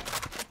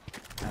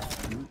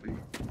 Absolutely.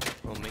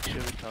 Well, make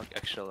sure we talk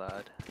extra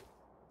loud.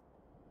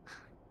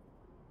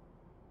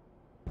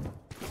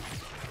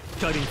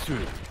 Cutting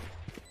through.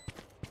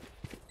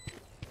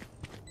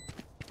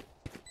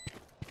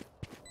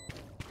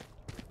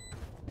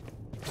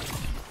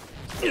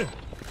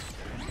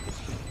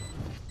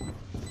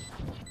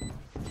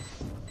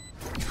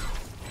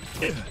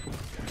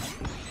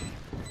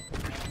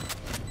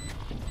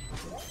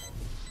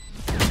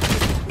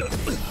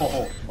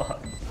 Oh,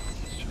 fuck.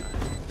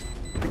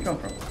 Where'd they come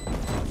from?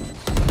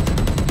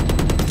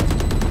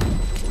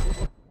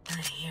 I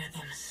hear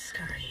them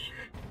scurrying.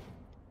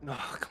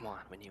 Oh, come on.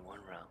 We need one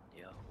round.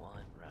 Yo,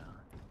 one round.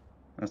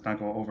 Let's not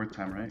go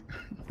overtime, right?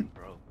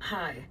 Bro.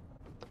 Hi.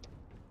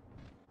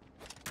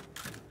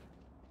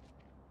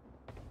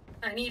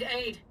 I need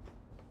aid.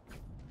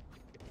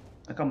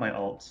 I got my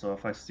ult, so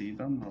if I see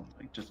them, I'll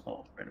like just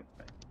ult right away.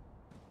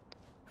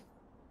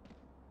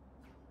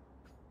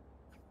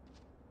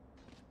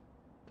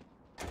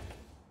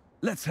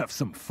 Let's have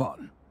some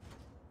fun.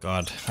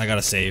 God, I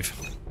gotta save.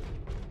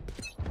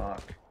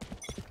 Fuck.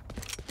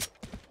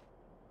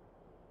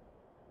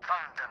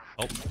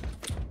 Oh.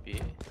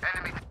 B.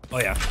 Enemy. Oh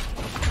yeah.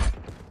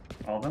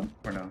 All of them?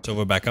 Or no? So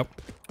we're back up.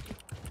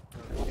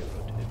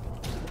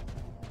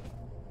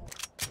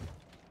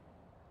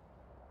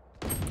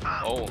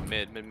 Oh,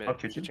 mid. Oh,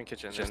 kitchen?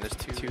 Kitchen. There's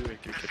two right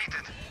through kitchen.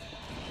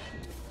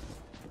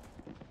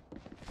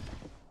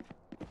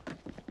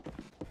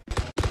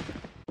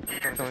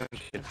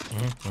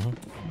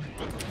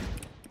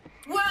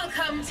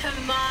 Welcome to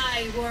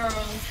my world.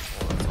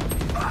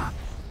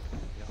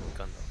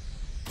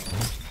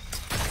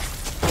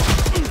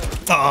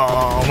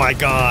 Oh my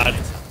god.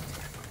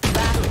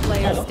 Last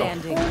player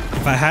standing.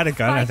 If I had a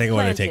gun, I think I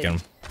would have taken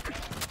him.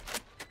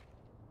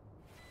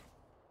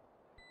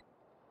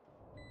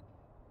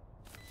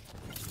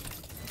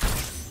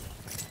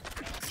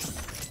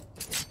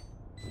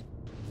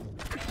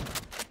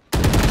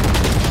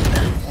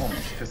 Oh,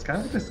 this guy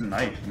with this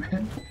knife,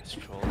 man.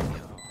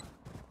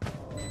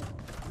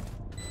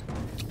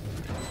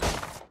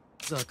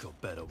 Zucko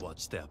better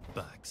watch their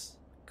backs.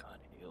 God,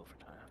 he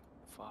overtime.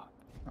 Fuck.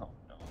 Oh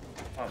no.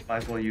 Oh, might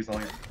as well use all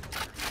your.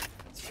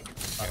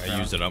 I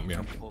used it up,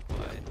 yeah. Oh,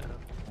 boy,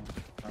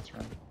 That's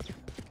right.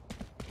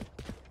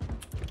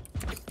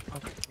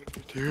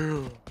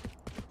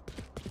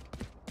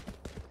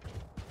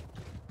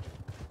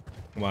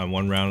 Come on,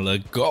 one round,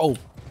 let's go.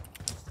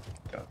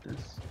 Got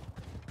this.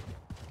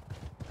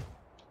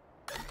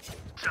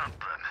 Jump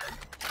them.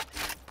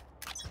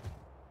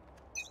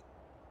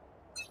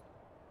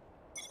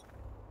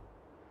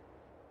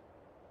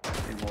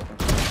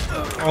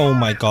 Oh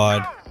my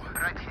god.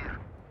 Right here.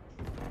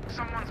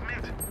 Someone's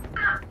mid.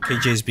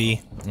 KJ's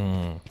B.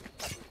 Mm.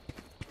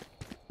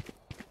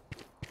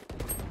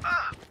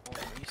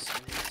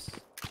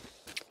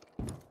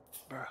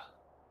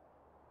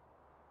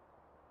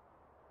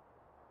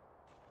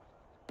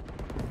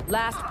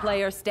 Last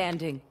player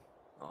standing.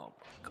 Oh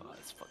my god,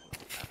 it's fucking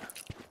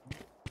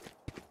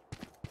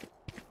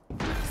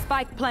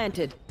Spike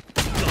planted.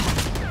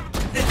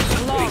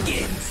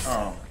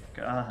 Oh my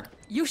god.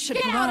 You should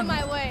Get run. out of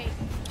my way!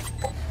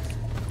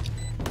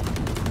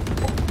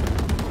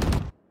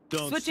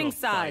 Don't Switching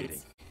stop fighting.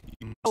 sides.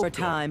 You must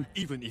Overtime. go,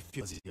 even if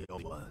you're the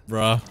only one.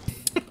 Bruh.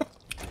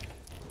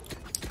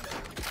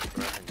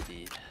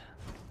 indeed.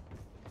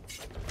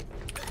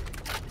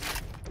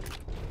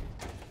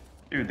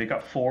 Dude, they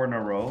got 4 in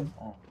a row.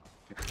 Oh.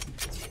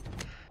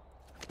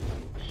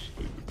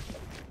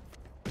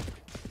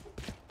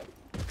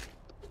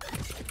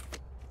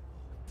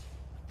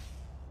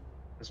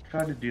 Let's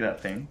try to do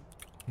that thing.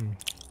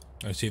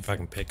 Let's see if I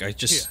can pick. I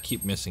just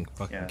keep missing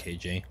fucking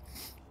KJ.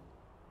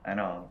 I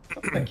know.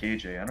 Fuck that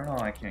KJ. I don't know how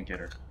I can't get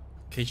her.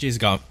 KJ's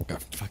got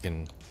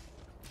fucking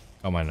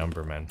got my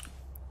number, man.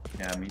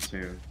 Yeah, me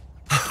too.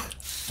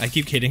 I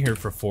keep hitting her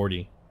for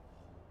 40.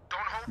 Don't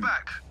hold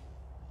back.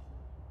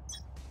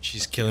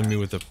 She's killing me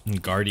with a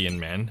Guardian,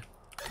 man.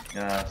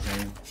 Yeah,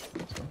 same.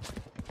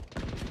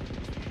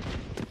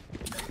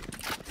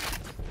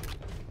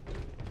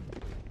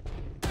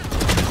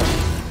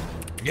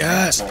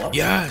 Yes!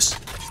 Yes!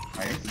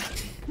 Nice.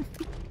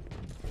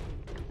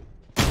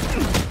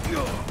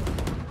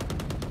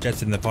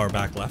 Jet's in the far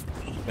back left.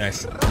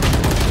 Nice.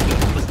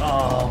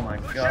 Oh my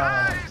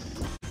god.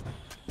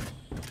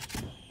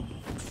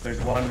 There's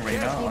one right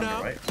now on the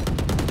right.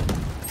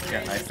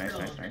 Yeah, nice.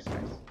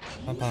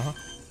 Uh-huh.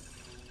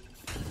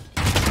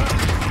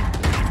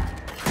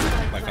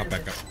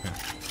 Back up. Yeah.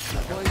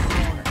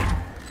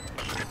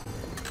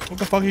 What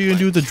the fuck are you gonna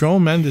do with the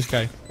drone, man? This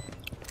guy.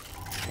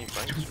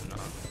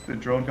 The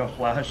drone got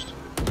flashed.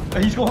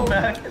 He's going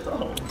back.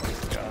 Oh my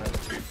god.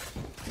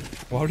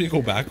 Why would he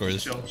go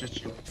backwards? Just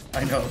chill.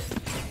 I know.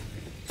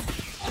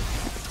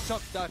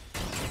 Shot done.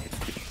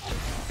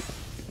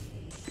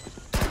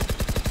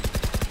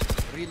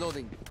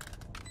 Reloading.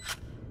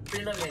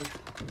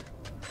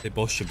 They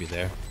both should be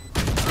there.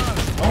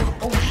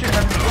 Oh shit.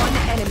 One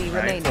enemy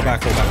remaining. Go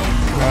back.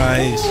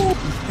 Nice.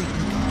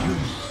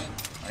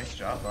 Nice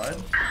job,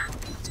 bud.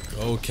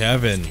 Go,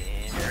 Kevin.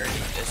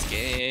 This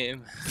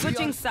game.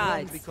 Switching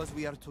sides. Because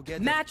we are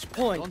together. Match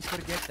point. Don't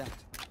forget that.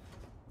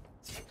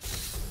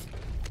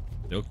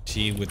 Milk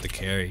tea with the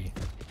carry.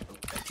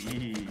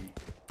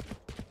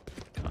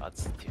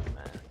 God's team,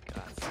 man.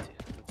 God's team.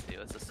 Let's see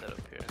what's the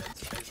setup here.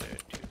 Let's see there,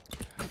 dude.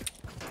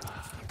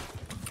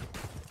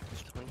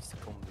 Someone needs to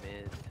go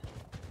mid.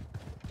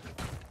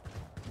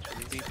 Should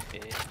we leave A?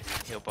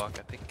 He'll block,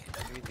 I think.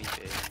 Maybe leave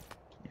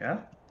A. Yeah?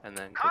 And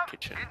then go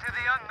kitchen. Into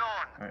the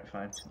unknown. Alright,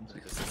 fine.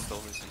 Because the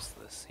Silver's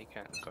useless. He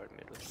can't guard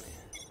mid with me.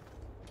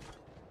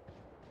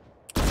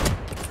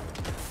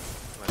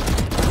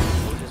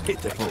 Hit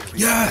the hook.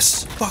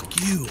 Yes! Fuck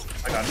you!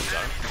 I got him.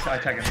 I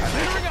tagged him.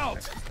 Here we go!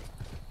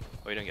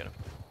 Oh, you didn't get him.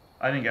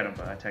 I didn't get him,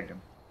 but I tagged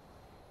him.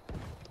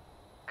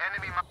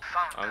 Enemy map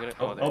found. I'm gonna.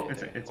 Oh,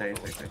 it's A.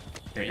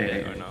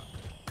 Hey, or not?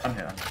 I'm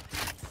hit.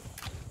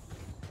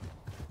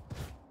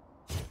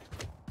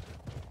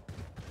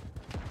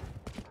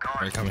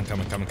 Alright, coming.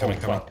 Multiple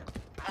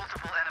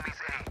enemies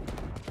A.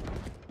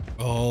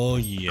 Oh,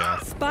 yeah.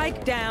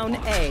 Spike down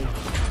A.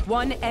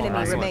 One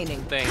enemy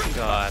remaining. Thank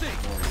God.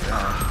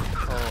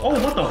 Oh,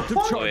 what the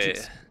fuck?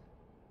 Wait.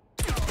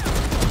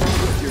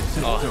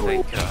 Oh,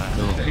 thank God.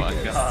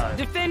 Thank God.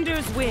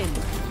 Defenders win.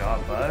 Good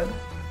job, bud.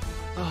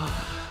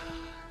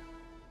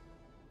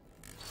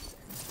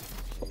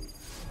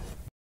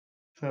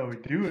 That's how we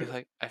do it.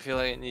 I feel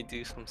like I need to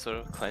do some sort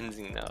of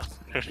cleansing now.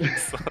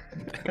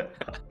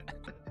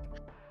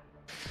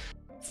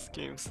 This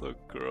game's so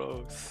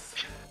gross.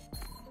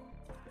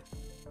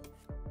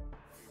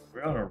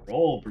 We're on a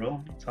roll,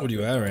 bro. What are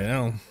you at right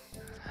now?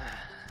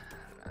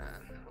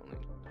 Man,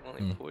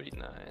 only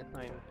 49.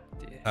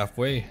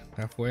 Halfway.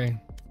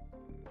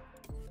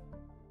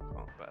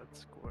 Oh, bad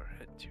score.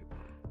 Head 2.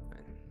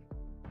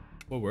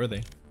 What were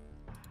they?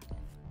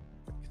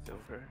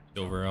 Silver.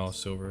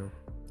 Silver.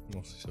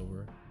 Mostly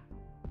silver.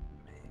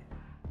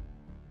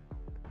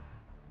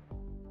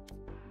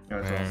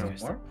 You guys want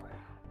some more?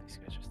 These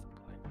guys are still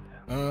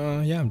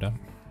playing. Yeah, I'm done.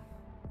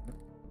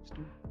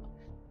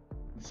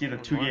 See, the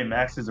 2-game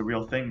max is a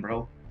real thing,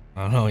 bro.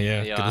 I don't know,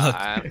 yeah. Yeah, Good luck.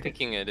 I'm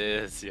thinking it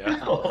is, yeah.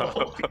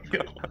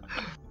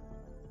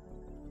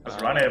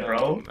 Let's run it,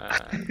 bro.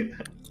 Man.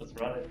 Let's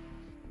run it.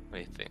 Let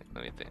me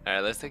think.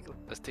 Alright, let's take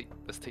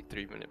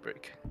 3-minute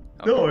break.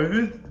 No, if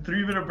it's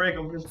 3-minute break,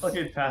 I'm just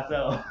fucking pass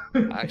out.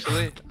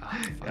 Actually?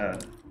 Yeah.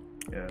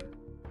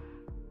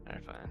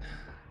 Alright, fine.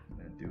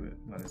 Do it.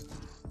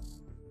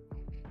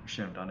 We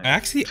should have done it. I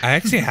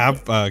actually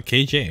have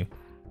KJ.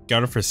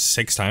 Got her for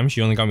 6 times.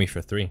 She only got me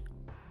for 3.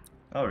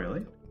 Oh,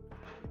 really?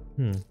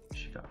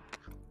 She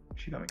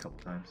got me a couple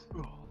times.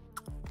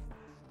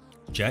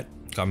 Jet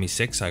got me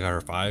 6. I got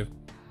her 5.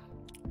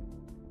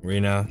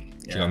 Rena,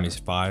 she got me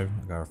 5.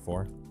 I got her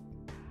 4.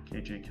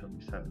 KJ killed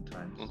me 7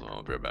 times.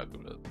 I'll be right back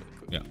with it.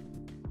 Yeah.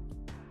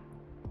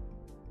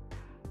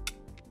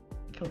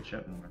 I killed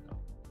Jet more though.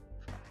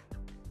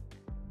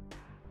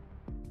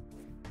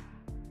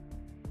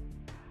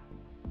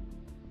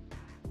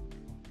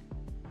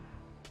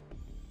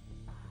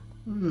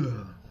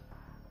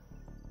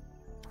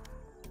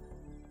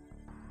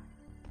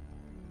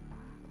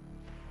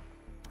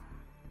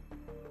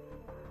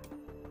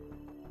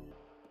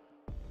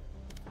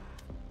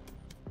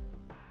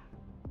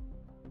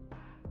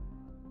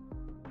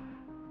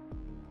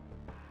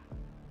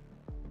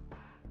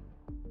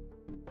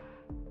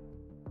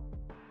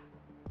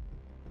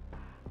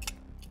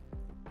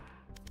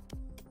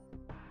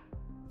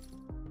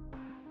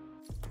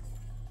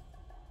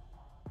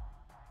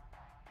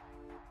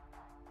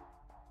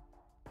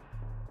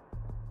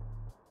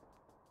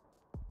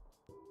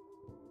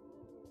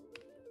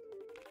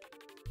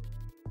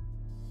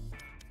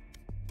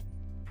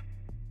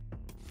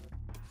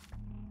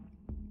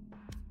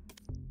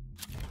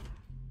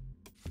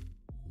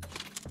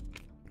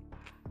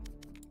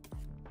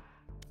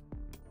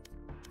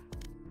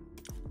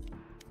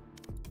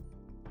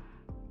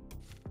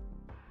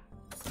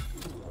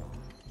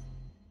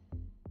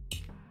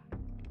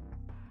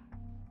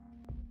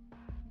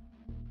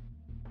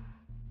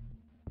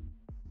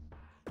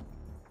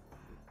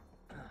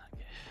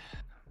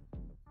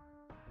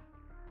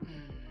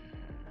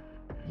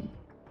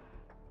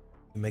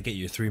 You might get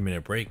your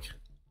 3-minute break.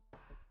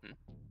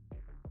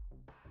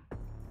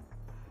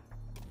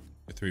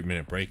 A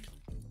 3-minute break.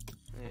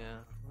 Yeah,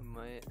 we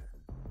might.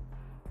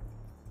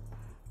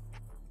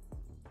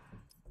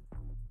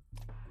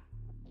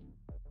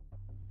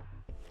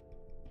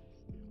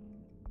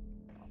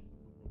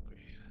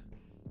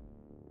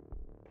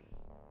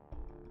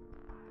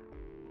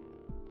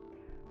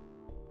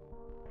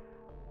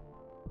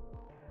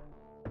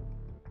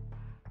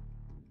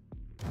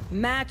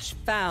 Match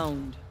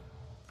found.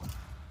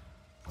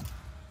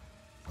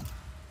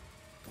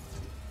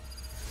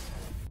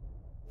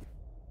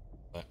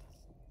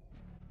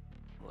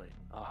 Wait,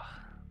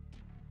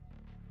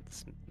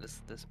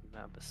 this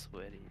map is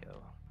sweaty,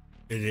 yo.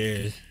 It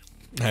is.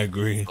 I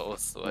agree. So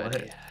sweaty.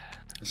 What?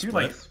 If you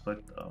like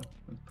split though,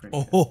 it's pretty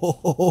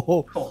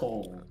Oh, good.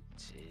 oh,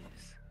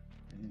 jeez.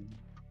 Mm.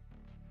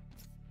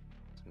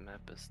 This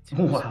map is too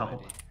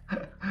Wow.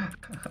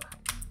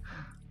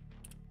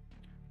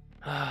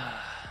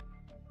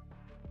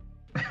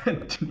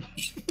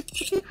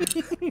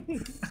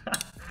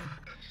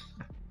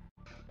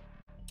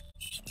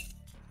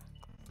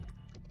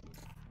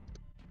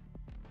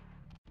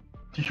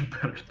 You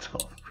better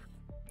talk.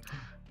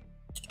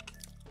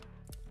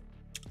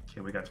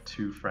 Okay, we got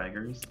 2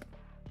 fraggers.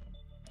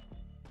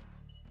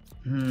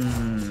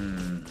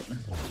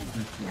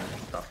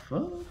 The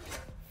fuck?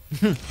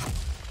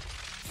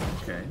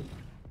 Okay.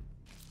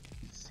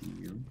 See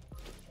you.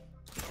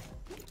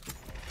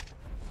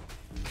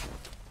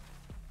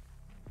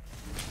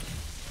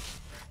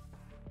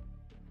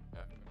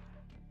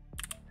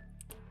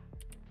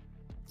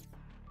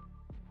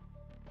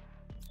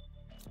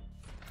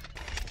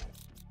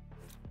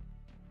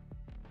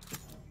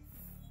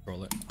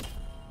 Roll it.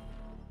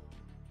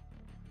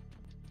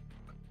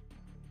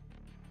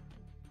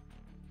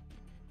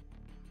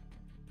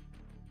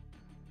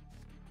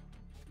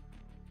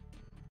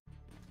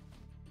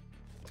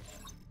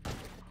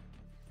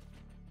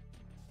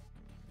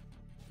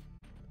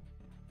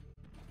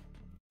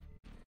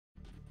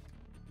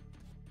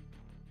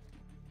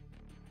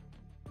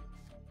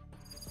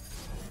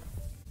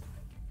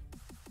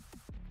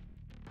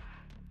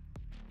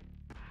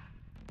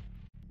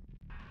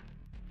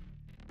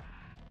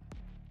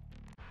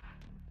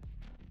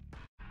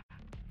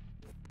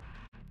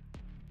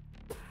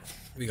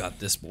 We got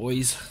this,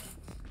 boys.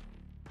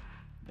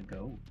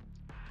 Go.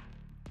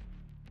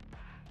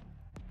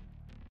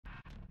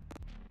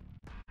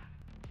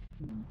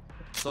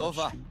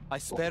 Sova, I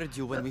spared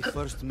you when we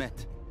first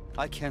met.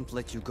 I can't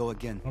let you go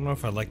again. I don't know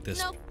if I like this.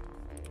 Nope.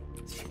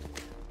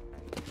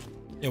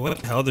 Yeah, what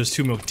the hell? There's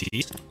 2 milk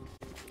teas?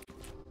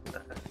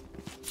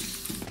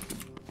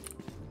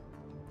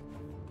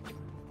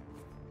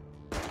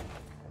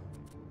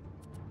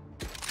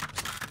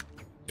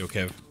 Yo,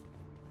 Kev.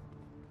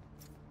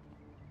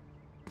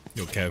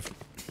 Yo, Kev.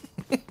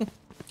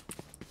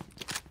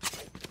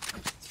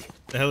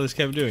 The hell is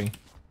Kev doing?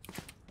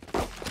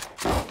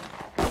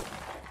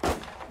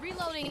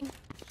 Reloading.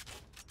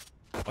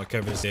 Oh,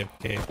 Kev is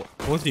AFK.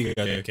 Both of you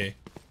guys are AFK.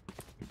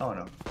 Oh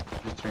no,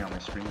 just turning on my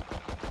screen.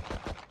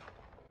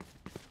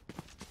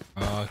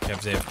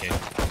 Kev's AFK.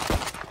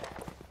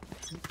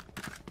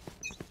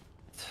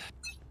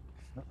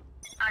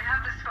 I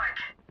have the spike.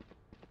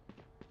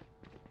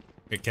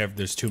 Hey, Kev,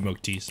 there's 2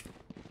 milk teas. Is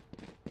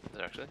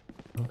there actually?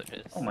 There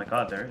is. Oh my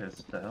god, there it is.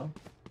 What the hell?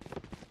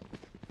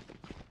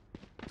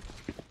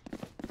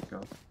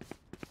 Go.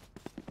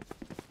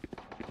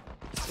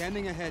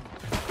 Scanning ahead.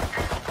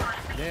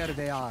 There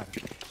they are.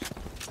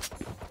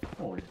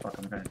 Holy fuck,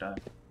 I'm gonna die.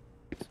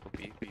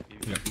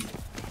 Yeah.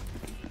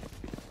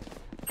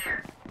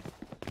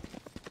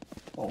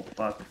 Oh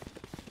fuck.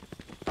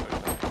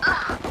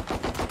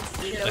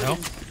 What the hell?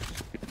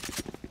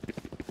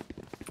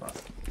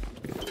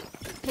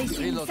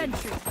 Placing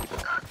sentry.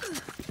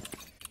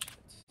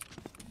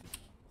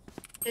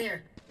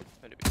 Here.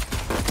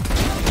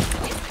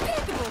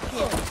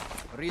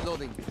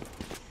 Reloading.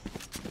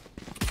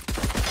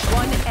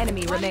 1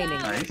 enemy remaining.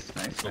 Nice.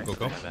 Go, go,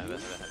 go.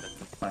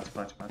 Plant.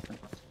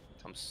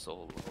 I'm so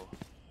low.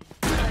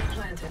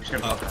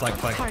 Flank.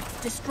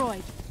 Target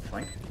destroyed.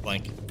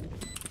 Flank.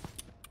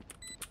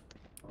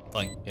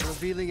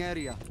 Revealing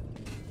area.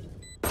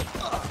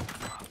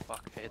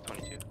 Fuck, I hit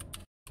 22.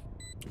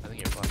 I think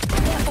you're fucked.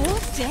 They're all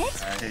dead?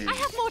 Nice. I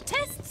have more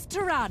tests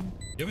to run.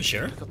 You have a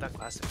share? Pick up that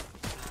classic.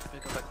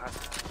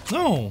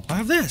 No, I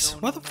have this.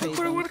 Why the fuck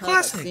would I want a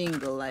classic? Yeah,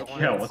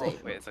 what the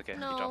Wait, it's okay.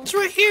 No. It's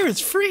right here.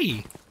 It's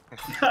free.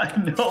 I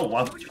know.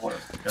 Why would you want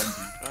a gun?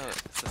 Oh,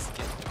 it's a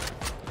skin.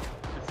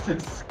 It's a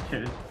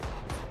skin.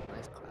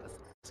 Nice classic.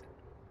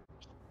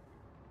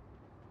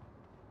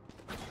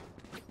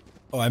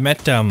 Oh, I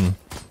met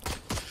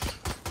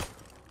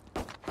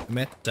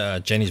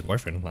Jenny's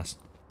boyfriend last.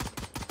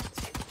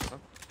 Huh?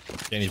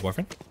 Jenny's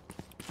boyfriend?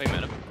 Oh, you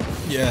met him?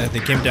 Yeah, they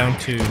came down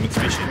to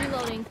Mitsubishi.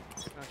 Reloading.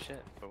 Oh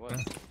shit, for what?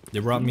 They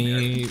brought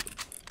me.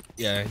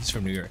 Yeah, he's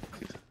from New York.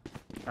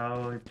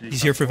 Oh,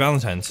 He's here for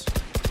Valentine's.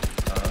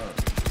 Oh.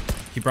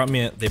 They brought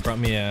me a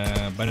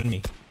banh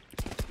mi.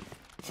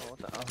 Oh, what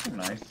the hell? Oh,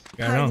 nice.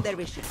 Yeah, I know. Fuck,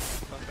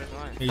 where's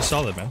mine? You're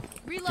solid, man.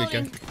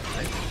 Reloading. Good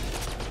guy.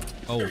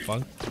 Oh,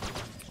 fuck.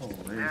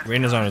 Holy.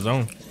 Raina's on his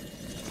own.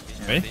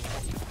 Ready?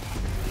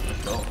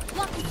 Let's go.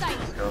 Lucky sight.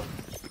 Let's go.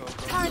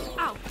 Turret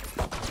out.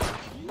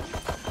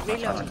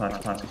 Plant.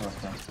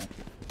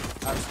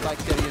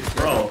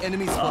 Bro. Bro.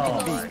 Enemies Oh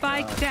fucking my B.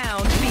 Spike God.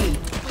 down B.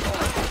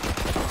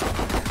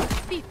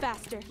 Be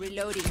faster.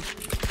 Reloading.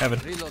 Heaven.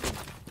 Reloading.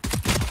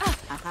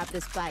 I have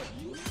the spike.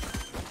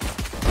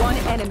 One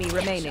enemy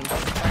remaining.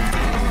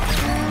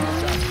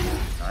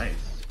 Nice.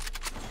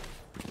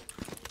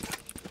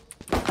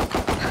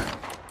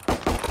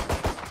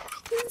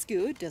 Feels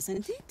good,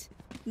 doesn't it?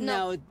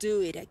 Now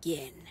do it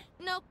again.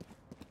 Nope.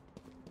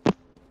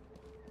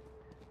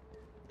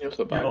 Yo, what's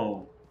up, bud?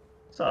 Yo.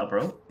 What's up,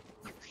 bro?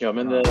 Yo, I'm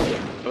on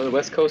the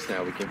West Coast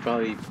now. We can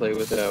finally play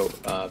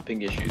without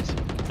ping issues.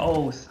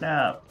 Oh,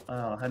 snap.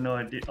 Oh, I had no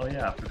idea. Oh,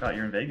 yeah, I forgot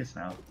you're in Vegas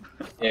now.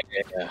 Yeah.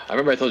 I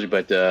remember I told you,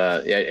 but yeah,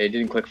 it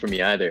didn't click for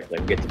me either. Like,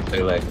 we get to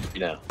play like,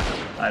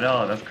 I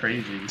know, that's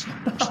crazy.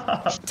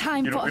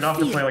 Time we for don't have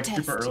to play like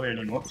field super test. early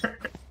anymore.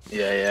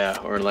 Yeah,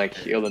 or in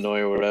like Illinois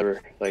or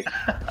whatever. Like,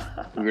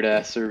 weird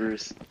ass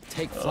servers.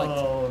 Take flight.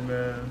 Oh,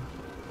 man.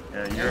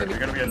 Yeah, you're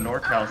gonna be in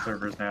NorCal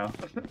servers now.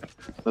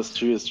 That's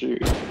true. Are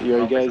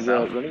you guys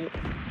running it?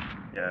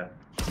 Yeah.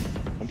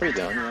 I'm pretty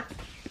down, yeah.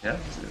 Yeah,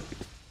 let's do it.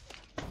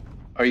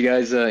 Are you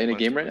guys in a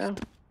game right now?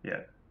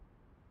 Yeah.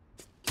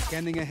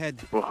 Scanning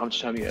ahead. Well, how much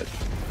time you had?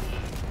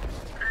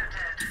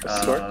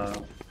 What's the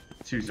score?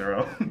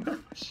 2-0.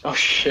 Oh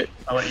shit.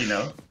 I'll let you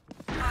know.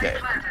 Okay.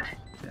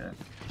 Yeah.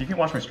 You can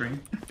watch my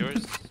stream.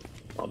 Yours?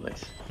 Oh,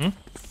 nice.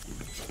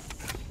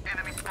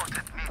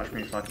 Watch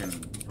me fucking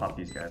pop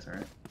these guys,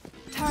 alright?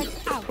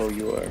 Target out. Oh,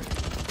 you are.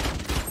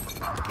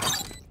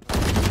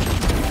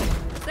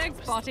 Thanks,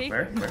 Spotty.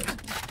 Where?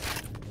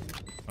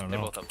 I don't They're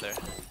know. both up there.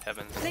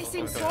 Heaven.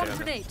 Placing swarm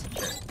grenade.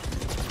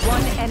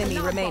 One enemy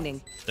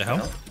remaining. The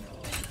hell?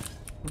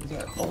 What is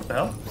that? Oh, what the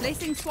hell?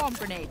 Placing swarm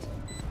grenade.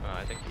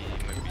 I think he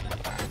might be.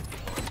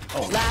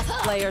 Oh. Last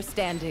player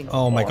standing.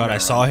 Oh my god, I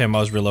saw him. I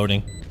was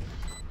reloading.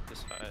 This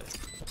side.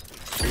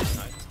 This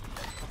side.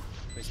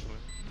 Place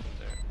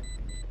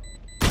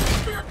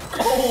there.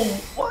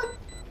 Oh, what?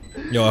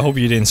 Yo, I hope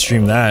you didn't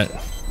stream that.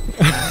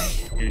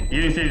 You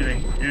didn't see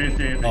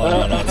anything.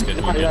 Oh, no, it's good.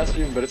 I'm not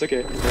streaming, but it's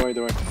okay. Don't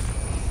worry.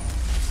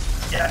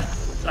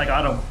 Yes! I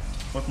got him.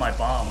 With my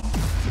bomb.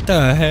 What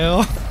the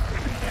hell?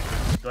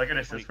 Do I get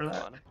assist for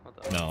that?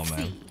 No,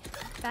 man.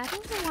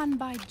 Battles are won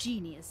by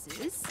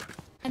geniuses,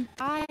 and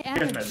I am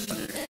You a guys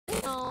genius.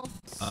 No.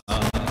 I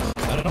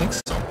don't think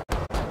so.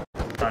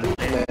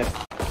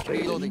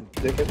 Reloading.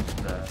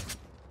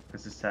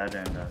 This is Sad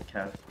and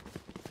Kev.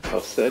 Oh,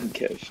 Sad and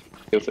Kev.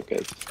 Hey, what's up,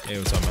 guys? Hey,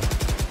 what's up, man?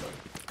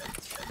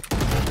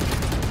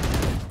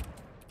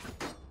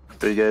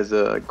 Are you guys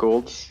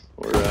golds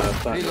or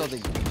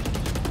platinums?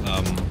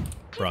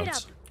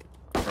 Bronze.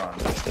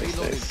 Bronze.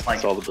 Nice. Like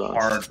Solid bronze.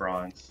 hard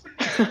bronze.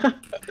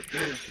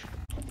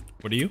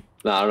 What are you?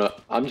 Nah, I don't know.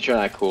 I'm just trying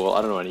to act cool.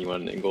 I don't know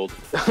anyone in gold.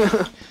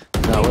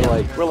 No,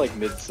 we're like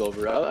mid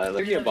silver. I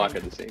like me and Baka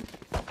the same.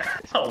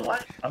 Oh,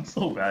 what? I'm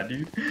so bad,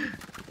 dude.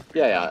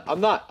 Yeah.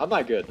 I'm not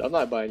good. I'm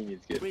not by any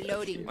means good.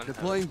 Reloading.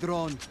 Deploying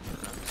drone.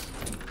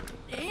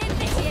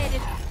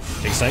 Initiated.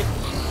 Take sight.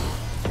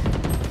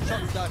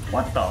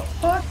 What the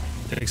fuck?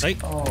 Take sight.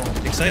 Oh.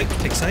 Take sight.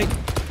 Take sight.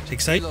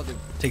 Take sight.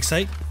 Take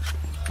sight.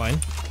 Fine.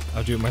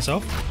 I'll do it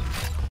myself.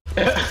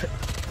 Yeah,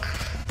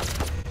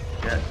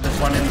 there's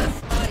one in there.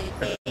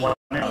 There's one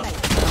in there.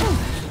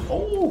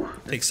 Oh.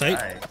 Take sight.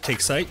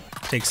 Take sight.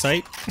 Take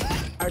sight.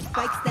 Our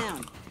spikes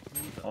down.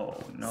 Oh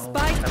no.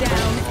 Spike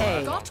down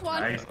A. Got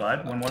one. Nice,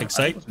 bud. One. Take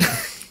sight.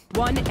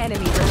 One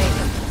enemy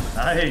remaining.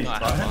 Nice,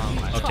 bud.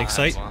 I'll take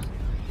sight.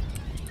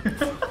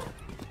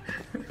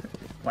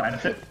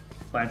 Plant it.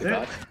 Plant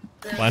it.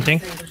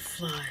 Planting.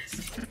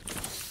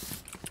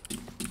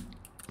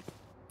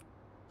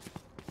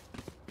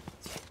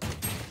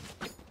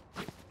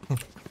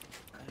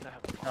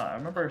 I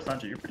remember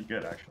Sanjay, you're pretty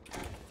good actually.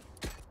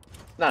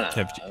 No, no.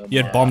 Kev,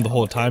 you had bomb the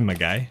whole time, my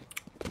guy.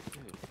 Dude,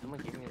 someone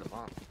gave me the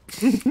bomb.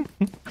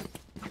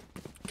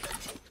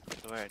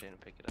 I swear I didn't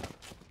pick it up.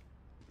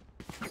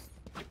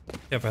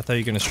 Kev, I thought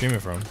you were gonna stream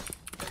it from.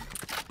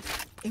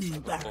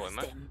 Oh, am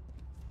I?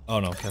 Oh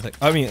no,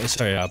 I mean,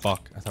 sorry,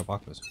 Bach. I thought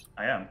Bach was.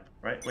 I am,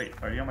 right? Wait,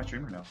 are you on my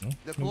streamer now?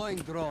 Deploying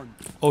drone.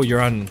 Oh,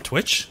 you're on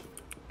Twitch?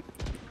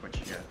 Twitch,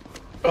 yeah.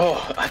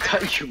 Oh, I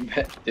thought you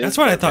meant this. That's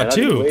what I thought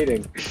too.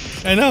 Waiting.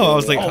 I know, I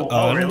was like, Oh,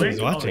 I don't know really? if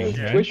he's watching. Oh,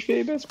 yeah. Twitch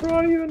famous, bro?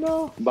 I don't even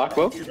know.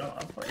 Bakbo?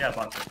 Yeah,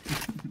 Bach.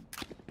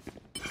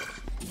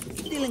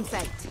 Stealing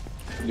sight.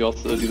 You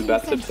also do the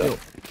bathtub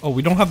stuff. Oh,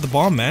 we don't have the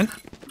bomb, man.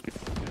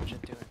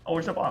 Oh,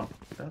 where's the bomb?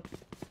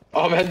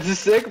 Oh man, this is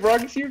sick, bro. I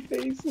can see your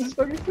face. This is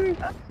fucking sick.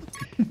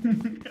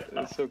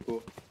 That's so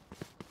cool.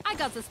 I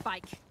got the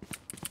spike.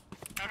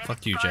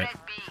 Fuck you, Jet.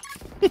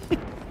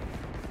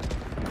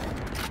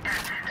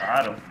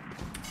 Got him.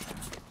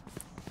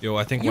 Yo,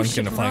 I think one's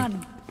gonna flank.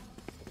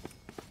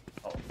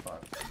 Oh,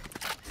 fuck.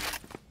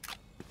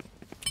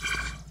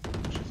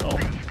 Oh,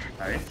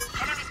 nice.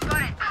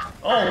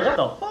 Oh, what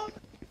the fuck?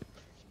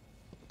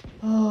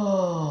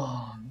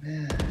 Oh,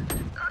 man.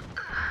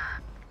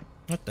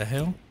 What the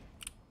hell?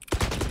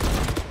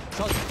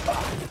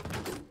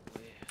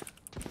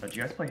 Did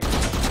you guys play?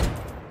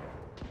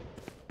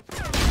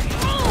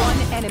 One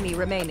enemy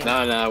remaining.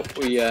 No,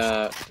 we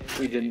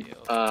didn't.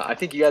 I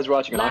think you guys were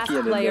watching Last hockey,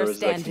 and then there player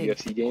was like the standing.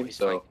 UFC game.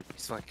 So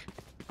He's like,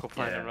 go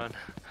find and run.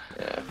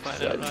 yeah,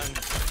 Find and run.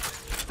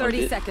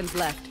 30 seconds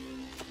left.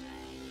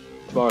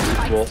 tomorrow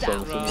we will so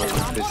Run.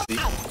 some busy.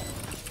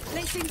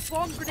 Placing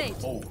swarm grenade.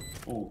 Oh,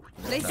 oh.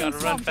 Placing Gotta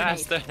swarm run grenade.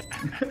 faster.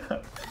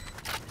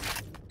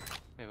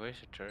 Wait, where's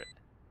your turret?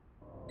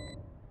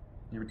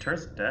 Your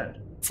turret's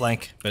dead.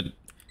 Flank, but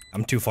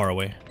I'm too far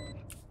away.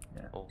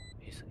 Yeah. Oh,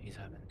 he's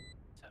having.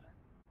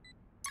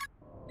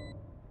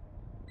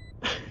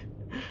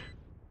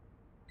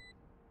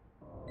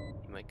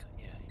 He might go.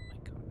 Yeah,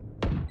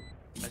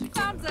 he might go.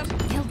 Found them.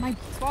 Killed my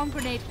swarm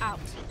grenade out.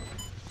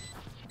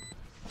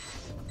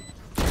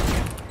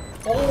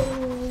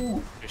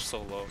 Oh! You're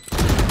so low.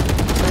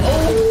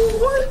 Oh,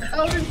 what?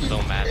 How did you?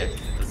 Don't matter. It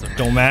doesn't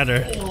Don't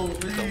matter.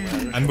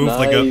 Holy. I moved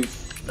like a.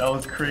 That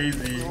was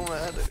crazy.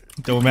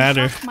 Don't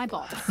matter. Trust my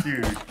boss.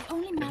 Dude,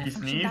 Only if he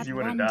malfunction sneezed, that you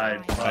would have one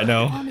died. time. I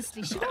know.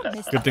 Honestly, should have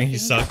missed Good thing he that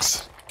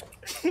sucks.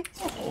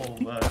 Oh,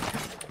 man.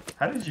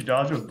 How did you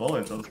dodge those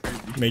bullets? That was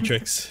crazy.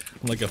 Matrix.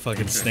 I'm like a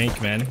fucking snake,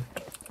 man.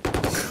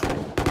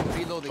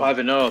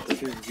 5-0. I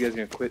think you guys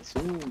gonna quit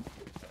soon.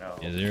 No.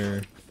 Is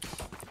there?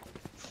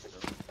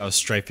 I was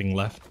strafing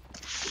left.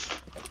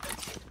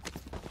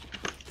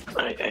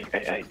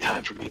 I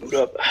time for me to boot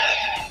up.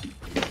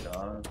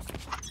 God.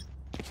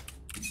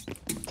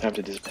 Time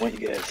to disappoint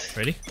you guys.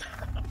 Ready?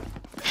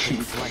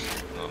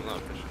 No, I'm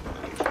not for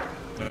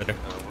Right there.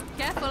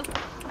 Careful.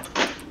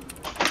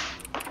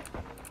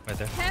 Right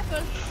there.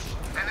 Careful.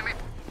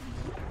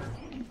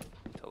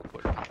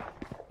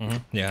 Mm-hmm.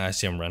 Yeah, I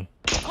see him run.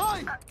 I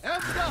am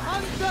the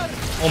hunter.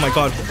 Oh my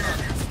god.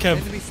 Kev.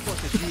 Enemy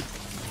spotted me.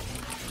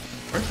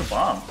 Where's the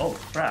bomb? Oh,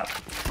 crap.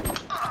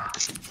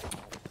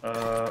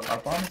 Our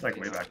bomb is like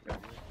way back there.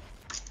 What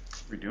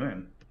are we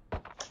doing?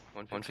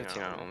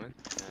 115 on Omen.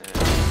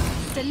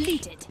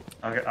 Deleted.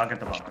 I'll get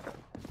the bomb.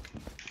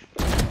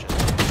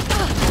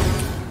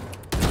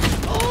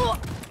 Oh.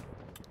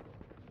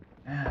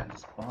 Man,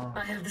 this bomb.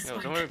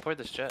 Yo, don't report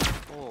this jet.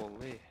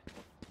 Holy.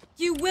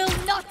 You will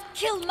not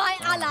kill my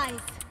allies.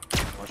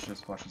 Watch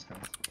this, guys.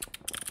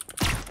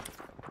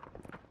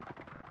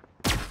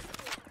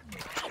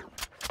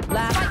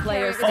 Last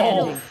player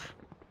standing.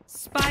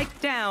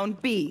 Spike down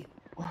B.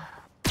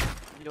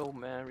 Yo,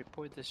 man,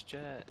 report this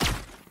jet.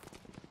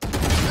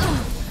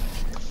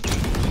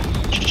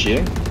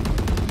 Cheating?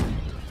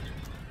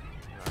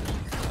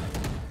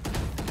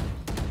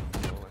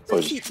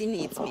 The city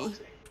needs me.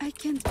 I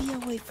can't be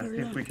away for Let's see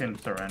if long. we can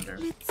surrender.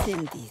 Let's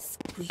end this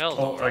quick. Hell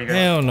Oh, no. are you guys?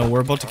 Hell no,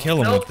 we're about to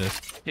kill him with this.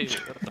 Dude,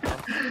 what the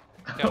hell?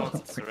 Guy wants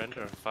to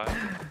surrender in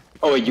 5.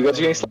 Oh wait, you guys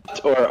are getting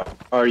slapped, or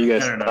are you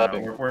guys No,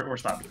 slapping? we're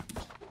stopping.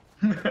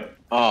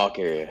 Oh,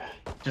 okay, yeah.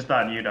 Just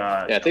thought you'd,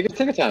 Yeah, take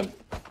your time.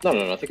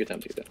 No, take your time,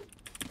 take your time.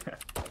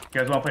 You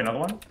guys want to play another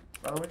one,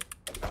 by the way?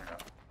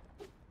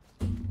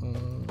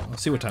 I'll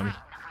see what time.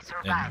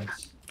 Yeah,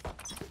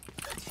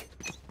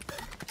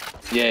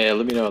 Yeah,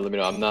 let me know.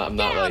 I'm not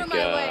like,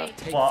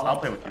 Well, I'll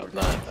play with you. I'm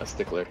not a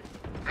stickler.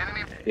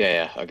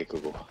 Yeah, okay,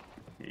 cool.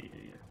 Yeah.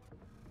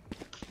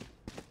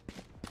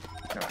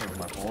 Gotta play with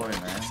my boy,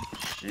 man.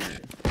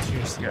 Shit.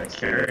 You gotta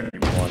carry me,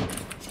 boy.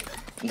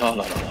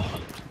 No.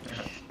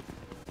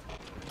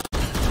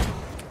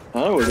 I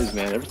don't know what it is,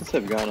 man. Ever since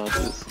I've gone onto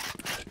this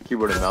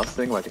keyboard and mouse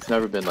thing, like, it's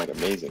never been, like,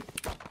 amazing.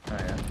 Oh,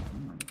 yeah.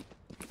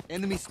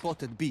 Enemy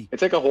spotted B.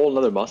 It's like a whole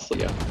other muscle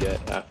you have to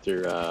get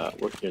after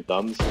working your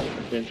thumbs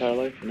your entire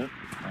life, you know?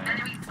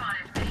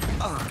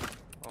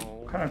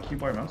 What kind of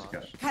keyboard and mouse you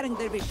got? Cutting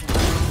their vision.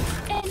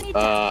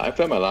 I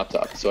play on my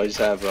laptop, so I just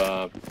have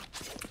a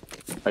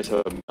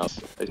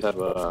mouse. I just have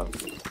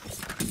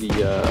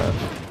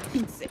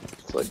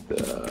it's like the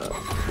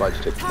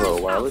Logitech Pro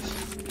wireless.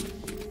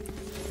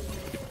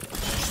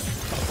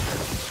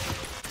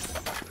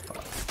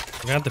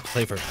 I got to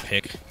play for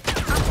pick.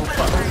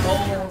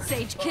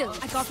 Sage kill.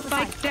 I got the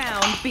Spike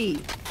down B.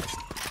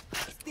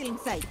 Stealing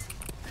sight.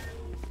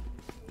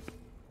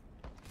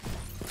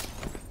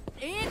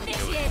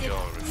 Initiated.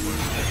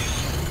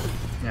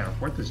 Yeah,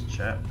 report this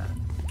chat,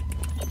 man.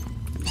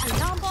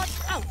 Alarm bot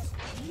out.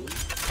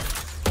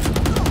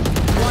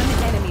 One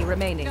enemy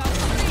remaining.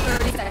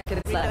 30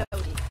 seconds left.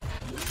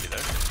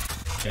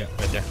 Yeah,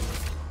 right there.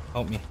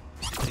 Help me.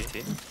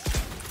 CT.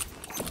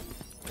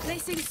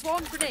 Placing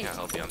swarm I grenade. can't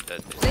help you, I'm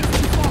dead.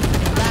 Placing swarm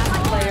grenade.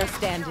 Last player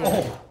standing.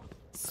 Oh.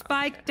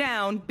 Spike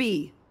down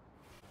B.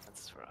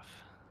 That's rough.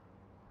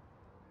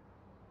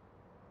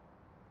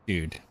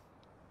 Dude.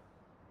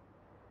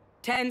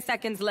 10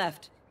 seconds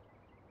left.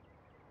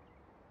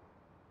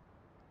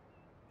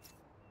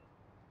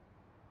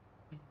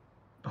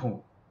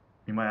 Oh,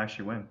 you might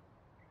actually win.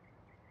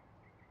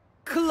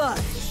 Clutch.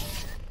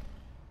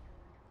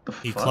 The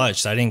He fuck?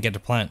 clutched. I didn't get to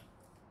plant.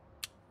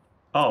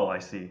 Oh, I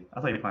see. I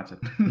thought you planted.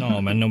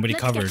 No, man. Nobody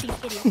Let's covered.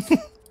 get these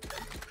idiots.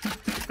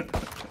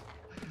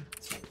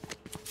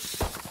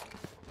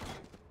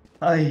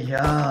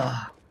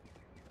 Ayya.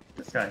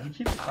 This guy, he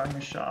keeps firing a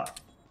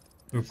shot.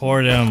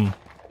 Report him.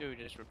 Dude,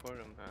 just report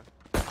him, man.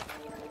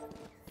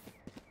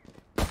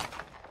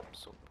 I'm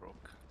so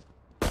broke.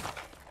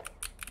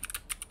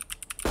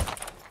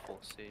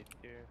 Full save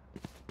here.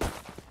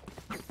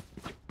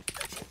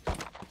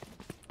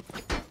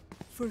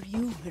 For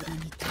you,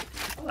 hermanito.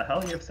 How the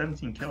hell you have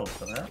 17 kills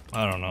for that?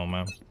 I don't know,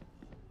 man.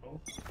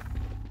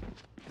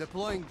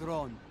 Deploying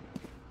drone.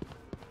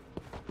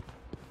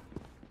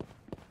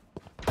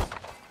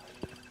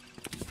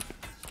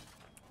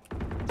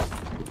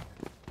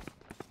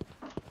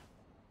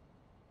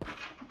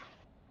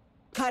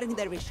 Cutting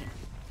their vision.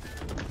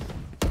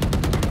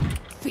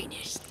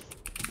 Finished.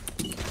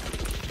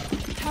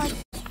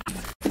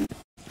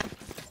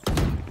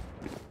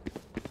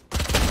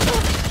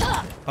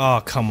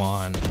 Oh, come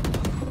on.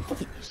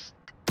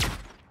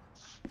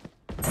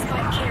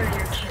 Spike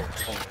carrier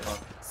killed.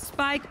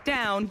 Spike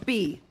down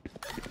B.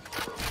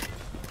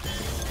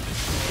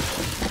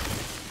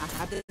 I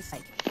have the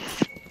sight.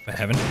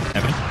 Heaven.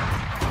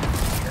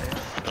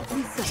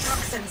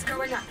 Toxins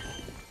going up.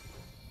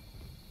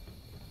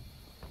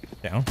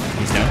 Down.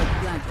 He's down.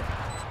 Planted.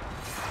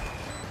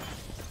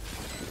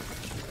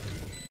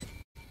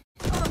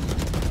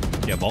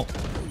 Yeah, vault.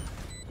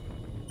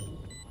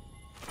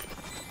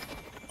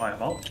 Oh, I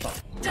vault? Fuck.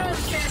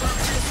 Don't get up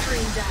to the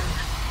screen down.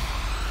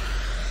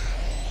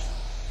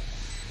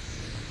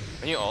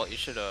 When you ult, you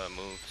should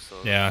move so.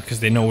 Yeah, because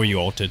they know where you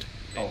ulted.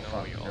 They know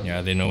where you ult.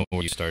 Yeah, they know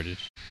where you started.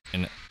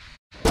 And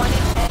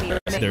Enemy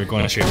they're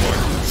going straight for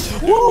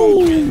it.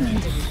 Woo!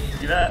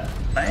 See that?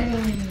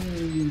 Bang!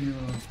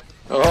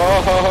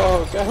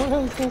 Oh,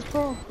 God, that's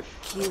bro.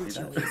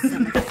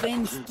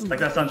 Like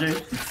that, Sanjay?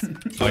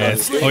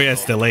 Oh yeah,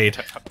 it's delayed.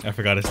 I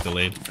forgot it's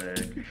delayed.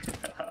 Big.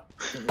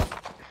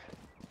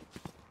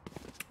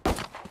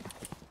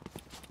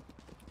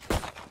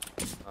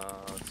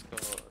 Let's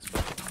go.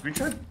 Can we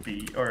try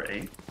B or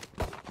A?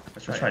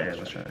 Let's try A.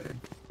 Let's try A.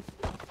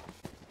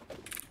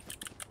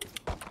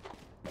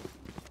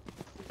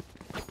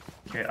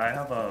 Okay, I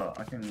have a.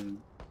 I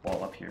can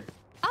wall up here.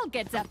 I'll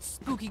get that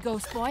spooky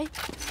ghost boy.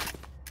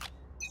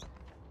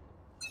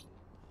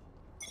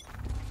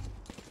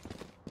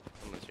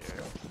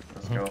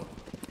 Let's go.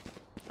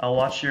 I'll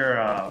watch your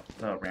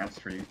ramps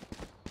for you.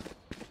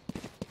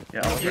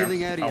 Yeah, I'll watch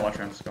ramps. I'll watch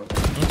ramps. Go.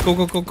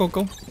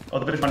 Go. Oh,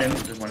 there's one in.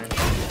 There's one in.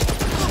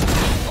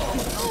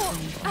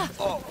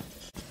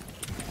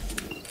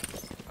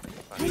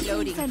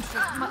 Reloading.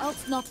 My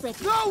ult's not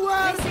ready.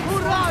 Nowhere to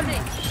run!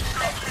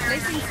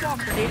 Placing swarm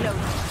grenade.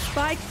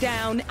 Spike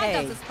down I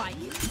got A. the spike.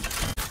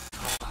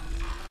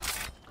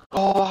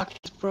 Oh,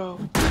 bro.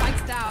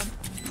 Spike's down.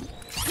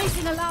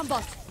 Placing alarm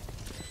bot.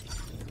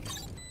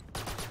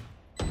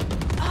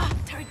 Ah,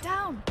 turret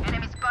down.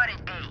 Enemy spotted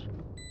A.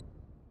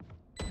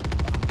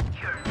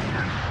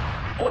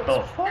 What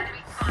the fuck?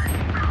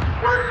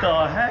 What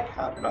the heck?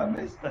 How did I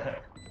miss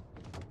that?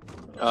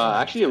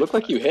 Actually, it looked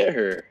like you hit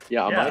her.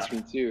 Yeah, on my Yeah.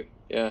 screen too.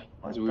 Yeah, it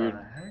was weird.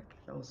 What the heck?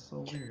 That was so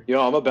weird. You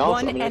know, I'm a bounce.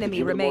 One I'm gonna have to enemy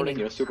gym in the morning, remaining.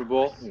 you know, Super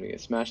Bowl. I'm gonna get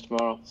smashed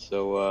tomorrow.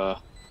 So,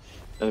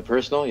 nothing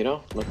personal, you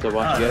know. Love to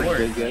watch no you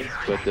worries. guys,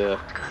 but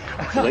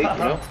it's late, you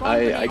know.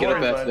 I get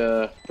up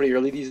at pretty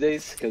early these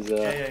days because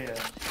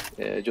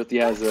Jyoti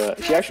has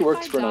she actually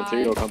works for an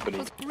Ontario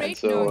company, and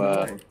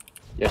so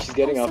yeah, she's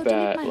getting up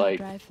at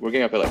like we're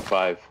getting up at like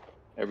 5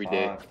 every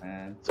day. Fuck,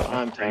 man. So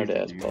I'm tired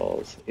Crazy, as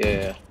balls.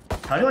 Yeah.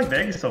 How do you like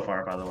Vegas so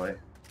far, by the way?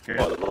 Good.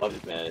 Oh, I love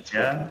it, man. It's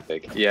Yeah? fucking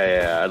sick.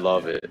 Yeah, I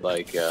love it.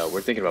 Like, we're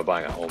thinking about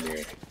buying a home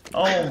here.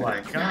 Oh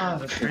my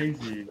god, that's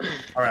crazy.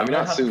 Alright, I mean, I'm gonna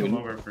not have to soon. come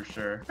over for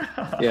sure.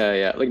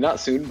 Yeah, like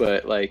not soon,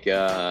 but like,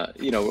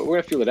 you know, we're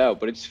gonna feel it out.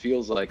 But it just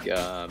feels like,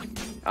 I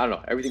don't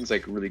know, everything's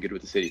like really good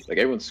with the city. Like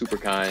everyone's super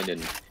kind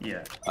and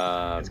yeah,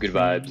 it's good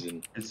vibes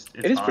and it's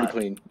it is pretty hot.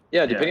 clean.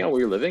 Yeah, depending on where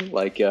you're living,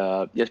 like,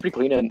 yeah, it's pretty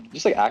clean and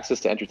just like access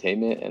to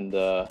entertainment and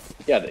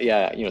yeah,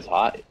 you know, it's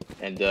hot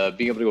and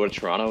being able to go to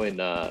Toronto in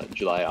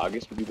July,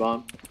 August would be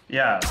bomb.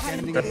 Yeah,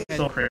 that's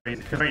so crazy.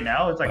 Because right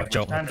now it's like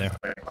Joe, time there. is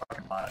like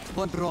fucking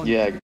spot.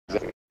 Yeah,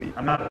 exactly.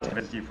 I'm not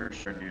with you for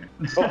sure, dude.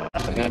 Oh,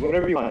 man,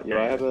 whatever you want. Yo,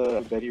 I have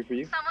a bed here for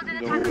you.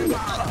 Don't worry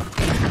about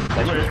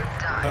it.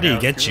 How do you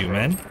get you,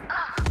 man?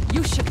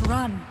 You should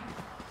run.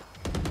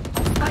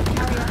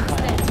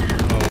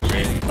 Oh,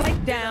 great.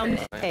 Spike down.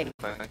 A. Is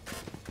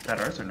that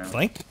ours or no?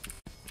 Flank?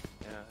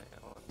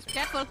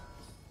 Careful.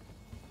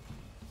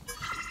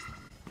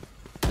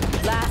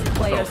 Last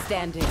player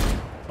standing.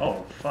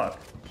 Oh, fuck.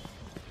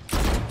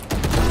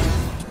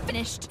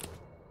 Finished.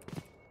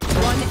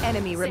 One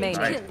enemy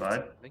remaining. Nice,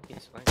 bud.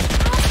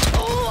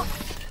 Oh!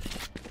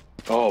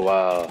 Oh,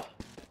 wow.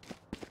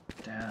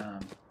 Damn.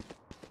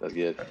 That's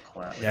good.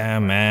 Yeah,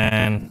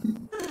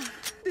 man.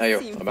 Hey, yo,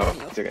 I'm out.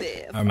 It's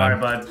okay. Alright,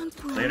 bud.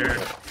 Later.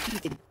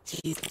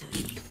 Game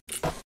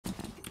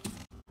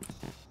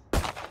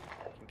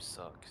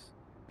sucks.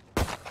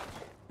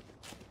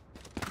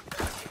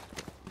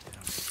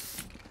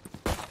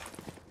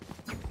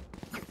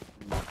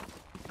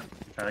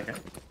 Try that again.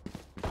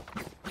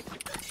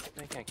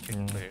 I can't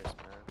kick players, man.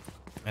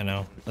 I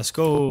know. Let's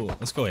go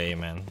A,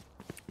 man.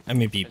 I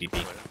mean B.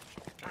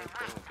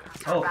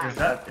 Oh, is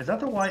that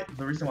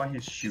the reason why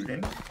he's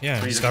shooting? Yeah,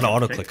 So he's he got an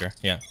doesn't auto kick? clicker.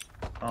 Yeah.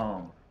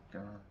 Oh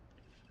god.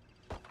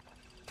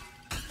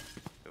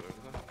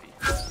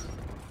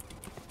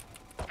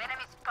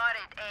 Enemy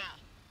spotted A.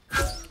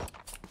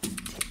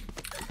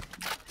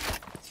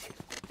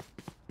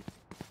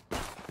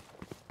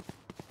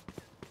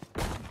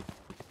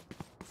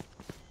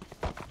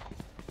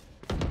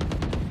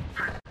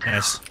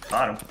 Nice.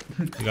 Got him.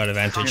 You got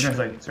advantage. As soon as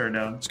I turn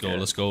down. Let's go.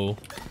 Let's go.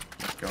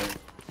 Let's go.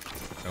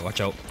 Alright,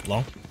 watch out.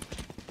 Long.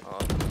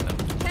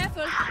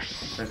 Careful.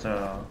 There's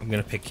a. I'm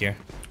gonna pick here.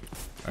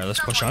 Alright, let's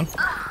push on.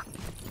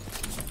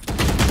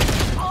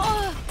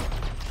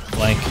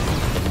 Blank.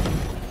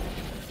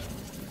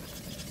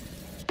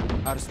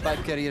 Our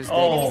spike carriers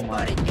Oh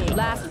my god.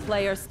 Last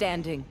player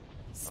standing.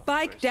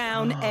 Spike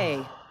down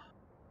A.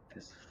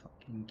 This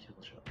fucking kill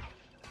shot.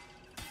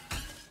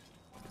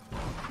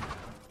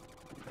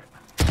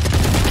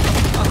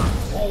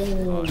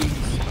 Oh,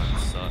 that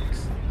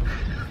sucks.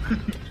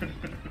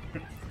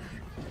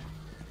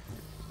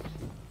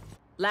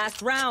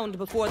 Last round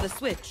before the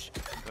switch.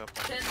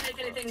 Can't take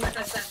anything with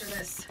us after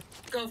this.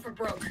 Go for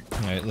broke.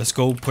 Alright, let's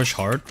go push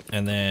hard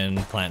and then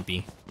plant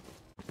B.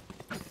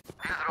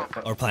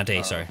 Or plant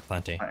A, sorry.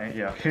 Plant A.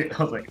 Yeah,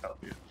 I was like, oh,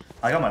 dude.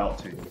 I got my ult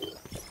too.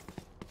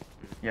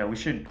 Yeah, we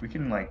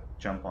can like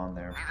jump on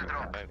there.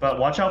 But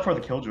watch out for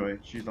the Killjoy.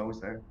 She's always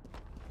there.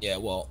 Yeah,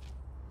 well.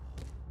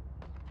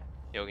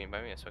 Yo, can you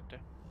buy me a Spectre?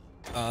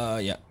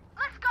 Yeah.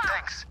 Let's go.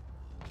 Thanks.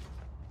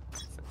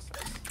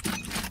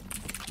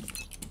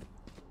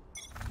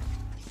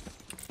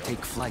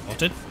 Take flight.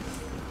 Ulted?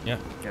 Yeah.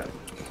 Yeah.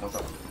 What's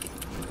up?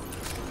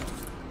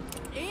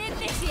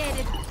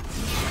 Initiated.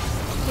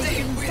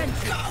 Taking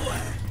sentry.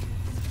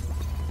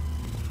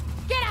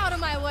 Get out of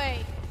my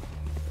way.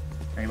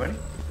 Anybody?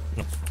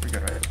 No. We're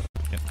good, right?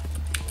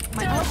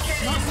 My ult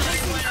not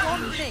placing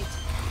swarm grenade.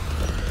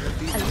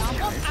 Alarm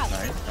bot out.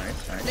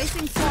 Nice.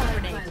 Placing swarm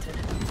grenade.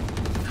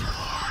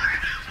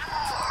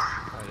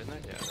 Oh, didn't I?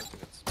 Yeah, that's a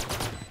good spot.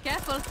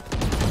 Careful.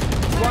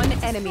 One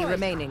enemy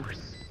remaining.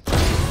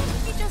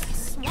 You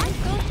just swipe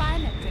those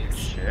biometrics.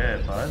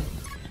 Shit, bud.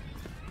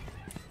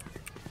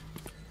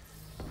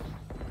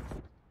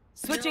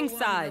 Switching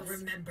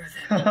sides.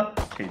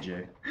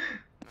 KJ.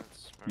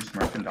 You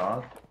smirking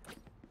dog?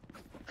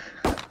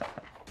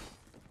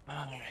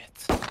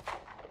 Alright.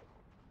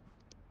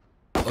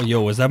 Oh,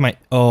 yo, was that my...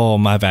 Oh,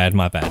 my bad,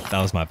 my bad.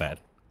 That was my bad.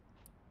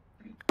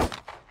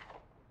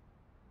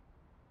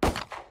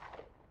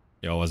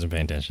 Yo, I wasn't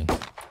paying attention.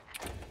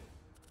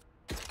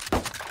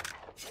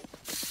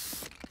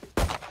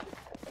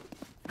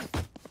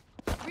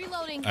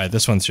 Reloading. Alright,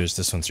 this one's yours.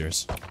 This one's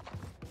yours.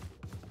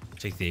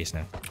 Take the ace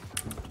now.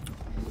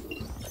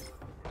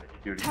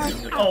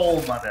 Oh,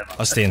 my bad.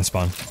 I'll stay in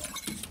spawn.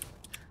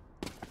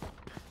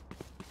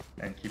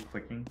 And keep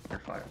clicking your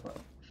fire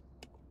button.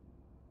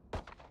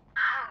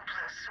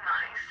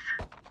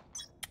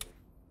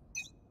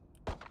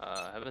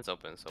 Heaven's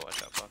open, so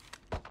watch out, fuck.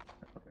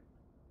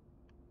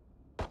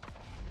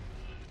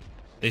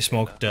 They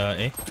smoked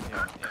A.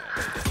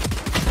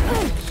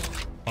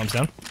 Bombs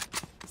down.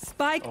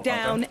 Spike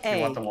down A.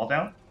 You want the wall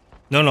down?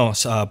 No, no,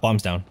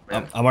 bombs down.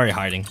 I'm already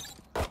hiding.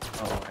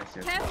 Oh, I see.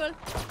 Careful.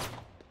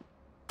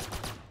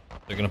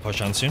 They're gonna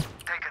push on soon.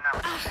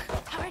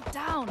 Turret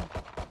down.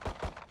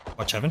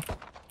 Watch heaven.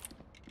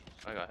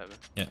 I got heaven.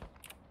 Yeah.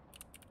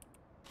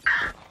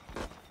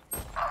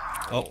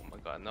 Oh my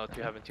god, no,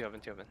 two heaven. Two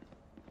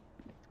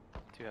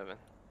heaven.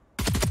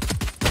 I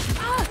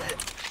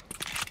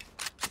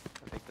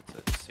think that's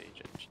a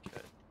sage and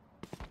jet.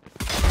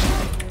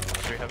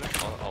 Three heaven?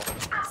 All heaven.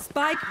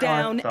 Spike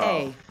down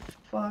A.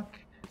 Fuck.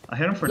 I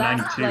hit him for Last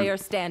 92. player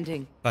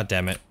standing. God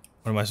damn it.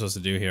 What am I supposed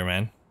to do here,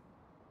 man?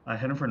 I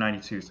hit him for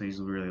 92, so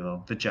he's really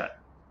low. The jet.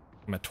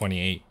 I'm at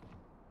 28.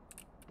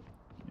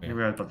 Yeah.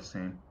 We're about the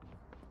same.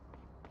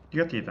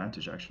 You got the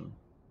advantage, actually.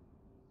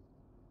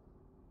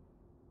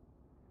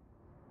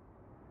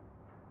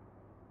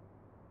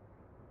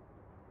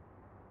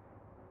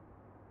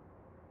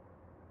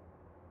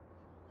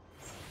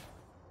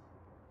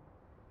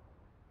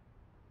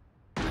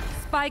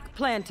 Spike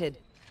planted.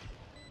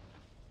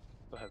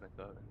 Go heaven,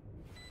 go heaven.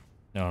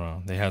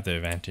 No, they have the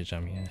advantage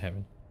on me in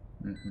heaven.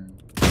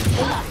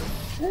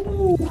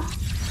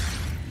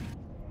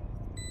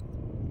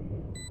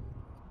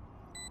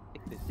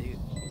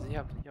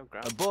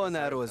 A bow and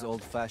arrow is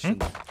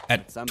old-fashioned.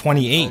 At Sometimes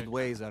 28. old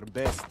ways are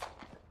best.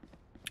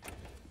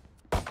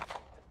 Yeah,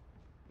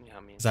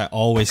 I mean, Because I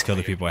always kill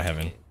the people I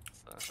heaven.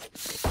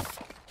 This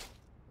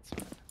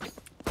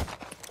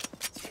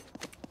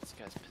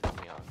guy's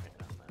pissing me off right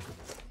now,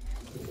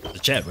 man. The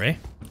jet, right?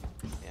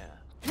 Yeah.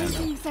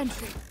 Placing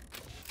sentry.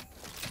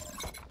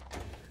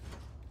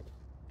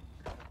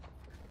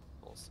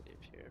 Full save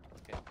here.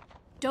 Okay.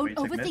 Don't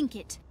overthink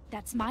it.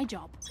 That's my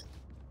job.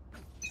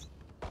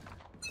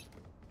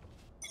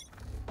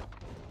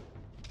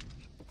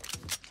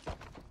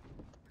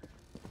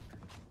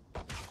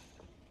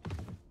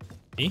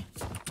 E? No,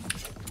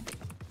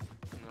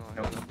 I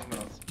got nothing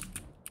else.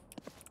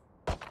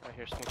 I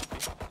hear smoke B.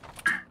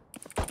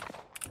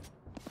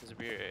 There's a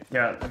beer A.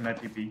 Yeah, it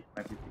might be B.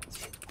 Might be B.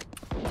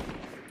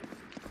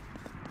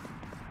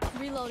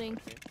 Reloading.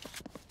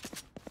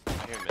 I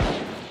hear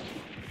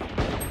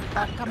mid.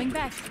 Bot coming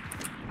back.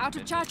 Out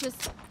of charges.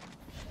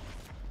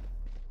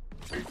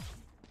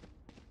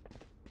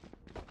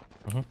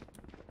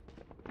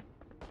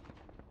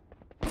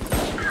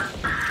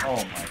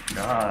 Oh my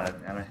god,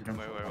 and I hit him.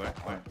 Where?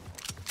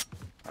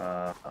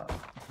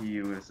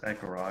 He was at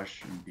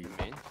garage and B.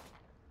 Main?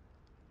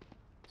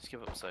 Just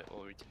give up site,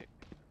 we'll retake.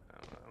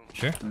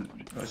 Sure.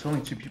 It's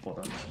only 2 people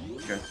though. You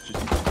guys just.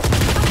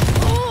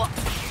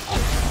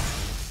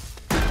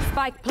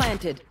 Spike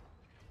planted.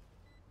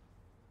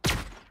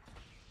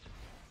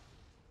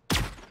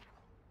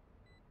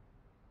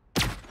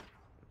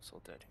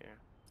 Still dead here.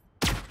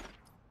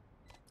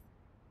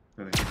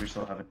 We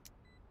still have it.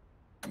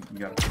 You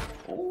got it.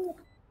 Oh.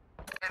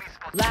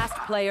 Last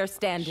player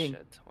standing.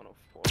 Shit, 104.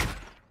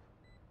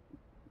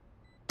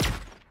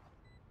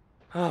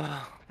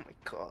 Oh my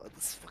god,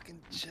 this fucking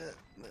jet,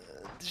 man.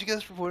 Did you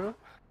guys report him?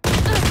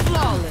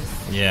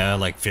 Flawless. Yeah,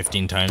 like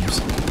 15 times.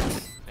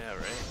 Yeah,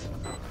 right.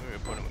 Let me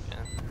report him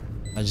again.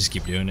 I just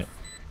keep doing it.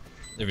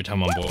 Every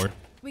time I'm bored.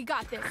 We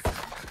got this.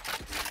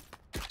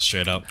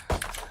 Straight up.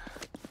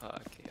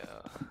 Fuck yeah.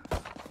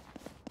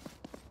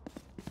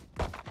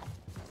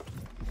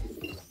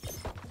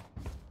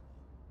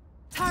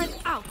 Turret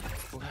out.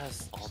 Who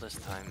has all this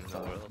time in the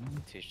world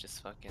to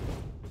just fucking...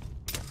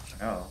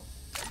 Oh.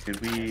 Did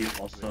we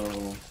also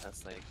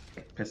That's like...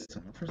 piss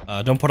him off or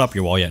something? Don't put up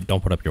your wall yet.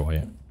 Don't put up your wall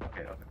yet.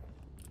 Okay.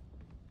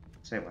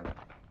 Say when.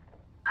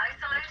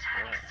 Isolate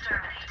and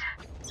exterminate.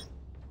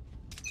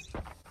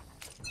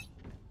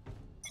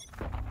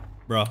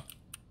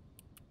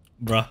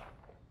 Bruh.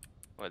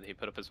 What, did he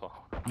put up his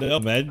wall? No,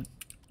 man.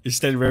 You're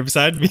standing right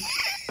beside me.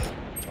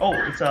 Oh,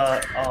 it's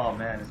oh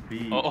man, it's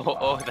B.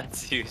 Oh,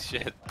 that's you,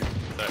 shit.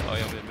 Sorry, oh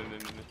yeah, mid.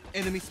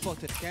 Enemy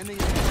spotted. Scanning.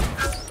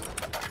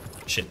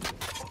 Shit.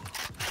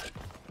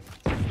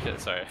 Shit,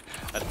 sorry.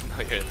 I didn't know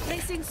you were there.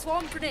 Placing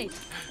swarm grenade.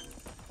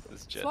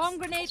 This jet's Swarm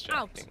grenade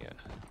out. distracting,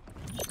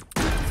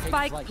 yeah.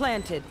 Spike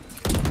planted.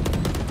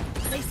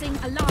 Placing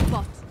alarm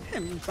bot.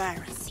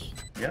 Embarrassing.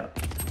 Yeah.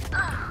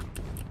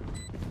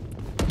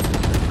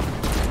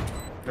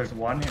 There's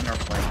one in our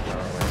flank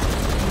though.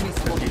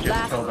 He just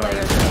Last killed player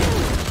our...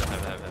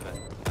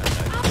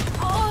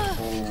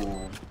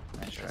 Oh,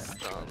 nice try.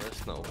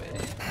 There's no way.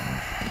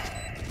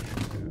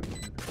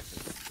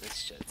 This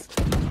jet's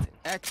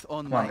Act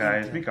on Come on,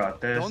 guys, we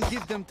got this. Don't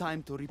give them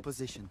time to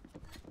reposition.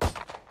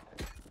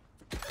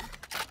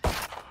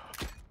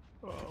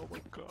 oh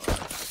my god.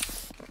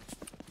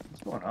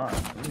 What's going on?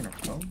 Are we in our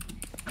phone?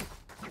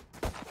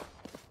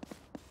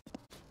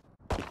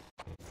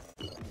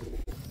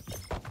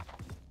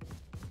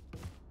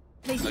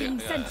 Placing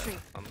sentry.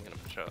 I'm gonna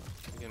push out.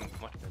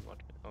 Watch mid.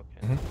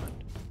 Okay.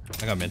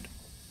 I got mid.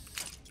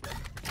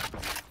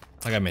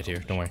 I got mid here.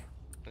 Don't worry.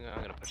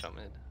 I'm gonna push out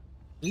mid.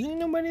 There ain't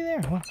nobody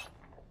there. What?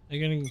 They're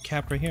gonna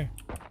cap right here.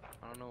 I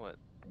don't know what.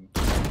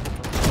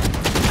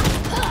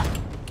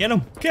 Get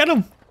him! Get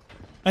him!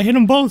 I hit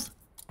them both.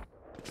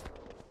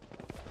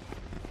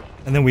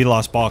 And then we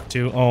lost Balk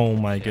too. Oh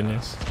my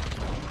goodness.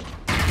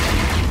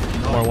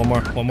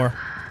 One more.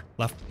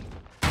 Left.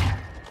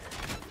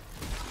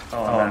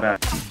 Oh, I'm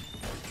back.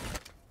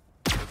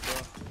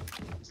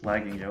 It's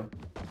lagging, yo.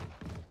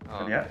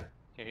 Oh, yeah.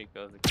 Here he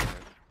goes again.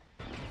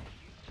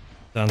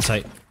 Down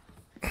sight.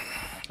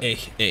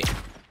 Hey.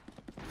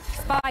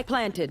 spike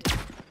planted.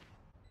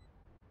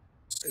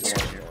 It's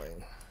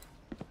annoying.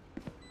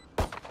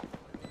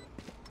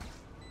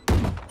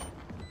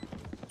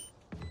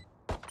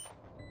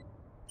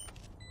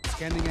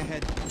 Scanning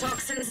ahead.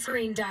 Toxin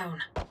screen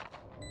down.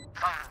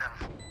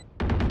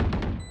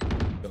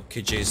 Yo,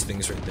 KJ's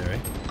thing's right there,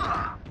 right?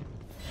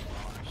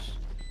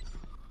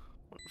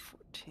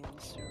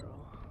 114-0.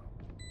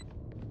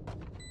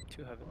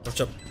 2 heaven.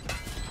 Watch up.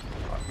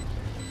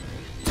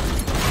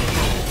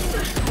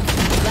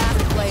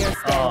 Last player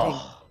standing.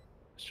 Oh.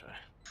 Let's try.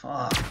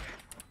 Fuck.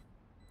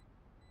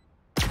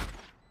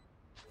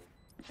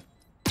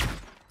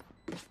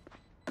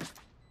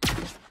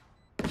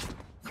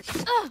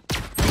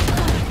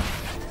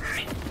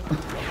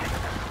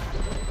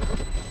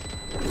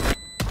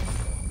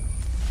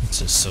 It's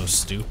just so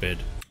stupid.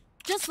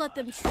 Just let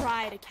them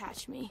try to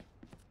catch me.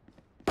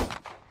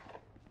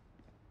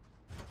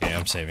 Okay,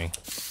 I'm saving.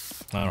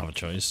 I don't have a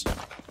choice. I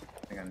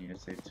think I need to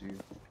save too.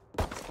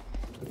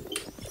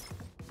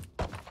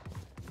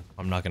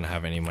 I'm not gonna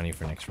have any money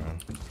for next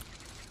round.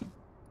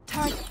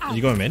 Are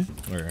you going mid?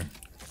 Or?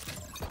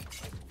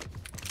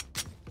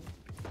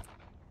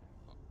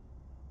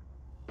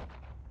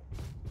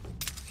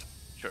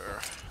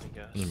 Sure, I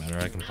guess. Doesn't matter,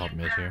 I can pop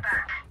mid here.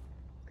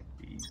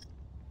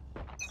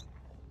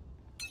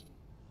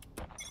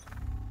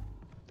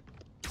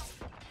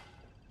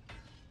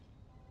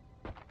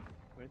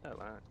 Where'd that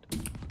land?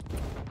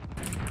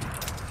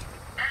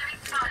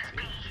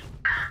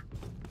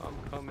 I'm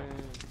coming.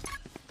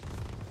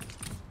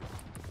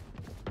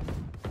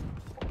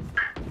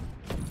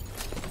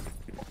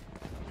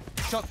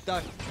 Shot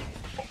down.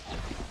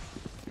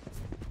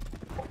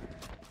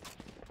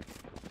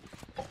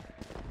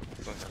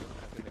 Going heaven,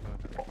 heaven, going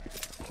heaven.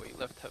 Oh, you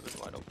left heaven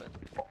wide open.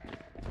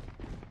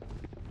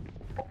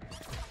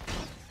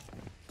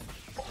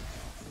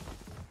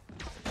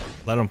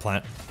 Let him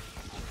plant.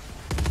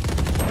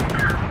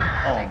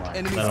 Oh my.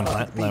 Let him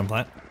plant. Let him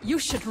plant. You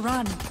should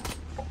run.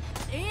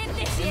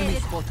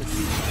 Initiated.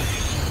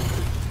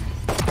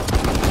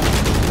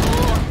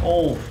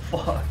 Oh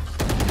fuck.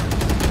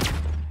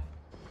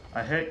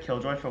 I hit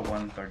Killjoy for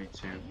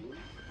 132.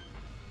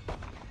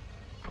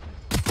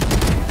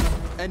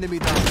 Enemy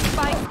down.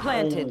 Spike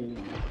planted.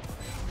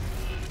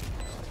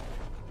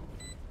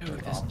 Dude,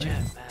 this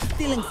jet, man.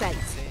 Stealing sight.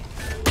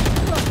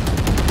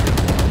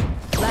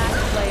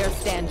 Last player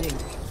standing.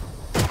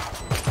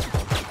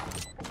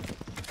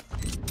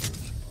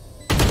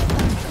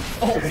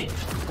 Oh!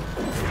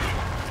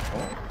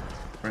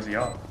 Where's he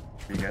off?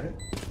 Did you get it?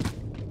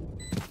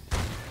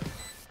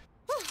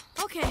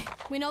 Okay,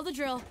 we know the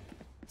drill.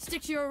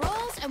 Stick to your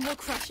roles and we'll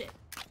crush it.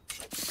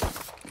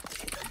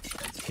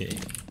 Okay.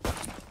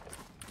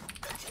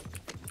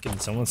 Can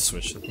someone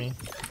switch with me?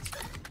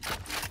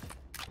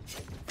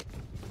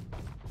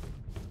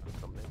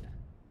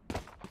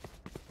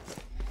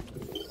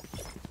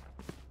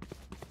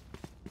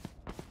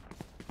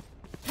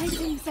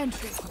 Placing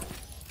sentry.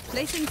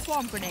 Placing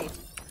swarm grenade.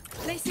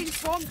 Placing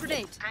swarm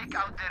grenade. Take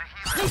out their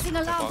heroes. Placing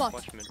alarm bot.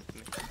 Watch mid with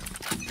me.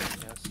 He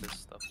has his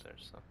stuff there,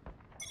 so.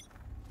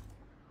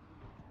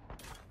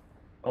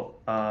 Oh,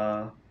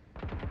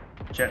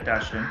 Jet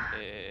dashed in.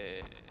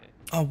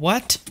 Oh,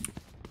 what?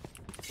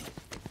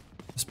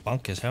 This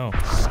bunk as hell.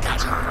 There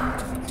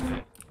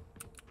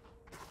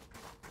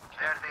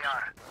they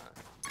are.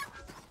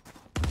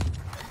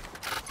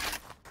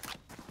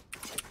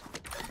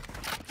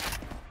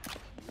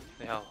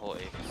 They have a whole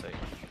A site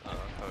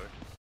covered.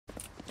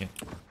 Yeah.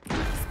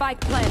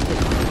 Spike planted.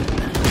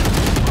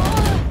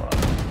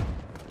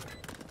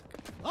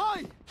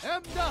 I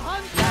am the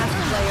hunter. Last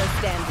player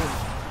standing.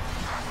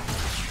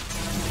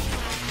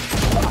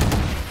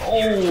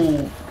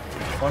 Oh!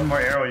 One more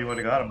arrow, you would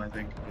have got him, I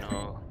think.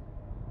 No.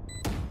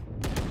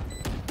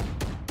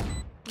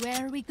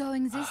 Where are we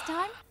going this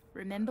time?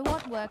 Remember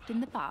what worked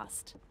in the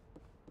past.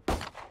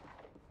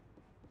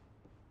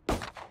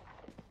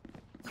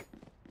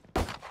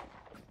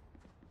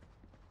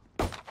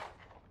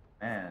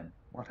 Man,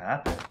 what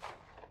happened?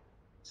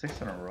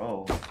 6 in a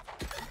row.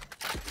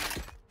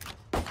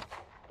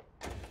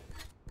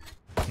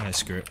 Alright,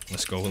 screw it.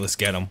 Let's go. Let's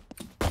get him.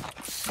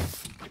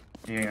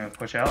 You gonna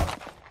push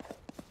out?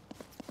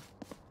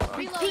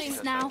 Reloading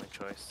now.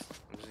 Choice.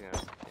 I'm just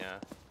gonna, yeah.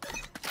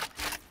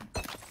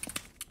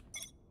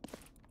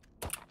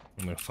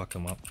 I'm gonna fuck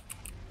him up.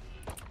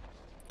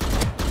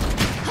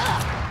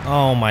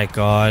 Oh my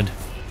god.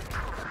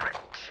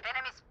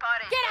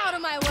 Get out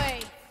of my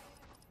way.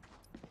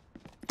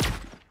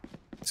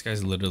 This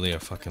guy's literally a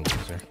fucking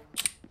loser.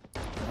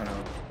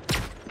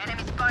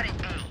 Enemy spotted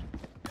A.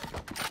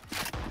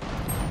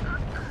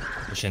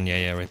 Push in,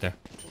 yeah, right there.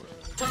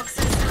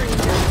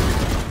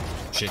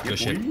 Shit, go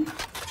shit.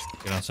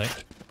 Get on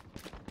site.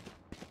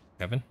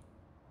 Kevin?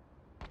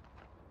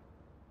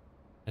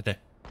 Right there.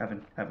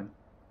 Heaven.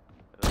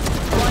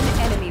 One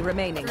enemy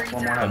remaining.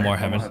 One more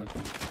heaven.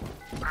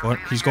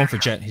 He's going for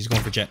jet. He's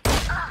going for jet.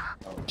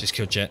 Just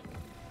kill jet.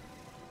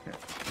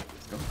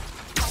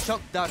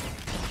 Shot down.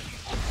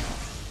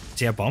 Does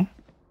he have bomb?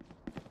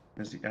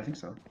 I think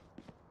so.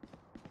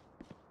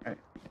 I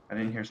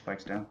didn't hear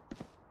spikes down.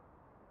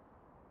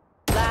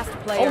 Last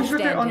player oh,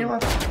 standing. On your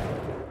left.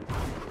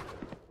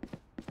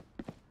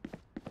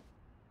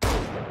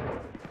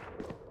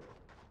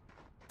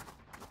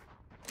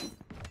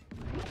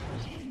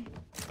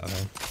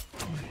 Okay.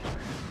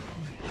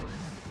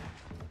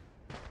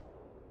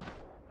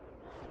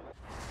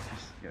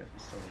 Yeah,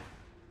 he's still...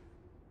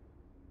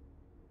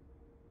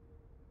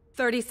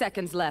 30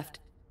 seconds left.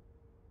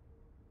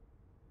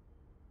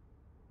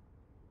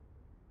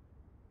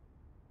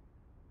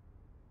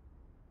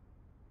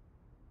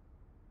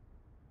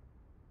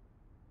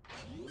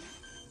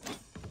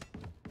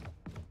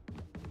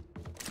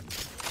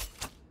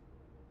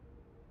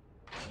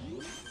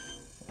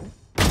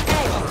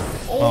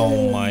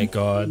 Oh my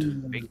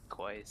god. Big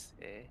quiz,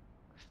 eh?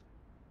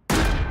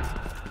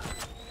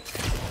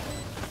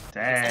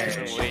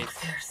 Dang. Wait.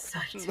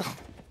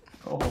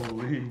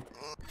 Holy.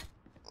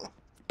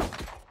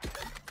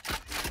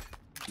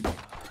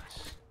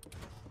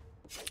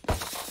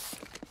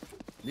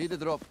 Need a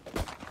drop.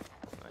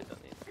 I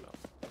don't need a drop.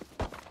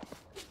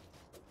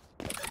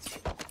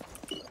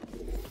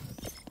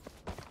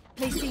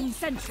 Placing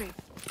sentry.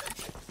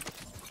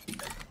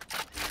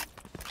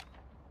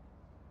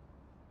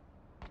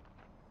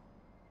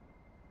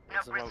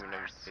 This is why we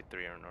never played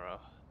 3 in a row.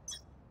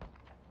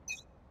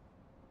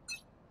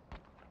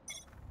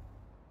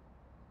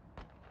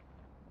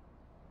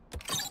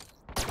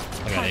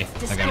 I got A.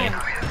 I got A.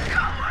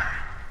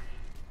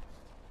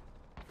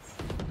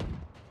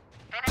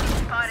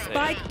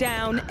 Spike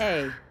down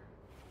A.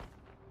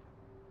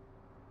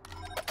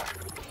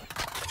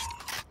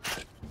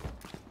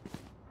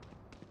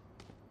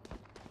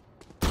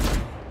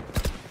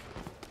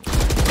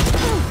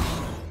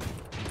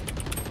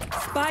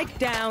 Spike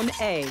down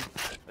A.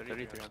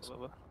 33 on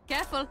Slova.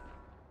 Careful.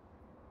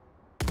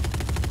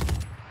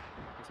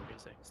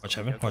 Watch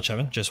heaven. Watch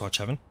heaven. Just watch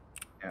heaven.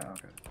 Yeah,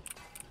 okay.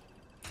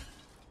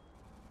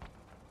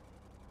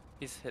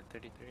 He's hit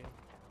 33.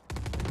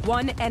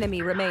 One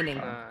enemy remaining.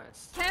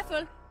 Nice.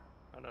 Careful.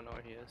 I don't know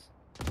where he is.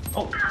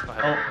 Oh,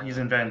 he's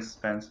in vents.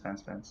 Vents.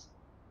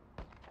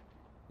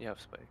 You have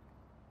spike.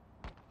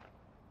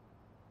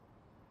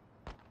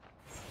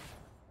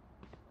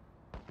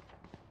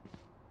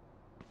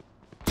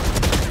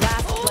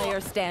 Last player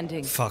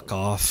standing. Fuck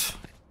off.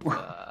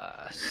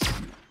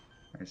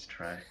 Nice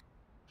try.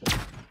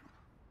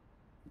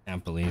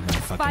 Can't believe I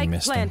fucking Spike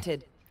missed him.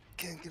 planted.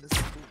 Can't get a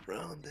single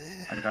round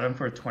there. I got him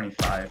for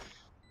 25.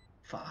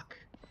 Fuck.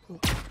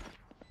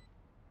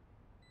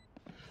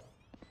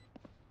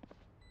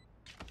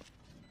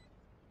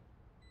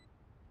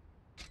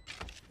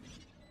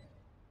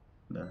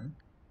 The heck?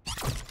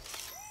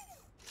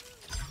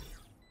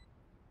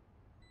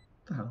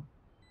 The hell?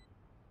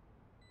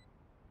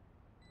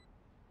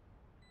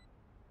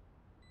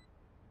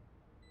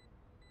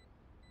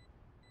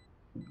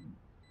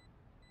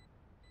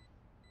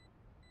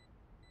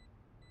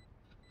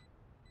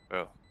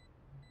 Bro.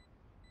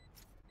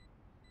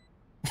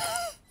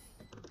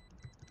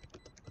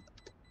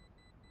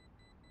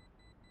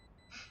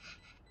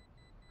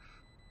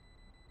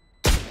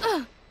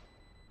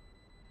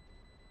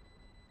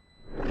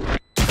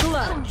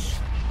 Clutch.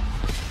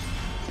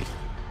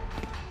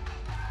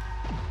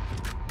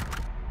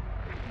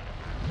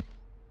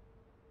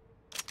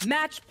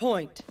 Match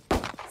point.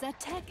 Their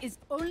tech is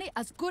only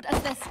as good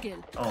as their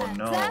skill. Oh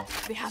no. There,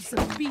 we have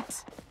some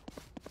beat.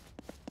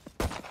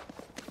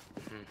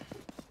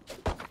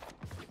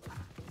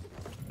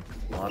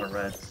 A lot of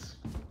reds.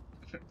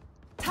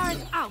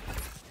 Turret out.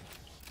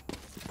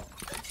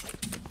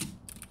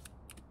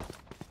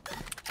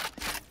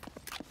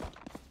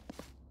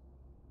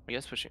 You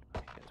guys pushing?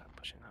 You guys aren't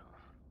pushing now.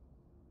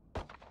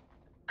 I'll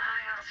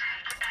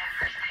take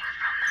everything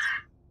from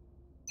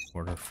them.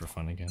 Order for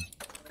fun again.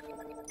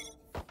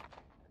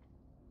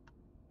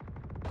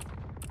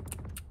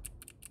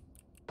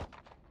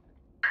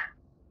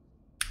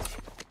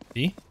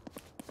 B?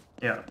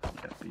 Yeah,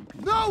 B.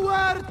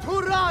 Nowhere to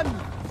run!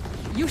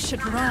 You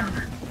should run.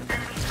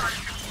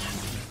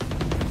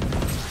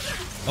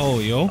 Oh,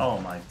 yo. Oh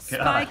my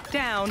god. Spike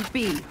down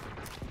B.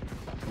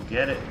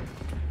 Get it.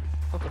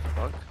 What the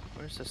fuck?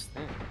 Where's this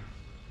thing?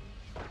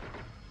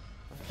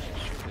 Why can't I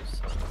shoot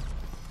this?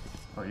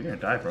 Oh, you're gonna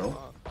die, bro.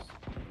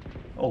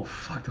 Oh,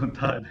 fuck, don't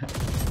die.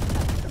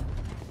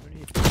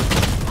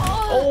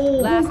 Oh!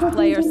 Last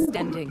player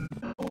standing.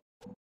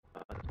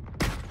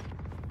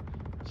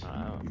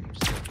 I'm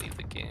just gonna leave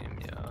the game,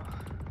 yo.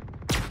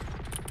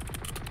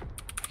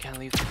 I can't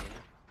leave the game.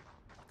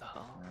 What the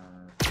hell?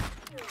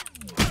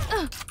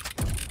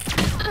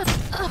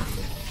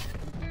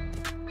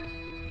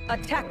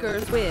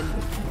 Attackers win.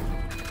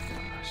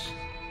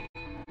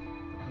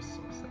 I'm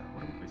so sad.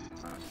 What a waste of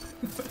time.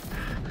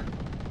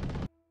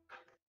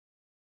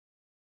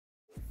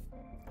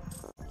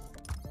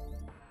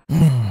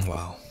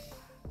 Wow.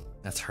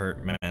 That's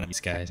hurt, man, these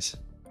guys.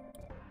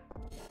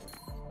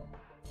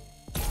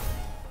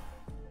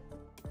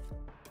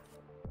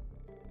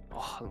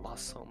 Oh, I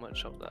lost so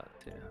much of that,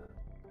 too.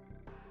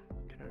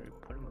 Can I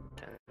report him with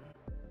 10?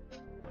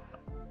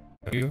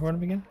 Are you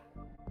recording again?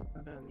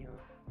 Yeah.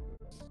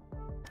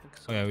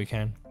 Oh yeah, we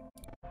can.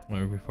 We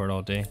report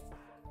all day.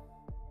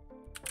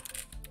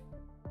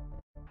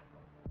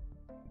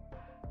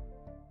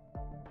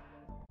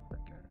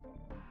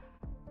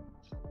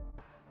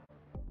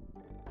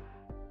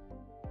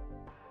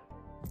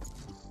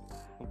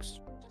 Oops,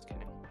 just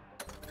kidding.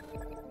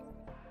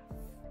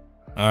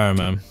 Alright,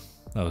 man.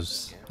 That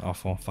was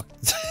awful. Fuck.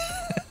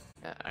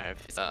 Yeah, alright,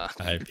 peace.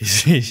 Alright,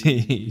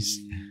 peace.